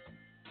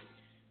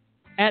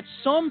 At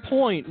some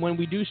point when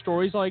we do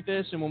stories like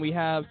this and when we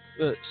have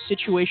a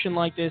situation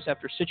like this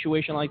after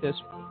situation like this,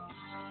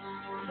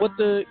 what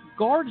the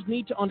guards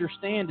need to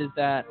understand is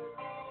that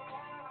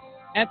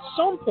at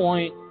some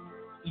point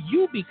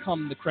you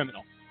become the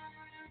criminal.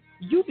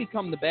 You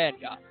become the bad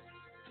guy.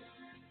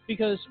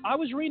 Because I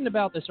was reading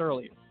about this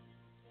earlier.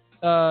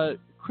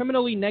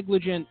 Criminally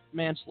negligent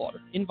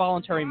manslaughter,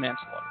 involuntary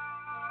manslaughter.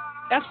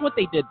 That's what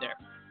they did there.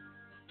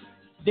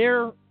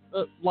 They're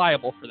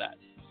liable for that.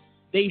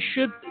 They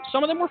should.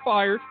 Some of them were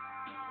fired.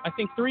 I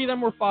think 3 of them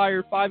were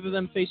fired. 5 of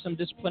them faced some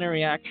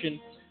disciplinary action.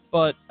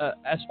 But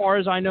as far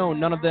as I know,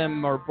 none of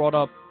them are brought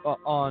up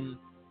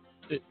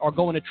are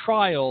going to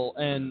trial,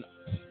 and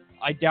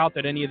I doubt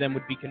that any of them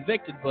would be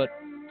convicted. But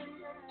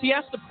see,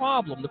 that's the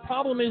problem. The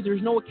problem is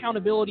there's no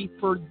accountability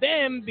for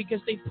them because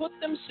they put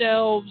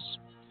themselves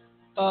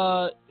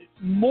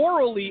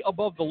morally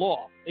above the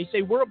law. They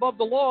say we're above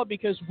the law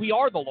because we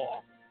are the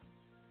law.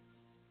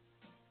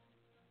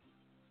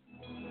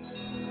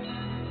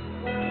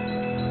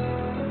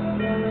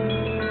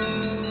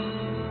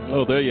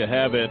 Oh, there you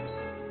have it.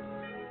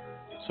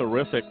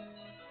 Terrific.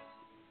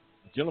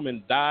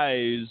 Gentleman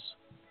dies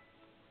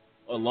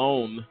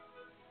alone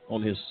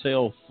on his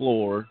cell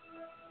floor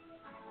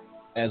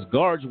as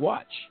guards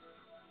watch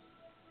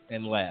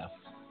and laugh.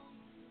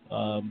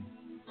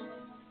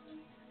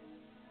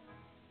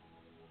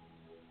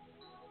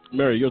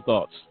 Mary, your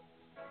thoughts?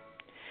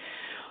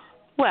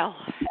 Well,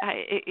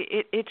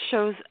 it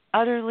shows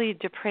utterly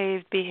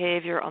depraved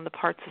behavior on the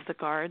parts of the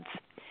guards.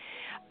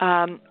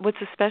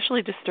 What's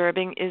especially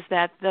disturbing is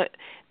that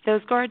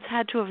those guards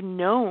had to have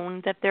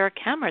known that there are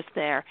cameras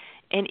there,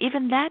 and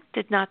even that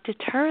did not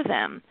deter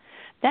them.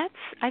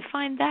 I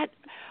find that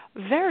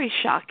very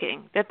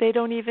shocking, that they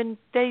don't even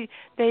they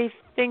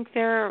think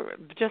they're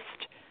just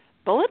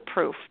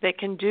bulletproof. They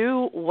can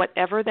do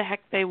whatever the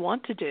heck they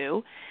want to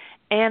do,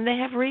 and they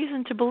have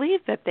reason to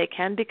believe that they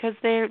can because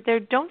they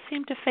don't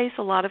seem to face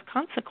a lot of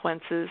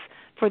consequences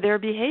for their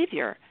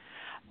behavior.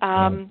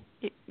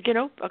 You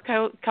know, a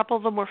couple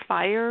of them were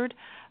fired.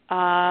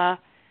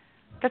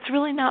 That's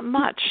really not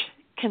much,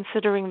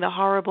 considering the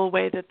horrible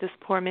way that this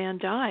poor man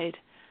died.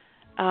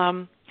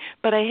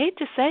 But I hate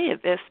to say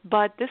this,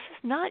 but this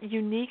is not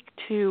unique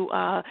to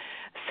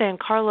San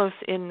Carlos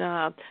in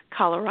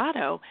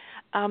Colorado.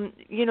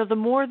 You know, the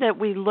more that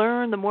we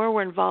learn, the more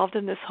we're involved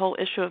in this whole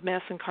issue of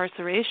mass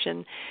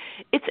incarceration.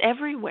 It's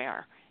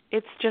everywhere.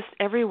 It's just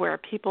everywhere.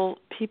 People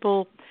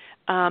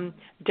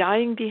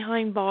dying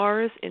behind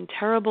bars in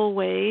terrible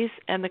ways,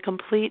 and the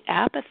complete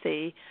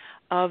apathy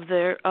of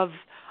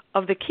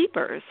the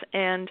keepers.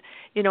 And,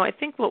 you know, I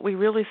think what we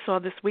really saw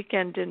this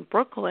weekend in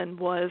Brooklyn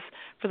was,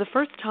 for the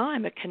first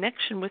time, a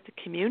connection with the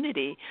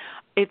community.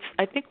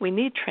 I think we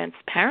need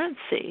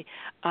transparency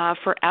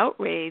for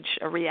outrage,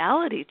 a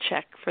reality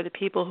check for the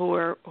people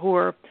who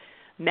are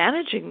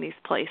managing these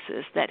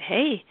places, that,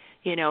 hey,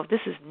 you know,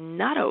 this is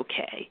not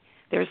okay.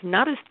 There's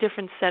not a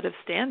different set of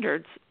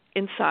standards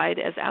inside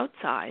as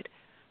outside.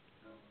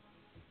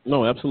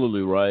 No,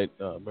 absolutely right.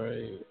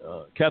 Mary,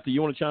 Kathy,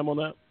 you want to chime on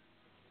that?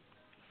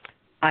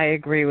 I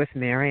agree with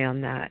Mary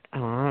on that.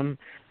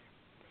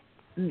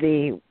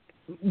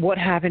 What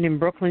happened in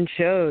Brooklyn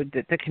showed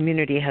that the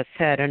community has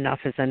said enough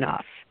is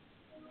enough.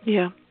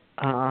 Yeah.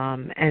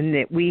 And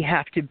that we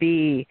have to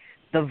be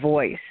the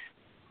voice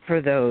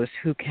for those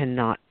who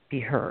cannot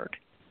be heard.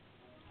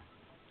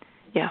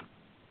 Yeah.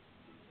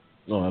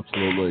 No,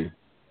 absolutely.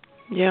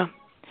 Yeah.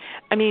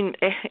 I mean,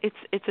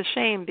 it's a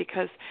shame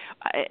because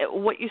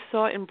what you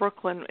saw in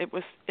Brooklyn, it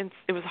was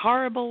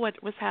horrible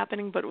what was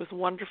happening, but it was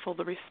wonderful,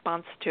 the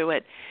response to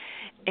it,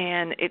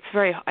 and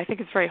I think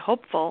it's very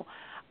hopeful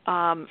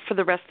for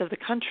the rest of the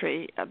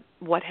country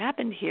what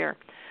happened here.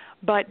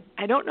 But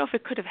I don't know if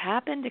it could have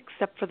happened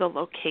except for the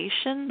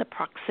location, the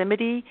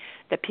proximity,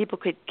 that people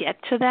could get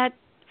to that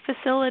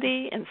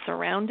facility and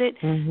surround it.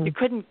 Mm-hmm. You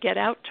couldn't get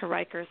out to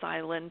Rikers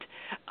Island.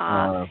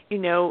 You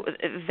know,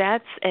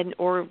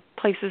 or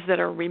places that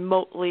are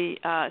remotely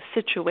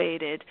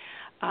situated,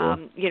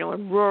 you know,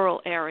 in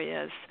rural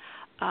areas.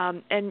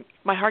 And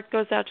my heart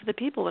goes out to the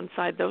people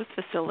inside those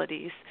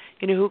facilities,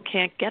 you know, who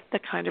can't get the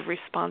kind of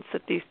response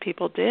that these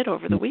people did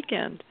over the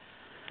weekend.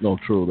 No,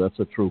 true. That's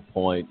a true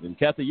point. And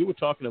Kathy, you were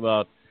talking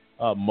about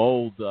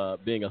mold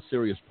being a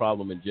serious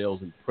problem in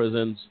jails and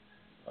prisons.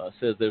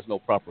 Says there's no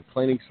proper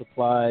cleaning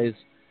supplies.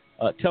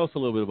 Tell us a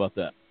little bit about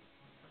that.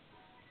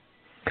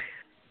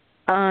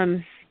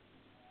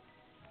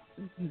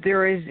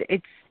 There is.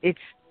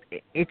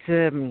 It's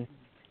an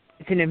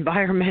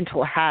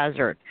environmental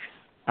hazard.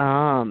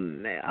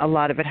 A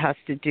lot of it has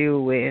to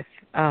do with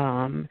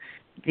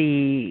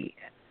the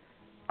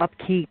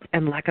upkeep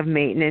and lack of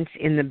maintenance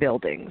in the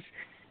buildings.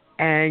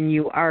 And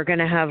you are going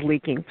to have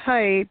leaking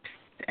pipes,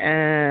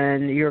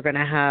 and you're going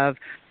to have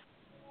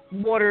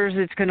waters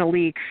that's going to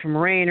leak from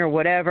rain or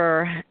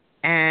whatever,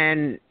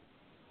 and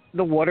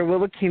the water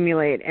will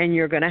accumulate, and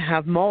you're going to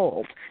have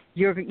mold.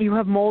 You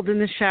have mold in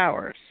the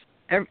showers.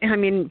 I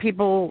mean,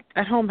 people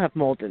at home have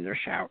mold in their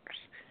showers.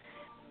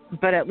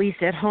 But at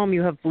least at home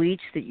you have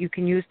bleach that you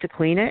can use to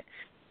clean it.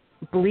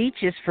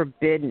 Bleach is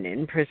forbidden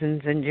in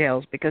prisons and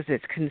jails because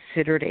it's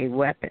considered a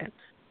weapon.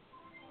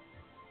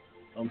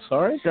 I'm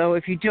sorry? So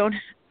if you don't...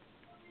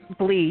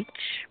 Bleach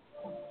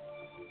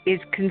is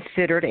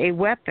considered a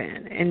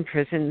weapon in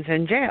prisons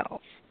and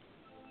jails.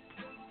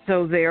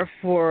 So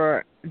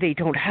therefore, they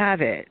don't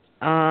have it.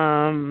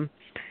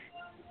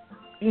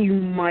 You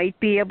might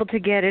be able to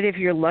get it if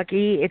you're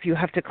lucky, if you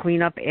have to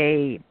clean up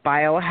a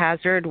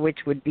biohazard, which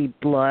would be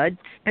blood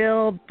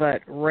spill,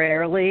 but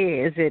rarely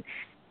is it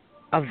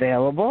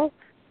available.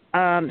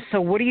 So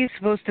what are you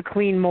supposed to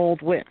clean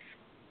mold with?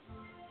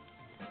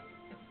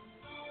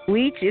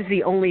 Bleach is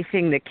the only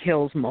thing that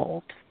kills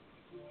mold.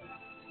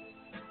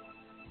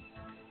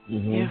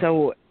 Mm-hmm.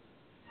 So,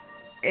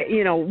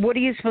 you know, what are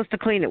you supposed to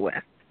clean it with?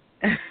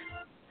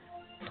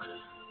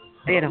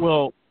 You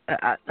know,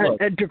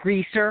 a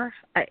degreaser.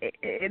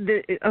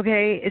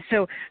 Okay,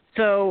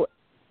 so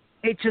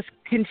it just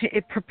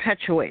it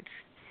perpetuates,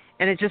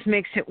 and it just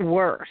makes it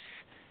worse.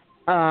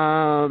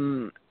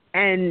 And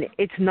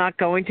it's not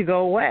going to go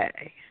away.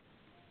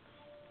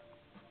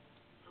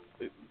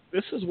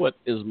 This is what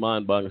is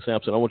mind-boggling,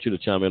 Sampson. I want you to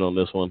chime in on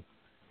this one.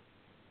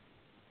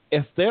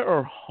 If there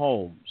are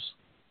homes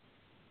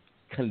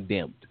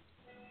condemned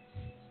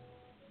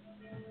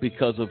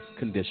because of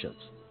conditions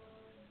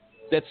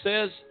that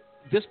says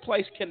this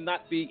place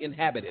cannot be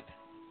inhabited,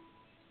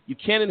 you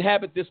can't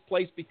inhabit this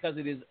place because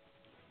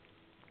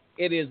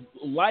it is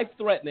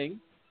life-threatening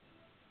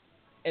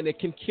and it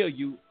can kill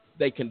you.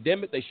 They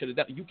condemn it. They should have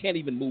done it. You can't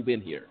even move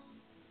in here.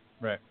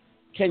 Right.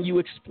 Can you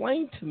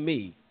explain to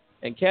me,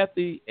 and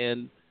Kathy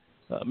and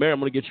Mary, I'm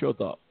going to get your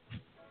thought.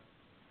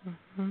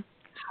 Mm-hmm.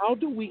 How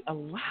do we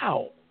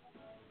allow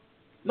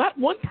not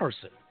one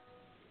person,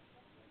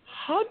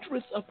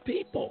 hundreds of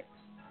people,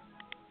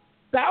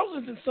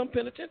 thousands in some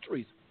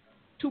penitentiaries,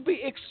 to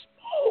be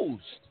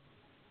exposed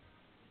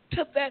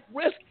to that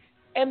risk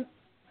and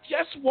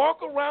just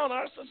walk around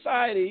our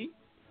society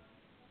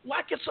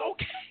like it's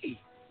okay?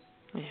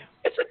 Yeah.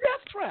 It's a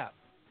death trap.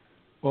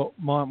 Well,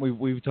 Mom,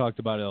 we've talked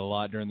about it a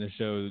lot during the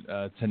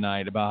show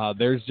tonight about how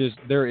there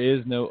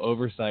is no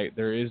oversight,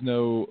 there is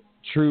no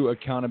true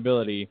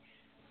accountability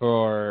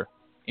for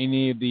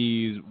any of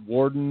these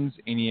wardens,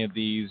 any of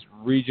these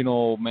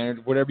regional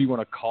managers, whatever you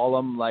want to call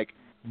them. Like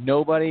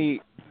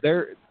nobody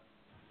there's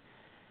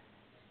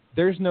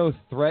no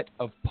threat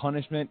of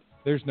punishment.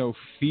 There's no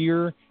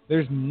fear.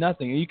 There's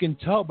nothing. And you can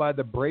tell by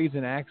the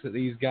brazen acts that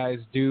these guys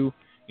do.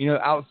 You know,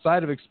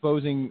 outside of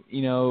exposing,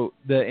 you know,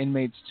 the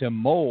inmates to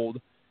mold,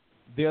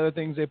 the other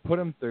things they put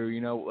them through, you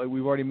know, like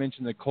we've already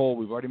mentioned the cold,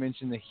 we've already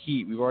mentioned the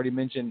heat, we've already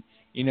mentioned,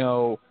 you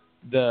know,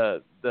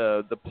 the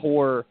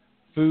poor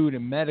food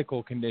and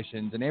medical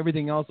conditions and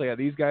everything else like that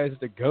these guys have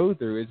to go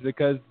through is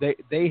because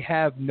they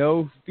have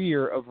no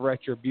fear of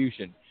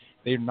retribution.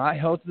 They're not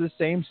held to the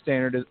same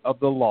standard of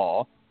the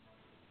law.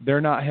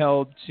 They're not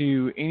held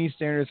to any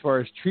standard as far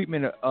as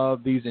treatment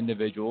of these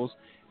individuals.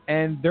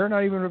 And they're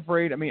not even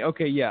afraid. I mean,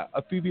 okay, yeah,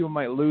 a few people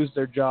might lose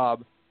their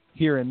job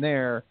here and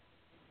there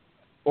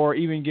or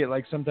even get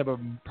like some type of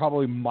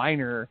probably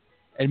minor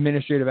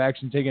administrative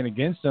action taken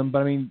against them. But,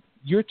 I mean,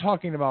 you're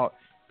talking about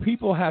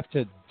people have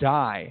to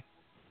die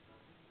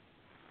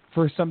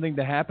for something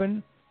to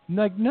happen.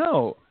 Like,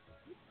 no.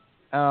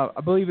 I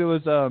believe it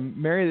was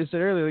Mary that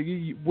said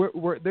earlier,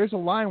 like there's a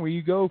line where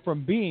you go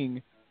from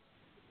being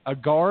a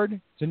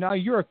guard to now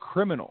you're a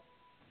criminal.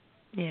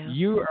 Yeah.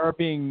 You are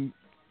being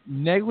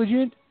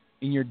negligent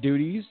in your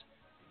duties.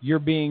 You're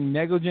being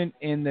negligent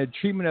in the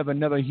treatment of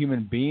another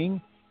human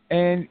being.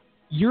 And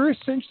you're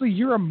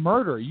a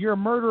murderer. You're a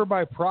murderer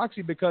by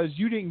proxy because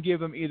you didn't give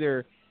them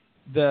either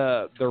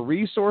the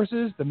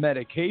resources, the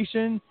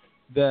medication,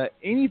 the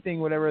anything,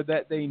 whatever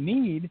that they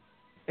need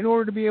in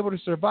order to be able to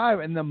survive.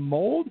 And the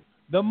mold's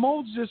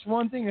just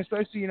one thing,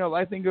 especially, you know,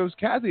 I think it was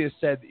Kathy has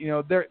said, you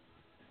know,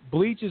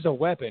 bleach is a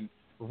weapon.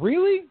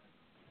 Really?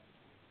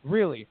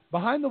 Really?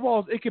 Behind the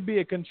walls, it could be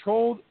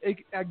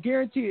I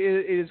guarantee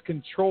it is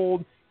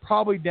controlled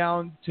probably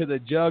down to the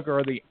jug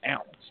or the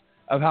ounce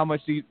of how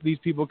much these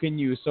people can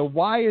use. So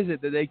why is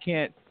it that they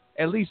can't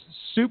at least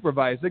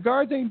supervise? The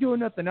guards ain't doing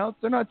nothing else.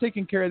 They're not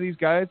taking care of these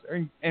guys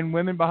and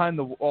women behind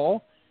the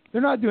wall.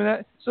 They're not doing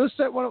that. So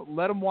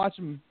let them watch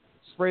them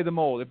spray the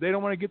mold. If they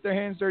don't want to get their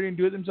hands dirty and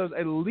do it themselves,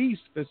 at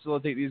least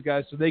facilitate these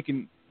guys so they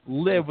can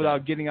live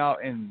without getting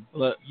out and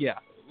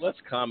Let's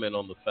comment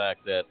on the fact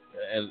that,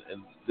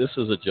 and this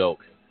is a joke,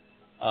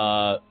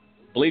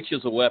 bleach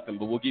is a weapon,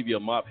 but we'll give you a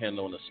mop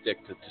handle and a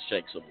stick to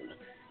shake someone.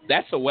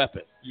 That's a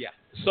weapon. Yeah.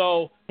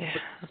 So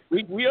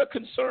we are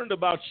concerned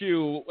about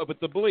you with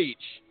the bleach,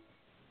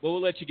 but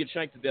we'll let you get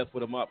shanked to death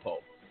with a mop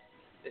pole.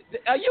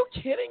 Are you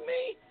kidding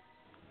me?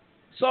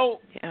 So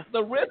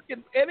the risk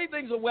in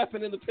anything's a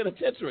weapon in the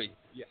penitentiary.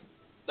 Yeah.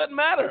 Doesn't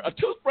matter. A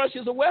toothbrush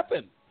is a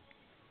weapon.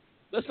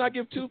 Let's not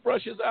give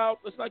toothbrushes out.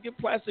 Let's not give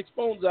plastic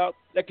spoons out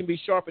that can be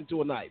sharpened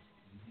to a knife.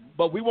 Mm-hmm.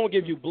 But we won't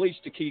give you bleach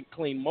to keep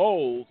clean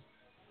mold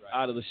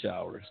out of the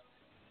showers.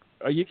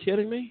 Are you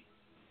kidding me?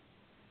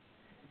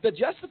 The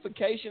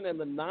justification and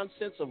the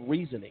nonsense of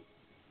reasoning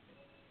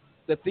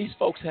that these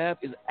folks have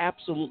is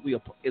absolutely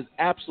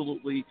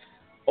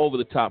over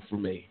the top for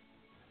me.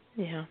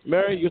 Yeah.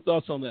 Mary, your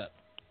thoughts on that?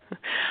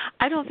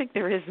 I don't think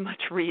there is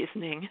much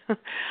reasoning.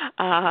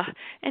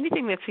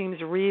 Anything that seems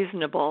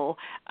reasonable.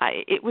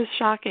 It was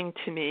shocking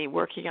to me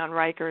working on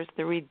Rikers,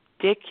 the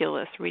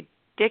ridiculous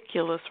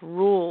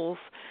rules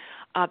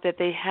that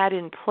they had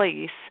in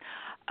place.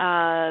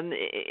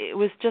 It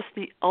was just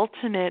the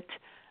ultimate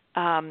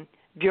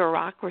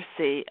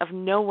bureaucracy of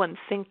no one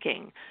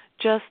thinking.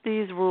 Just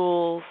these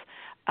rules.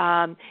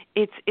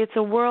 It's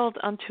a world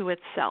unto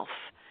itself.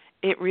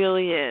 It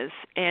really is,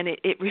 and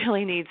it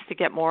really needs to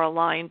get more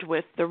aligned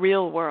with the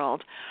real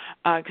world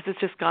because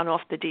it's just gone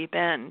off the deep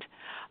end.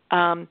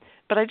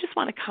 But I just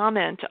want to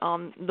comment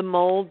on the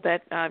mold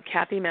that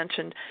Kathy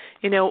mentioned.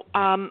 You know,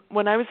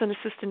 when I was an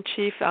assistant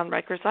chief on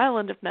Rikers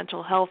Island of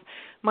mental health,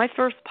 my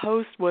first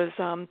post was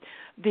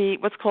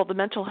what's called the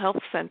Mental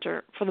Health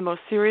Center for the most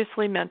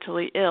seriously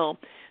mentally ill.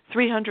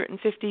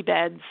 350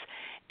 beds.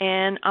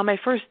 And on my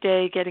first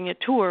day getting a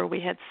tour, we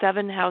had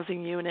 7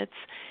 housing units,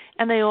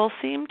 and they all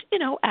seemed,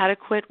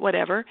 adequate,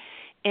 whatever.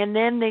 And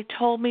then they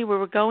told me we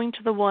were going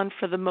to the one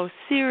for the most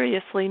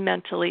seriously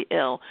mentally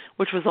ill,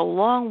 which was a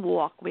long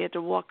walk. We had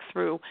to walk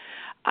through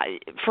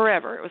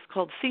forever. It was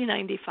called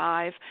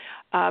C95,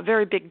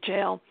 very big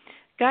jail.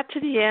 Got to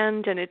the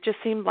end, and it just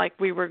seemed like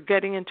we were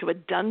getting into a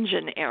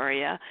dungeon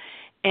area.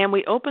 And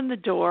we opened the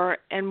door,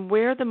 and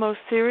we're the most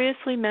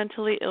seriously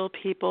mentally ill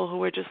people who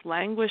were just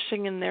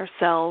languishing in their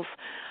cells,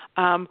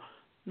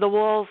 the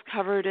walls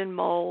covered in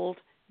mold,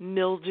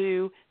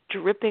 mildew,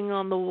 dripping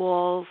on the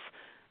walls,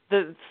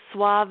 the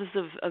swaths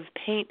of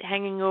paint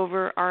hanging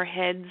over our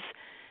heads.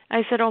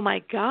 I said, "Oh my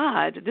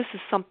God, this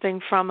is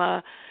something from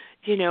a,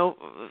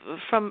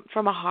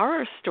 from a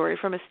horror story,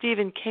 from a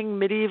Stephen King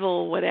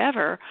medieval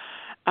whatever."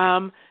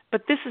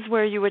 But this is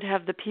where you would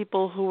have the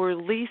people who were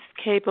least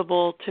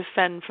capable to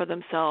fend for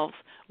themselves,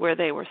 where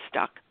they were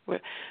stuck, so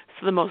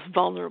the most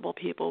vulnerable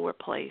people were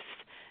placed.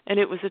 And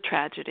it was a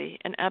tragedy,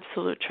 an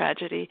absolute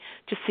tragedy,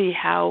 to see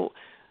how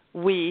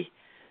we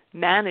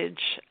manage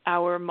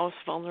our most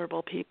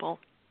vulnerable people.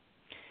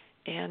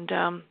 And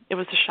it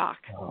was a shock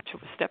to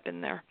step in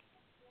there.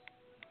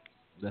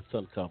 That's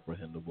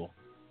incomprehensible.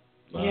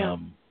 Yeah.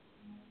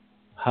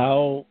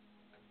 How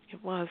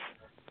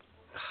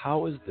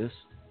is this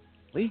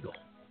legal?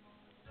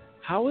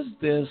 How is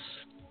this?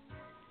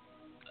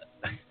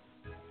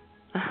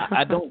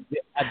 I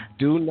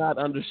do not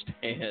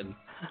understand.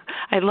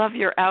 I love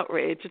your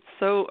outrage. It's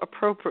so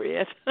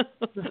appropriate.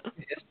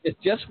 It's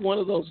just one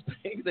of those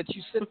things that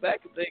you sit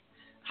back and think,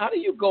 how do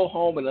you go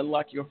home and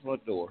unlock your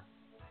front door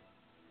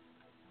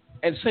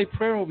and say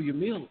prayer over your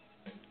meal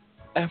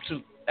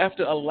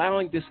after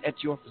allowing this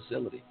at your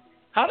facility?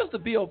 How does the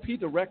BOP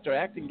director,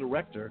 acting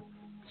director,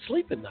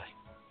 sleep at night?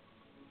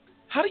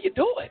 How do you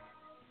do it?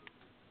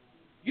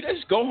 You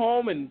just go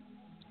home and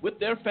with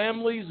their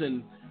families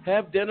and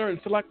have dinner and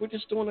feel like we're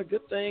just doing a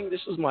good thing. This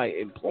is my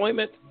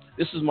employment.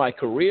 This is my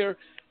career.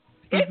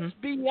 Mm-hmm. It's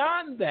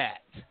beyond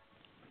that.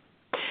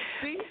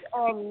 These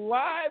are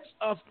lives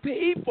of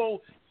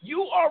people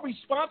you are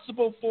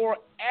responsible for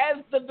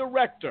as the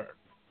director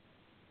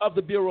of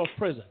the Bureau of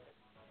Prisons.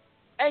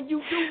 And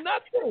you do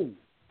nothing.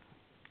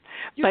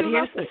 But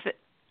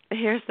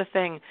here's the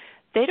thing.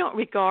 They don't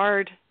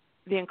regard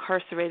the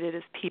incarcerated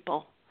as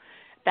people.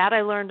 That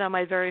I learned on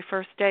my very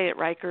first day at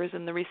Rikers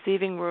in the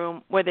receiving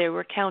room, where they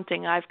were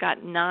counting. I've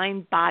got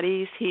 9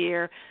 bodies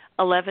here,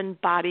 11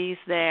 bodies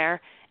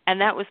there.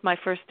 And that was my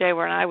first day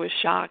where I was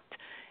shocked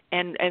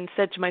and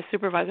said to my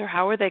supervisor,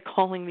 how are they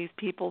calling these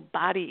people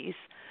bodies?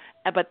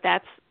 But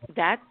that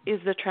is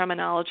the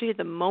terminology.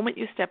 The moment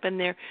you step in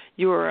there,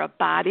 you are a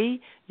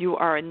body, you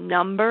are a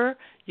number,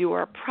 you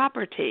are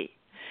property.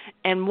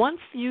 And once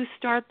you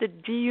start the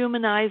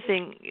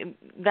dehumanizing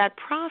that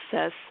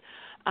process,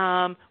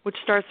 which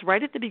starts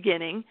right at the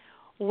beginning,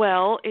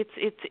 well,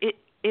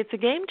 it's a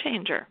game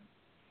changer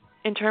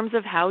in terms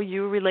of how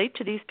you relate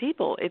to these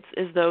people. It's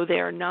as though they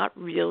are not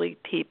really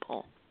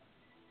people.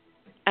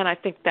 And I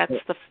think that's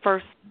the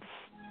first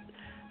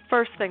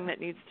thing that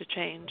needs to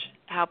change,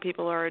 how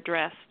people are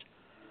addressed.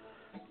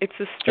 It's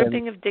a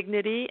stripping of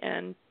dignity,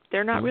 and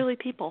they're not really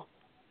people.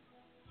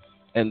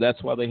 And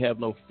that's why they have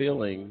no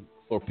feeling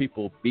for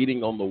people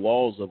beating on the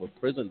walls of a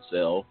prison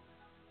cell,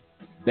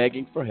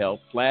 begging for help,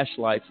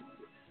 flashlights.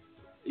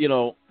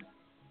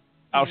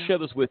 I'll share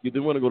this with you.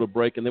 Then we're going to go to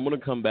break, and then we're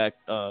going to come back,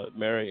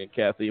 Mary and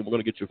Kathy, and we're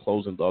going to get your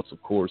closing thoughts,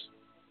 of course,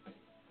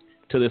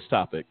 to this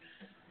topic.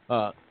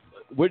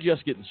 We're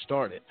just getting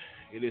started.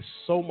 It is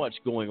so much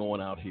going on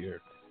out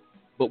here.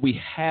 But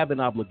we have an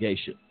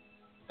obligation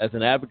as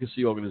an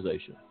advocacy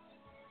organization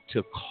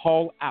to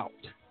call out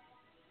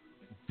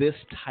this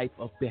type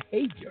of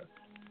behavior.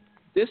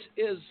 This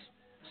is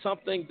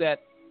something that,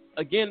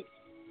 again,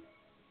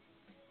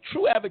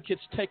 true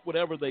advocates take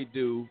whatever they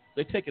do,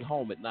 they take it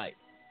home at night.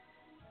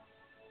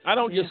 I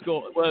don't just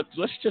go, well,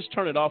 let's just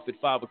turn it off at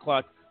 5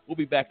 o'clock. We'll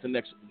be back the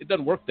next. It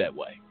doesn't work that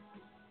way.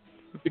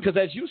 Because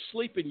as you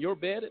sleep in your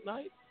bed at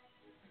night,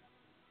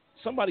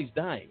 somebody's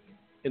dying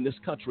in this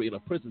country in a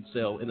prison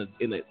cell, in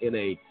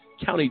a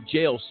county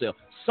jail cell.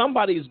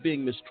 Somebody is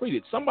being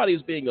mistreated. Somebody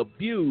is being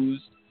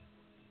abused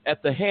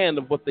at the hand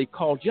of what they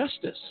call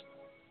justice.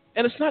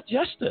 And it's not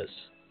justice.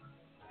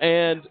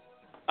 And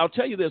I'll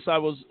tell you this, I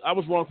was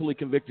wrongfully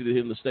convicted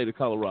in the state of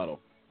Colorado.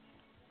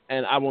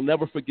 And I will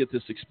never forget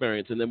this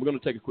experience. And then we're going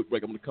to take a quick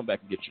break. I'm going to come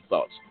back and get your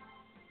thoughts.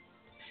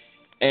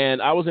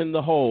 And I was in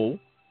the hole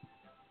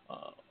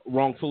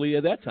wrongfully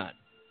at that time.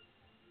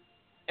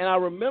 And I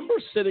remember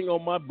sitting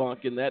on my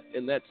bunk in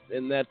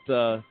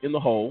the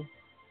hole,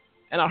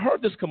 and I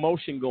heard this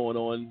commotion going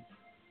on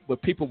where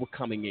people were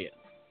coming in.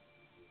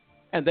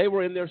 And they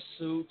were in their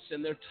suits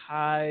and their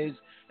ties,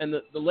 and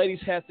the ladies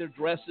had their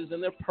dresses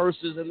and their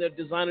purses and their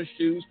designer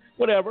shoes,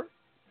 whatever.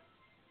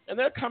 And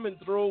they're coming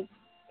through,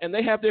 and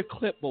they have their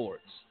clipboards.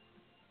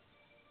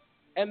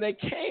 And they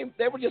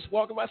were just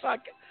walking by. So I'm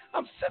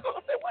sitting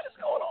up there, what is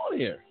going on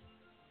here?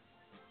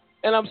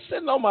 And I'm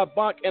sitting on my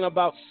bunk, and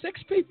about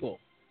 6 people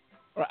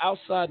are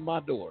outside my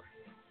door.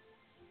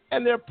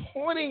 And they're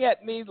pointing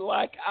at me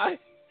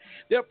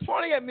they're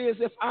pointing at me as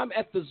if I'm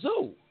at the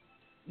zoo.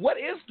 What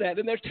is that?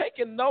 And they're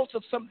taking notes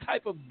of some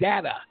type of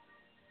data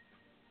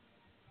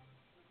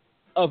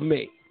of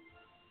me.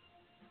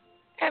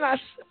 And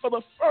for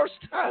the first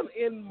time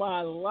in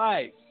my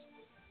life,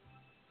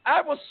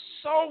 I was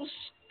so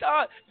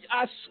stunned.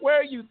 I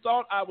swear you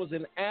thought I was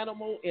an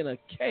animal in a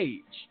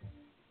cage.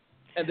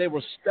 And they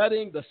were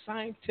studying the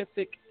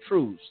scientific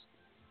truths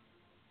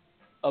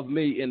of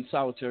me in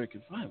solitary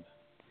confinement.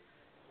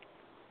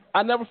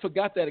 I never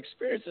forgot that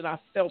experience, and I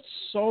felt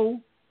so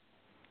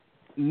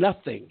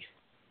nothing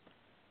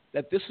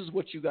that this is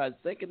what you guys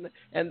think.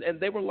 And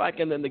they were like,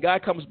 and then the guy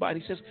comes by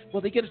and he says,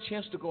 well, they get a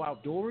chance to go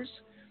outdoors.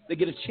 They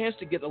get a chance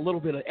to get a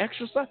little bit of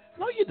exercise.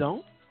 No, you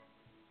don't.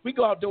 We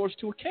go outdoors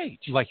to a cage.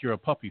 Like you're a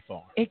puppy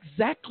farm.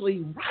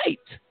 Exactly right.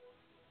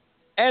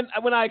 And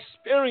when I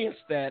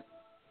experienced that,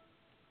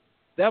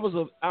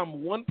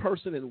 I'm one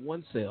person in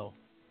one cell.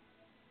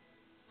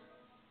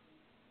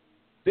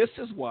 This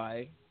is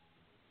why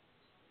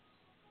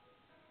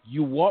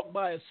you walk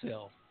by a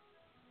cell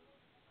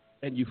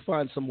and you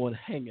find someone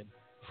hanging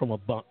from a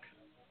bunk.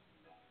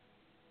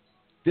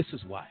 This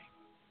is why.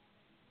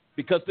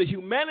 Because the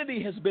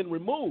humanity has been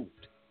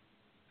removed.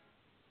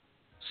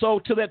 So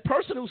to that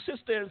person who sits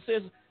there and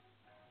says,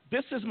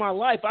 this is my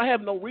life, I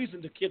have no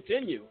reason to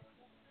continue,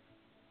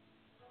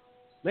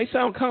 may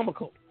sound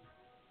comical,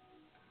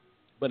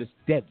 but it's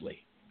deadly.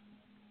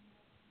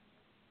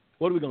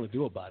 What are we going to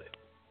do about it?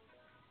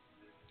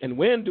 And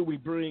when do we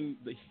bring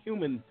the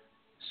human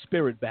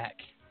spirit back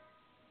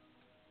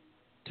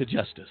to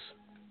justice?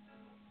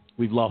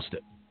 We've lost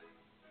it.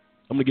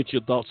 I'm going to get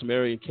your thoughts,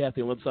 Mary and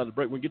Kathy, on the other side of the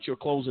break. We'll get your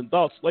closing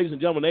thoughts. Ladies and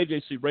gentlemen,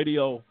 AJC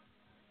Radio,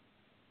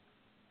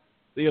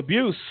 the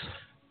abuse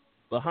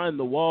behind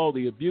the wall,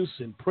 the abuse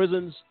in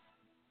prisons,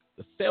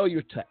 the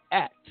failure to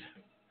act,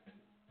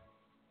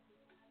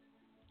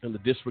 and the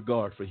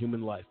disregard for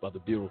human life by the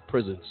Bureau of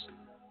Prisons.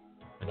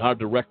 And our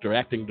director,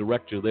 acting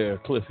director there,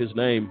 Cliff, his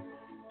name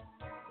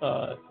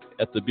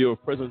at the Bureau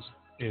of Prisons.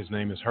 His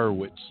name is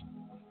Hurwitz.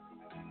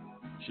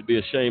 You should be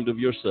ashamed of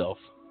yourself.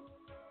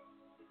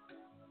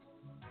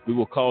 We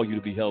will call you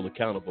to be held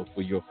accountable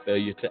for your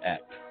failure to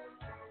act.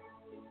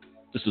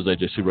 This is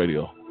AJC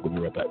Radio. We'll be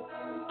right back.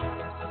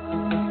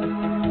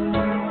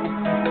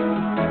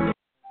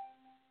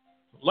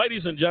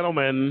 Ladies and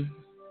gentlemen,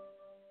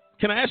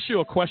 can I ask you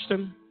a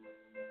question?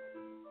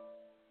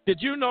 Did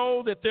you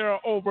know that there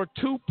are over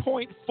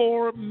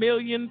 2.4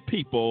 million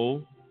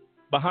people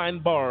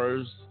behind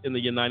bars in the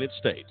United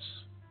States?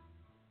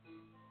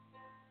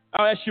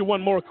 I'll ask you one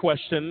more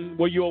question.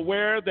 Were you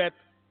aware that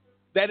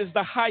that is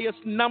the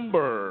highest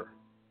number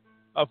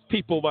of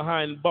people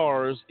behind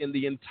bars in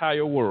the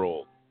entire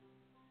world?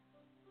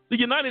 The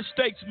United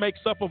States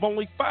makes up of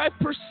only 5%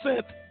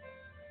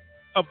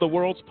 of the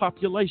world's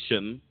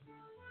population,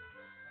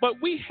 but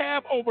we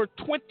have over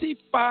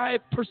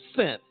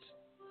 25%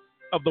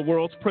 of the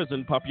world's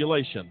prison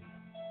population.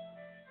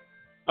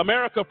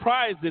 America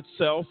prides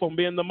itself on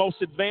being the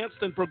most advanced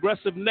and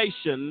progressive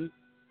nation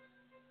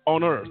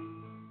on earth.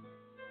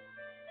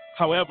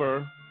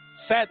 However,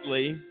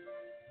 sadly,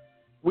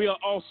 we are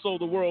also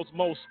the world's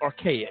most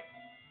archaic.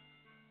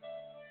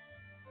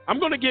 I'm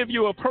going to give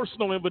you a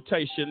personal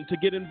invitation to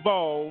get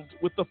involved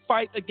with the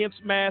fight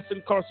against mass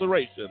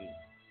incarceration.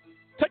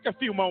 Take a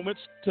few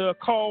moments to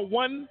call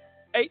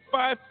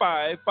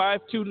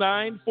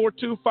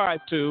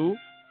 1-855-529-4252.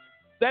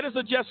 That is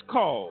a just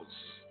cause.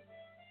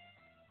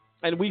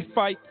 And we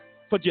fight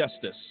for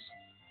justice.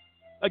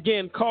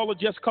 Again, call a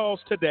just cause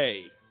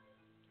today.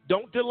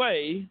 Don't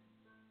delay.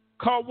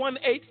 Call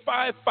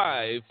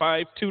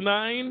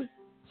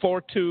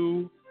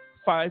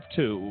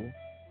 1-855-529-4252.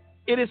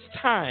 It is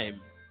time,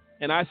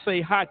 and I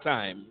say high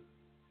time,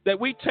 that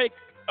we take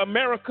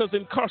America's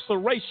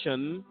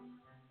incarceration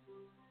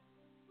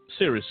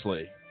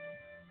seriously.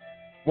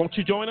 Won't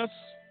you join us?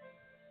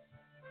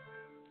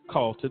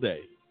 Call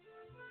today.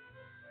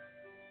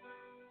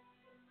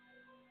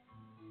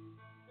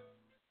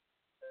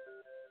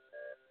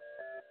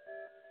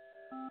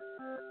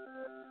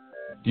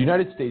 The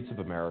United States of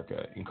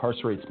America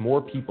incarcerates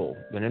more people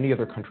than any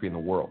other country in the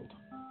world.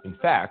 In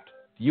fact,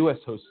 the U.S.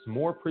 hosts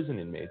more prison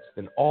inmates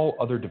than all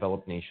other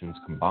developed nations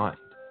combined.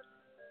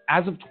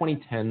 As of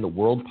 2010, the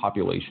world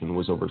population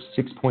was over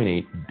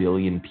 6.8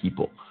 billion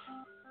people,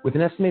 with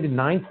an estimated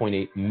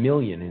 9.8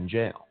 million in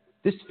jail.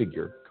 This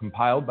figure,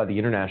 compiled by the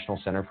International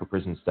Center for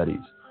Prison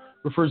Studies,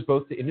 refers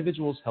both to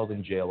individuals held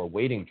in jail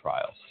awaiting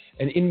trial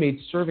and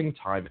inmates serving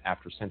time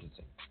after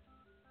sentencing.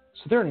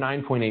 So there are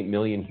 9.8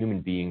 million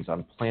human beings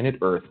on planet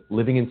Earth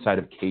living inside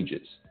of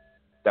cages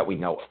that we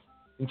know of.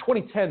 In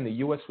 2010, the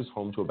U.S. was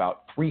home to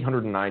about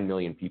 309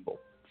 million people,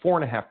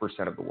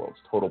 4.5% of the world's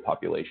total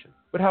population,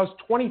 but housed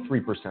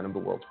 23% of the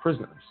world's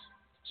prisoners.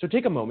 So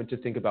take a moment to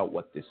think about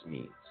what this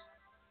means.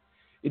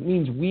 It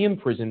means we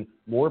imprison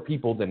more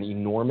people than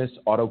enormous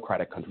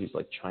autocratic countries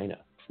like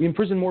China. We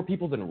imprison more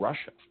people than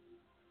Russia.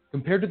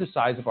 Compared to the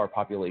size of our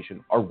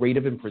population, our rate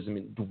of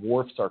imprisonment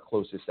dwarfs our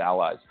closest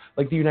allies,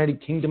 like the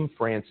United Kingdom,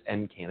 France,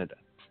 and Canada.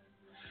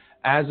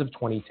 As of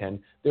 2010,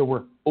 there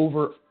were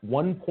over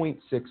 1.6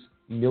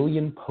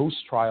 million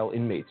post-trial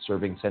inmates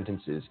serving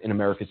sentences in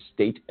America's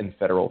state and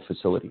federal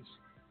facilities.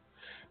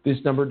 This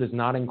number does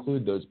not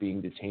include those being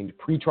detained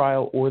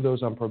pre-trial or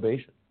those on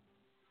probation.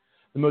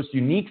 The most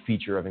unique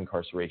feature of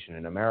incarceration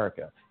in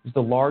America is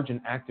the large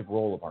and active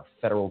role of our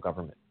federal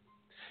government.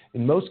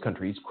 In most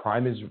countries,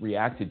 crime is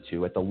reacted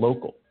to at the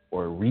local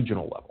or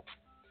regional level,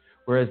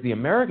 whereas the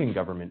American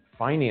government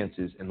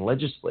finances and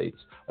legislates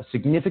a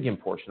significant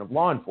portion of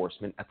law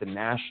enforcement at the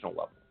national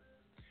level.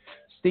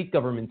 State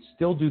governments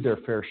still do their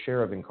fair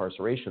share of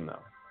incarceration, though.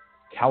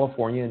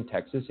 California and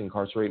Texas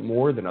incarcerate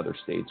more than other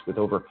states with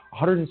over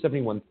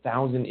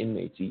 171,000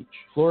 inmates each.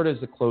 Florida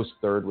is a close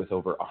third with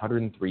over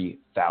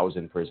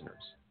 103,000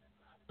 prisoners.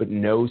 But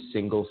no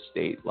single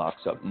state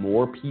locks up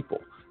more people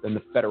than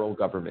the federal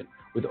government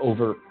with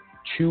over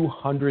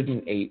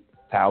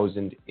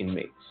 208,000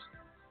 inmates.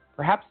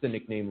 Perhaps the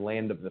nickname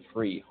Land of the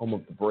Free, Home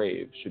of the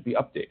Brave should be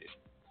updated.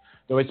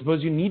 Though I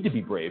suppose you need to be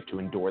brave to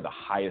endure the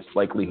highest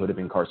likelihood of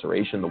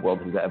incarceration the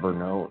world has ever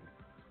known.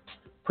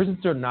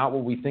 Prisons are not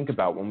what we think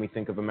about when we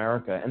think of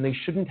America, and they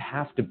shouldn't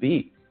have to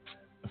be.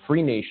 A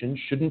free nation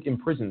shouldn't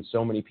imprison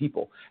so many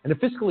people, and a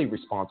fiscally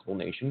responsible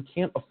nation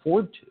can't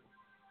afford to.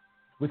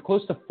 With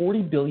close to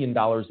 $40 billion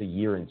a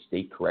year in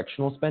state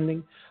correctional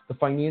spending, the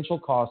financial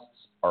costs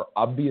are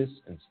obvious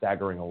and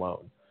staggering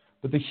alone,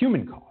 but the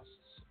human costs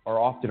are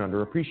often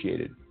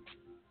underappreciated.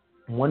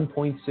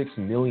 1.6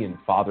 million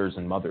fathers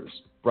and mothers,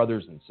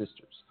 brothers and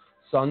sisters,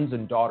 sons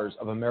and daughters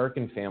of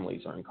American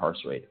families are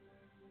incarcerated.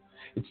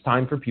 It's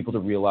time for people to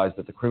realize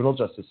that the criminal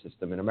justice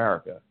system in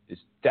America is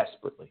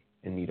desperately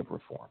in need of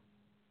reform.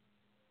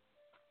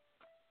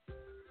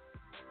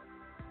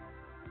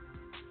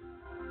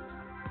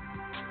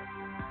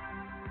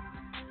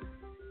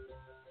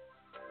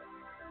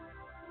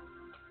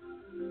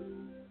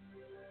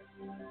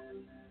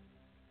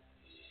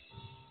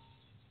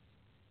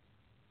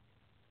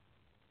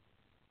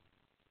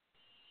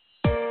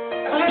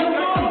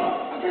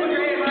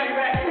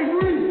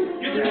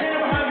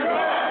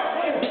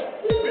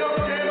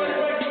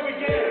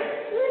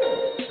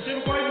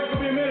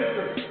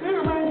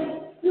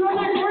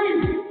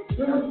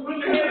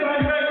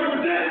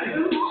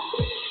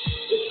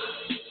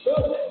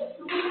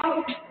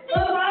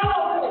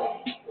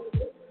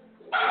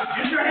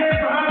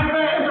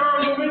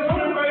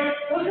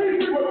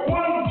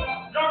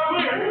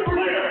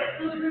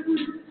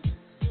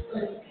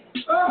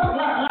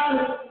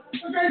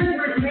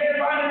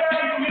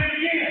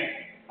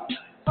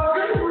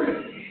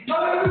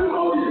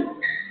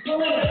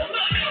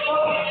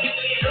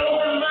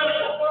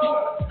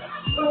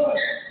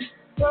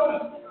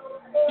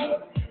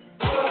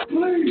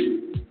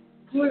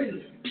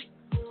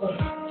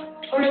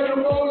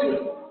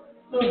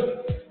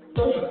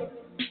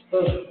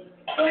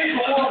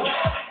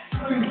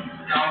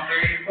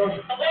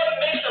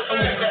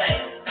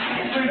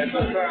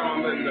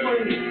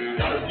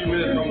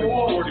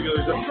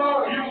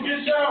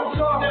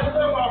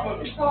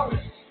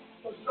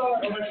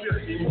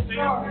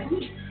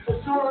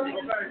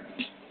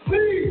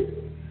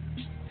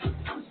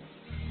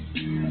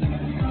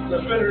 The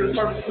offender is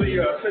purposely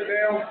sit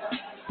down.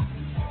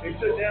 He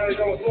sit down, he's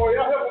on the floor.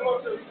 Y'all help him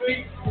up to his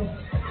feet.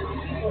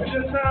 At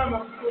this time,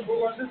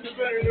 we'll assist the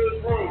offender into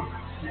this room.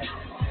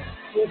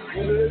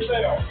 Into this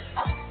cell.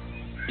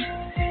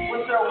 What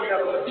cell we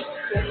got left?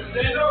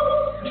 Stand up.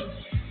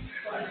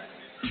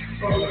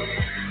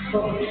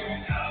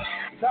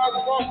 Child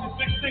Department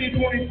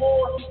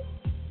 1624.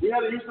 We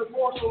had a use of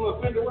force on the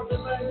offender. What's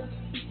his name?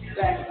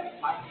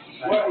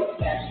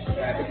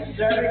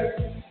 Static.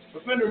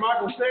 Offender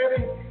Michael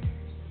Static.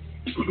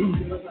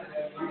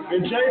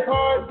 And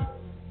J-Pod.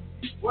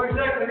 What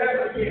exactly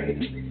happened again?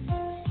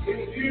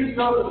 It's used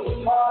of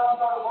the pod,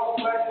 walk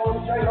back on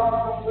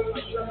J-Pod.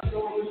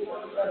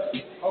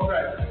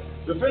 Okay.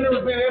 The offender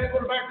was being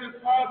escorted back to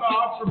this pod by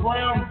Officer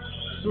Brown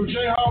through J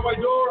hallway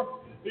door.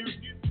 He was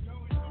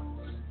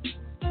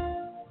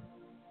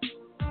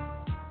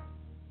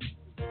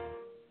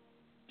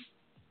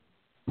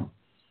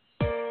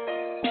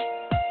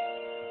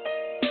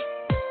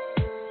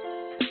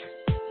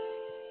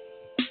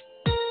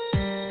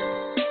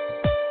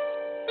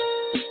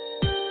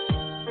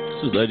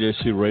This is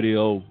AJC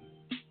Radio.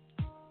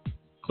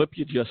 Clip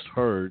you just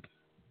heard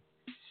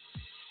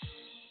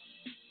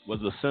was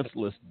the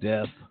senseless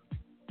death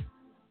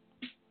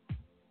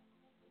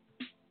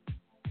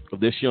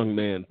of this young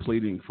man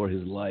pleading for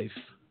his life,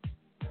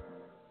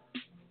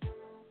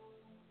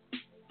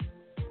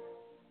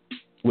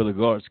 where the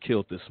guards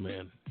killed this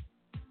man.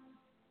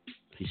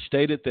 He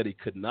stated that he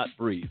could not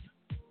breathe,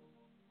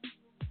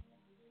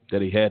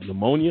 that he had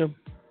pneumonia.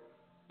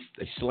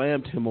 They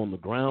slammed him on the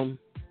ground.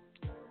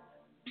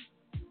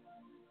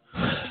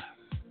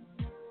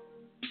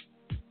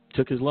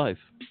 Took his life.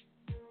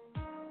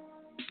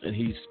 And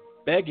he's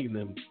begging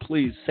them,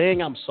 please, saying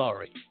I'm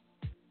sorry,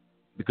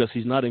 because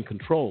he's not in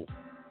control.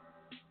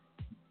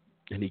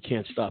 And he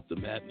can't stop the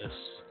madness.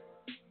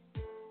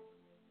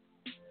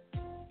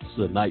 This is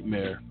a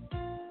nightmare.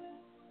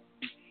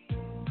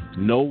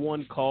 No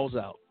one calls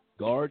out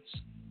guards.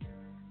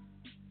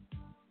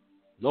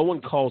 No one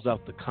calls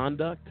out the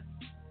conduct.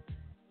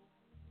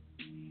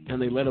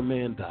 And they let a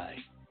man die.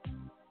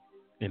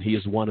 And he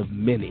is one of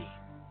many.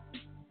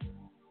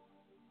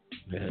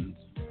 And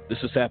this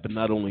has happened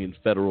not only in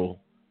federal,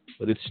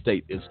 but in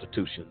state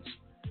institutions,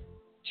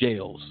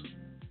 jails,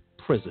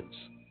 prisons,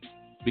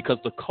 because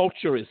the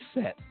culture is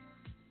set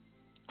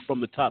from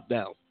the top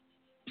down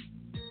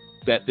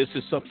that this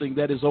is something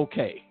that is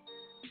okay.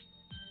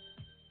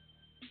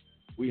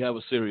 We have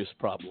a serious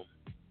problem.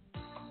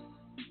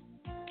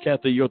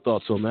 Kathy, your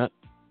thoughts on that?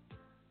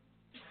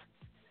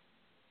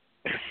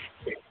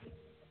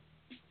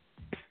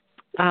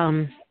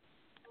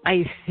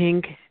 I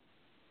think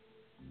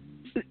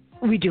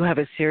we do have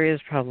a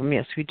serious problem.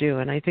 Yes, we do.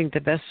 And I think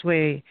the best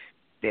way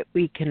that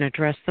we can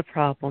address the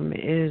problem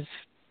is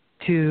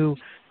to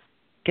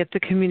get the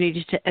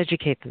community to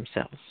educate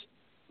themselves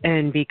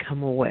and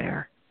become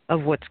aware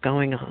of what's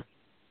going on.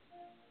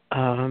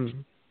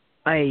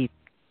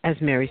 As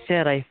Mary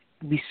said,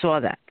 we saw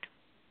that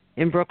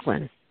in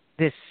Brooklyn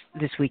this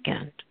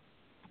weekend.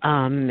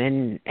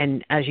 And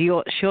as she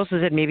also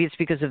said, maybe it's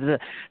because of the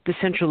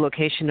central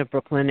location of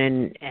Brooklyn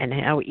and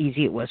how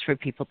easy it was for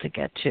people to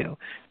get to.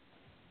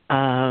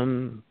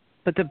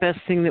 But the best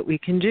thing that we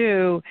can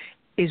do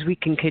is we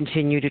can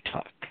continue to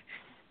talk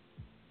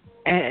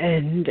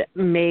and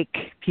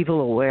make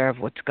people aware of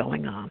what's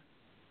going on.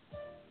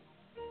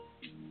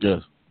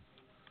 Yes.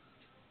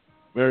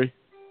 Mary?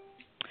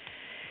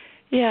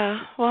 Yeah,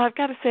 well, I've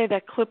got to say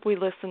that clip we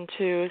listened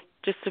to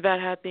just about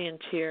had me in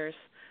tears.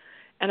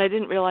 And I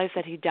didn't realize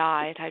that he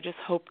died. I just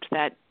hoped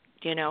that,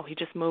 he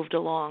just moved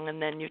along,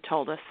 and then you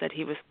told us that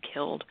he was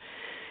killed.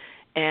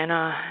 And,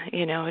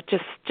 it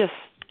just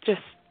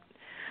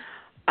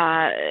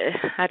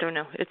I don't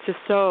know. It's just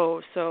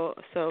so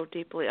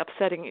deeply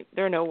upsetting.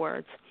 There are no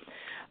words.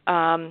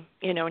 And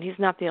he's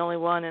not the only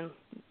one, and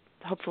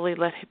hopefully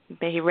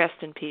may he rest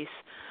in peace.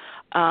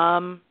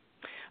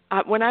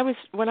 When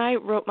I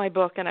wrote my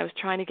book and I was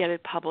trying to get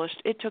it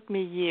published, it took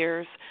me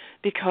years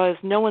because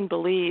no one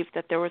believed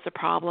that there was a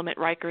problem at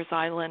Rikers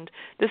Island.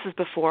 This is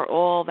before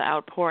all the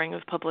outpouring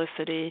of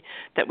publicity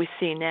that we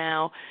see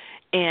now.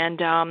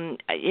 And,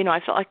 I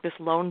felt like this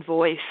lone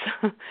voice.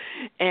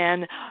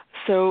 And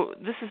so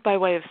this is by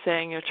way of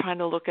saying, trying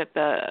to look at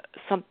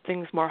some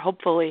things more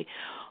hopefully.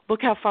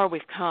 Look how far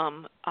we've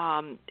come.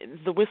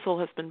 The whistle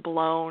has been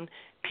blown.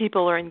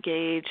 People are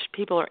engaged.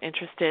 People are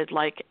interested.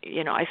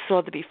 I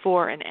saw the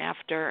before and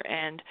after.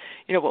 And,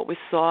 what we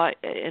saw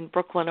in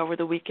Brooklyn over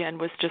the weekend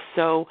was just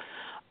so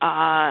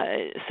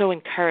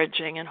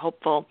encouraging and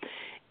hopeful.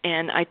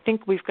 And I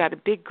think we've got a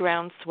big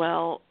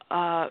groundswell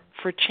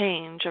for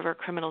change of our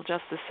criminal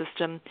justice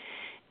system.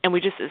 And we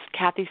just, as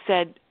Kathy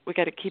said, we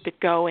got to keep it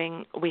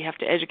going. We have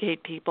to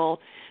educate people.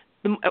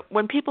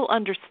 When people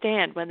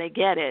understand, when they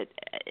get it,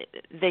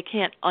 they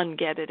can't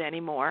unget it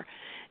anymore.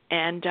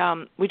 And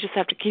we just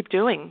have to keep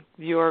doing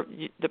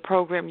the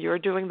program you're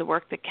doing, the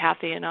work that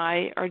Kathy and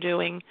I are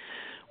doing.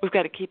 We've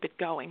got to keep it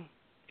going.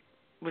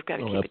 We've got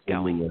to keep it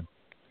going.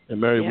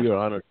 And Mary, we are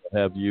honored to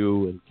have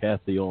you and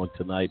Kathy on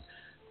tonight.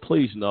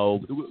 Please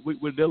know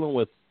we're dealing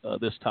with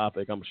this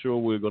topic. I'm sure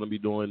we're going to be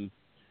doing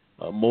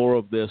more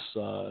of this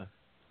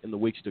in the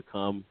weeks to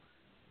come.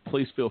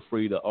 Please feel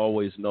free to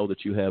always know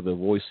that you have a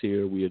voice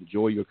here. We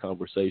enjoy your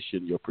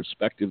conversation, your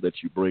perspective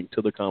that you bring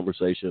to the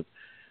conversation.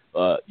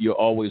 You're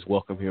always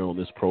welcome here on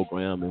this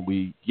program, and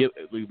we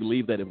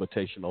leave that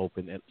invitation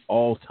open at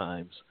all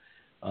times.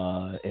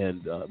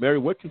 Mary,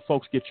 where can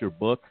folks get your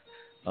book?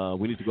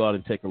 We need to go out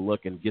and take a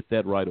look and get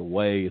that right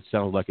away. It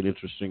sounds like an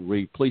interesting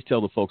read. Please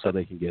tell the folks how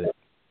they can get it.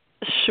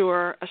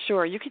 Sure.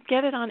 You can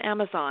get it on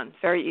Amazon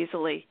very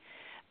easily.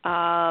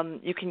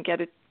 You can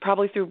get it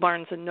probably through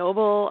Barnes &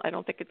 Noble. I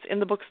don't think it's in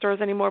the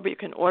bookstores anymore, but you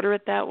can order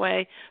it that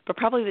way. But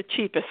probably the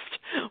cheapest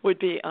would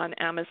be on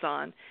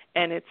Amazon.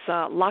 And it's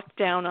Locked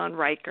Down on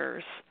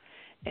Rikers.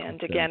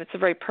 And again, it's a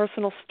very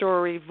personal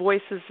story.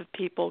 Voices of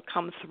people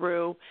come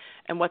through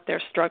and what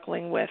they're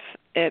struggling with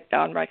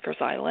on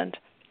Rikers Island.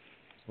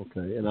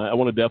 Okay, and I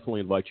want to definitely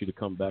invite you to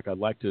come back. I'm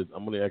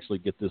going to actually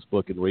get this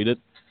book and read it.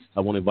 I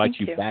want to invite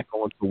you back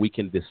on so we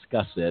can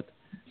discuss it.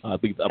 I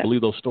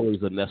believe those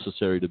stories are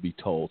necessary to be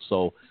told.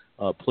 So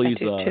please,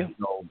 we're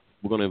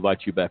going to invite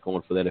you back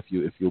on for that if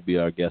you'll be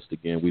our guest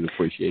again. We'd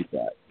appreciate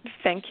that.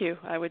 Thank you.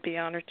 I would be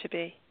honored to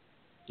be.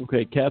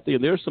 Okay, Kathy,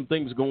 and there's some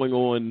things going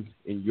on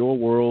in your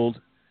world.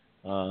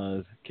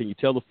 Can you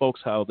tell the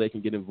folks how they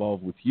can get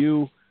involved with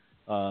you?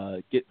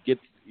 Get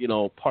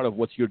part of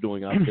what you're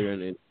doing out there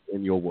in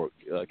your work,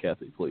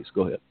 Kathy. Please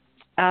go ahead.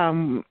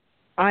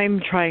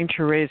 I'm trying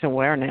to raise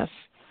awareness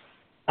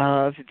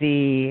of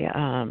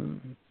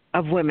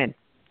of women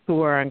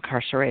who are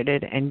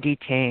incarcerated and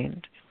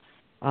detained.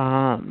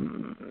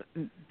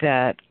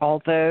 That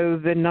although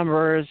the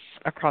numbers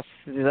across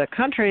the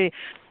country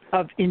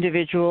of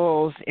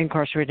individuals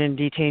incarcerated and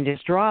detained is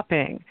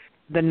dropping,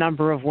 the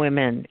number of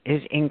women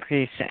is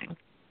increasing.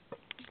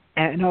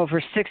 And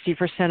over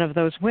 60% of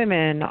those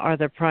women are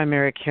the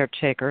primary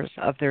caretakers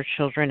of their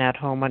children at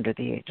home under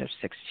the age of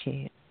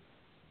 16.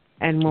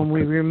 And when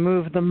we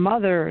remove the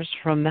mothers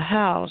from the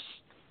house,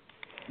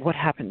 what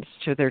happens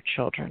to their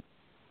children?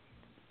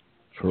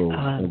 True.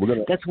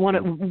 That's one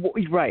of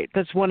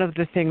That's one of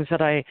the things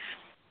that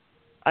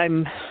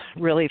I'm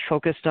really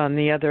focused on.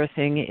 The other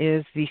thing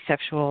is the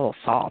sexual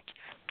assault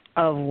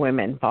of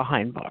women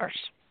behind bars.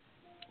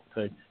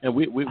 Okay, and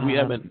we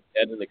haven't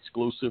had an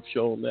exclusive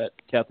show on that,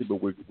 Kathy,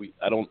 but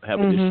I don't have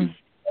an issue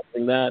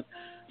discussing that.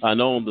 I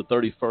know on the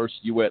 31st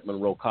you were at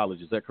Monroe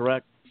College. Is that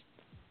correct?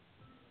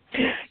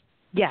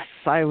 Yes,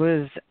 I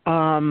was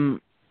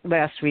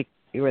last week.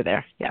 You were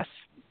there. Yes.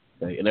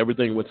 Okay, and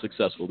everything went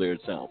successful there.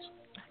 It sounds.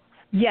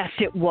 Yes,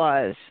 it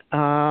was.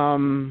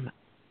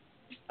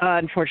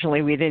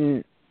 Unfortunately, we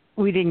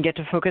didn't get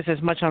to focus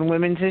as much on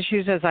women's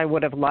issues as I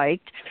would have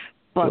liked,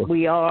 but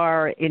we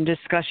are in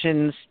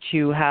discussions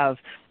to have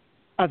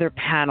other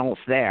panels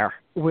there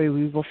where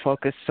we will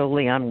focus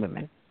solely on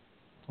women.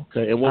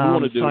 Okay, and what we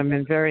want to do. So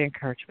I'm very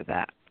encouraged with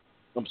that.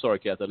 I'm sorry,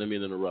 Kathy, I didn't mean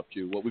to interrupt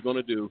you. What we're going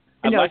to do.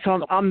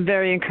 I'm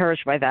very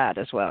encouraged by that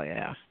as well.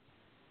 Yeah.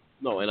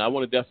 No, and I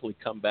want to definitely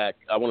come back.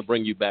 I want to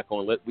bring you back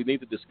on. We need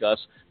to discuss,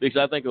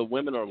 because I think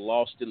women are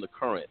lost in the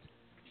current.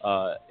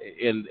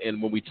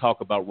 And when we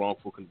talk about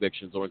wrongful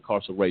convictions or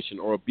incarceration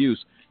or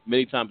abuse,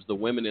 many times the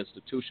women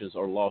institutions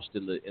are lost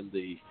in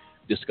the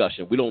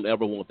discussion. We don't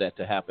ever want that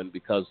to happen,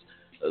 because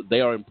they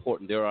are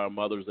important. They're our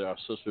mothers, they're our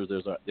sisters,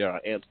 they're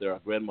our aunts, they're our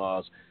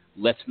grandmas.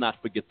 Let's not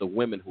forget the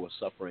women who are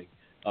suffering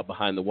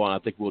behind the wall. I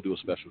think we'll do a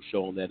special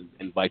show on that and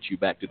invite you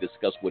back to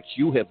discuss what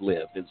you have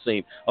lived and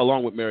seen,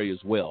 along with Mary as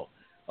well,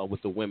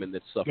 with the women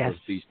that suffer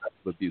these types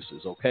of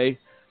abuses. Okay?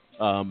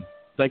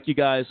 Thank you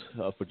guys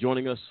for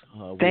joining us.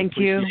 Thank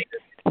you.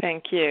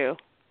 Thank you.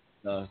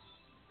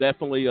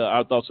 Definitely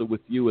our thoughts are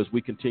with you as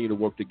we continue to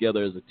work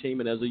together as a team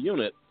and as a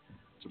unit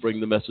to bring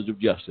the message of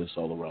justice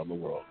all around the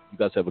world. You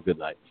guys have a good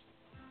night.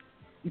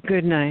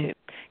 Good night.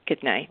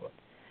 Good night.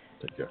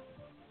 Take care.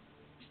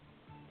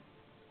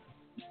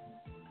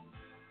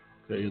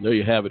 Okay, and there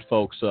you have it,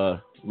 folks.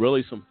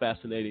 Really some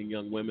fascinating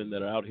young women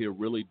that are out here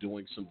really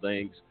doing some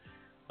things.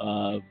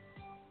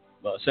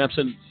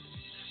 Samson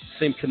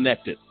seemed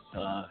connected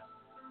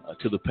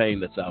to the pain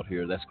that's out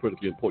here. That's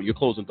critically important. Your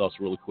closing thoughts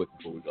really quick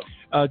before we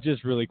go.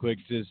 Just really quick,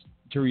 just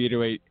to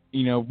reiterate,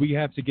 we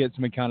have to get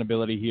some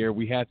accountability here.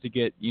 We have to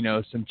get,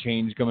 some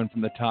change coming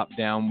from the top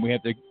down. We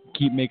have to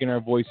keep making our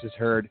voices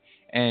heard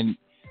and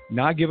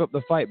not give up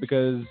the fight,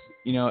 because,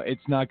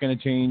 it's not going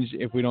to change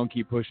if we don't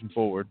keep pushing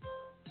forward.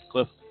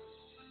 Cliff?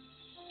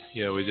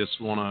 Yeah, we just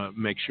want to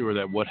make sure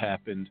that what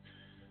happened,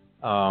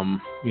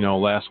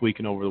 last week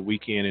and over the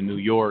weekend in New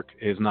York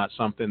is not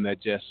something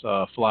that just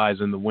flies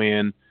in the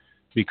wind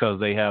because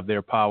they have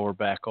their power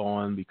back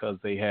on, because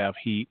they have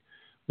heat.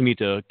 We need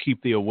to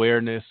keep the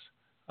awareness,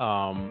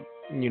 up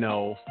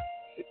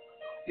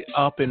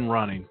and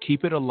running.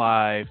 Keep it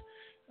alive.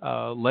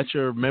 Let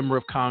your member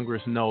of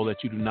Congress know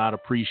that you do not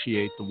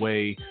appreciate the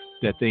way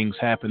that things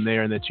happen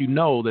there, and that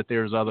that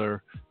there's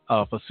other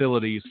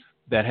facilities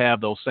that have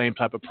those same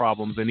type of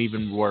problems and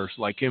even worse.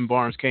 Like Kim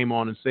Barnes came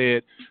on and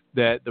said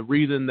that the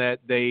reason that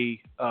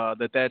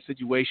that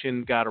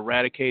situation got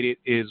eradicated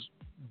is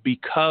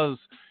because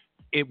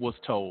it was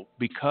told,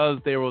 because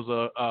there was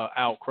a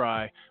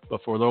outcry.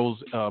 But for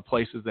those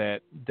places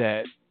that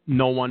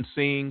no one's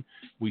seeing,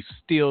 we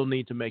still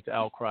need to make the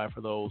outcry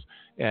for those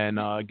and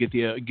get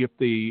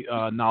the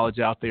knowledge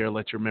out there.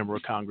 Let your member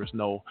of Congress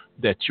know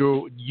that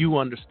you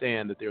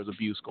understand that there's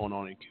abuse going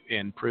on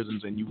in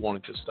prisons and you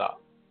want it to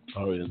stop.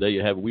 All right, and there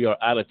you have it. We are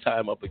out of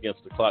time, up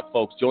against the clock,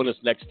 folks. Join us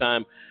next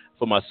time.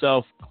 For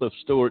myself, Cliff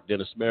Stewart,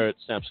 Dennis Merritt,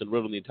 Samson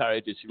Riddle, and the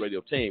entire AJC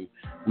Radio team,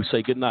 we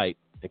say good night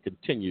and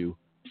continue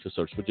to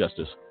search for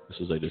justice. This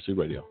is AJC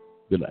Radio.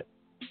 Good night.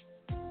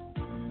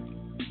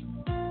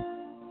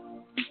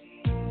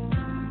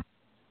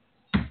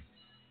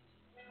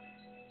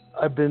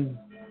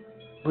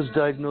 Was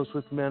diagnosed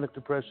with manic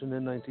depression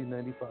in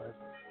 1995.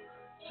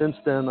 Since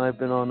then, I've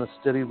been on a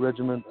steady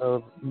regimen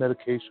of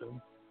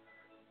medication.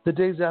 The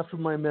days after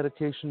my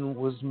medication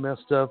was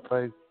messed up,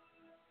 I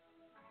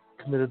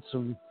committed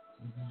some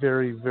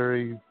very,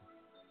 very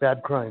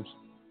bad crimes.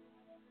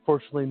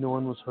 Fortunately, no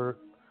one was hurt,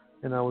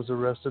 and I was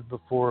arrested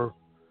before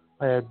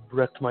I had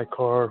wrecked my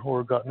car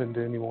or gotten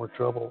into any more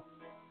trouble.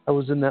 I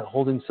was in that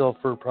holding cell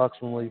for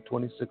approximately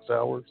 26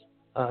 hours.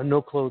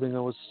 No clothing. I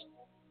was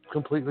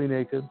completely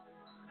naked,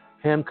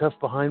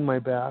 handcuffed behind my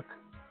back.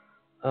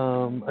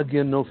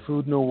 Again, no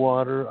food, no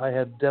water. I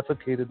had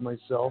defecated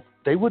myself.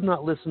 They would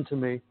not listen to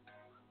me.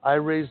 I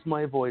raised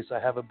my voice. I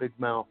have a big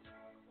mouth.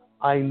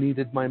 I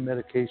needed my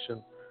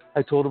medication.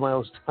 I told them I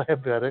was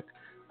diabetic.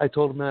 I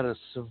told them I had a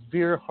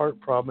severe heart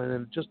problem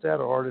and just had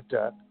a heart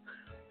attack.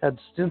 Had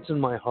stents in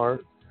my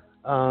heart.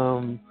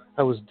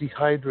 I was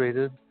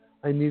dehydrated.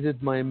 I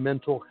needed my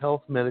mental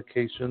health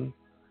medication.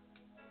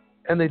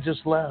 And they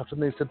just laughed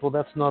and they said, well,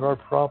 that's not our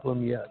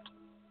problem yet.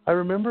 I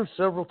remember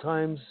several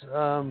times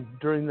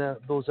during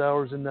those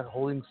hours in that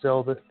holding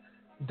cell that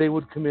they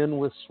would come in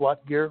with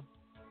SWAT gear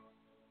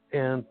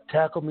and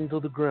tackle me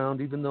to the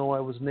ground, even though I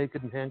was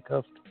naked and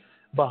handcuffed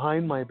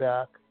behind my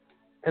back.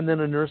 And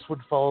then a nurse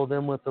would follow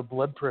them with a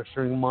blood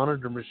pressuring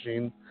monitor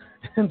machine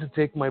and to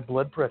take my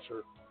blood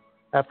pressure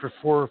after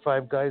 4 or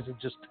 5 guys had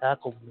just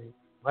tackled me.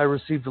 I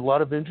received a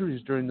lot of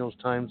injuries during those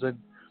times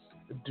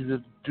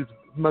due to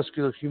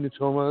muscular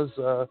hematomas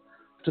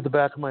to the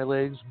back of my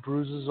legs,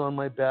 bruises on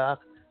my back,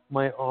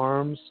 my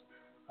arms.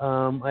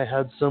 I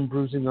had some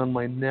bruising on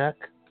my neck.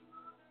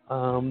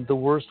 The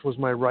worst was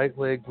my right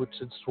leg, which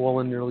had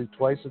swollen nearly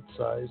twice its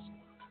size.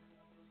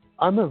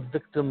 I'm a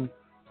victim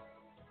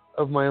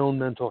of my own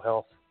mental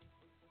health.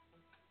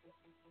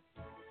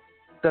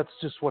 That's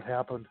just what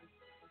happened.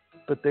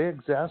 But they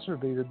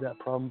exacerbated that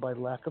problem by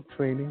lack of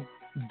training.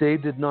 They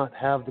did not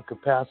have the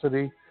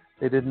capacity.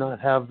 They did not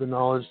have the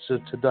knowledge to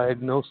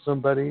diagnose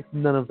somebody.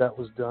 None of that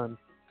was done.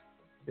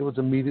 It was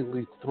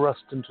immediately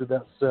thrust into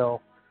that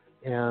cell,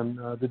 and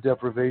the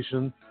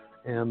deprivation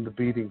and the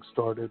beating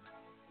started.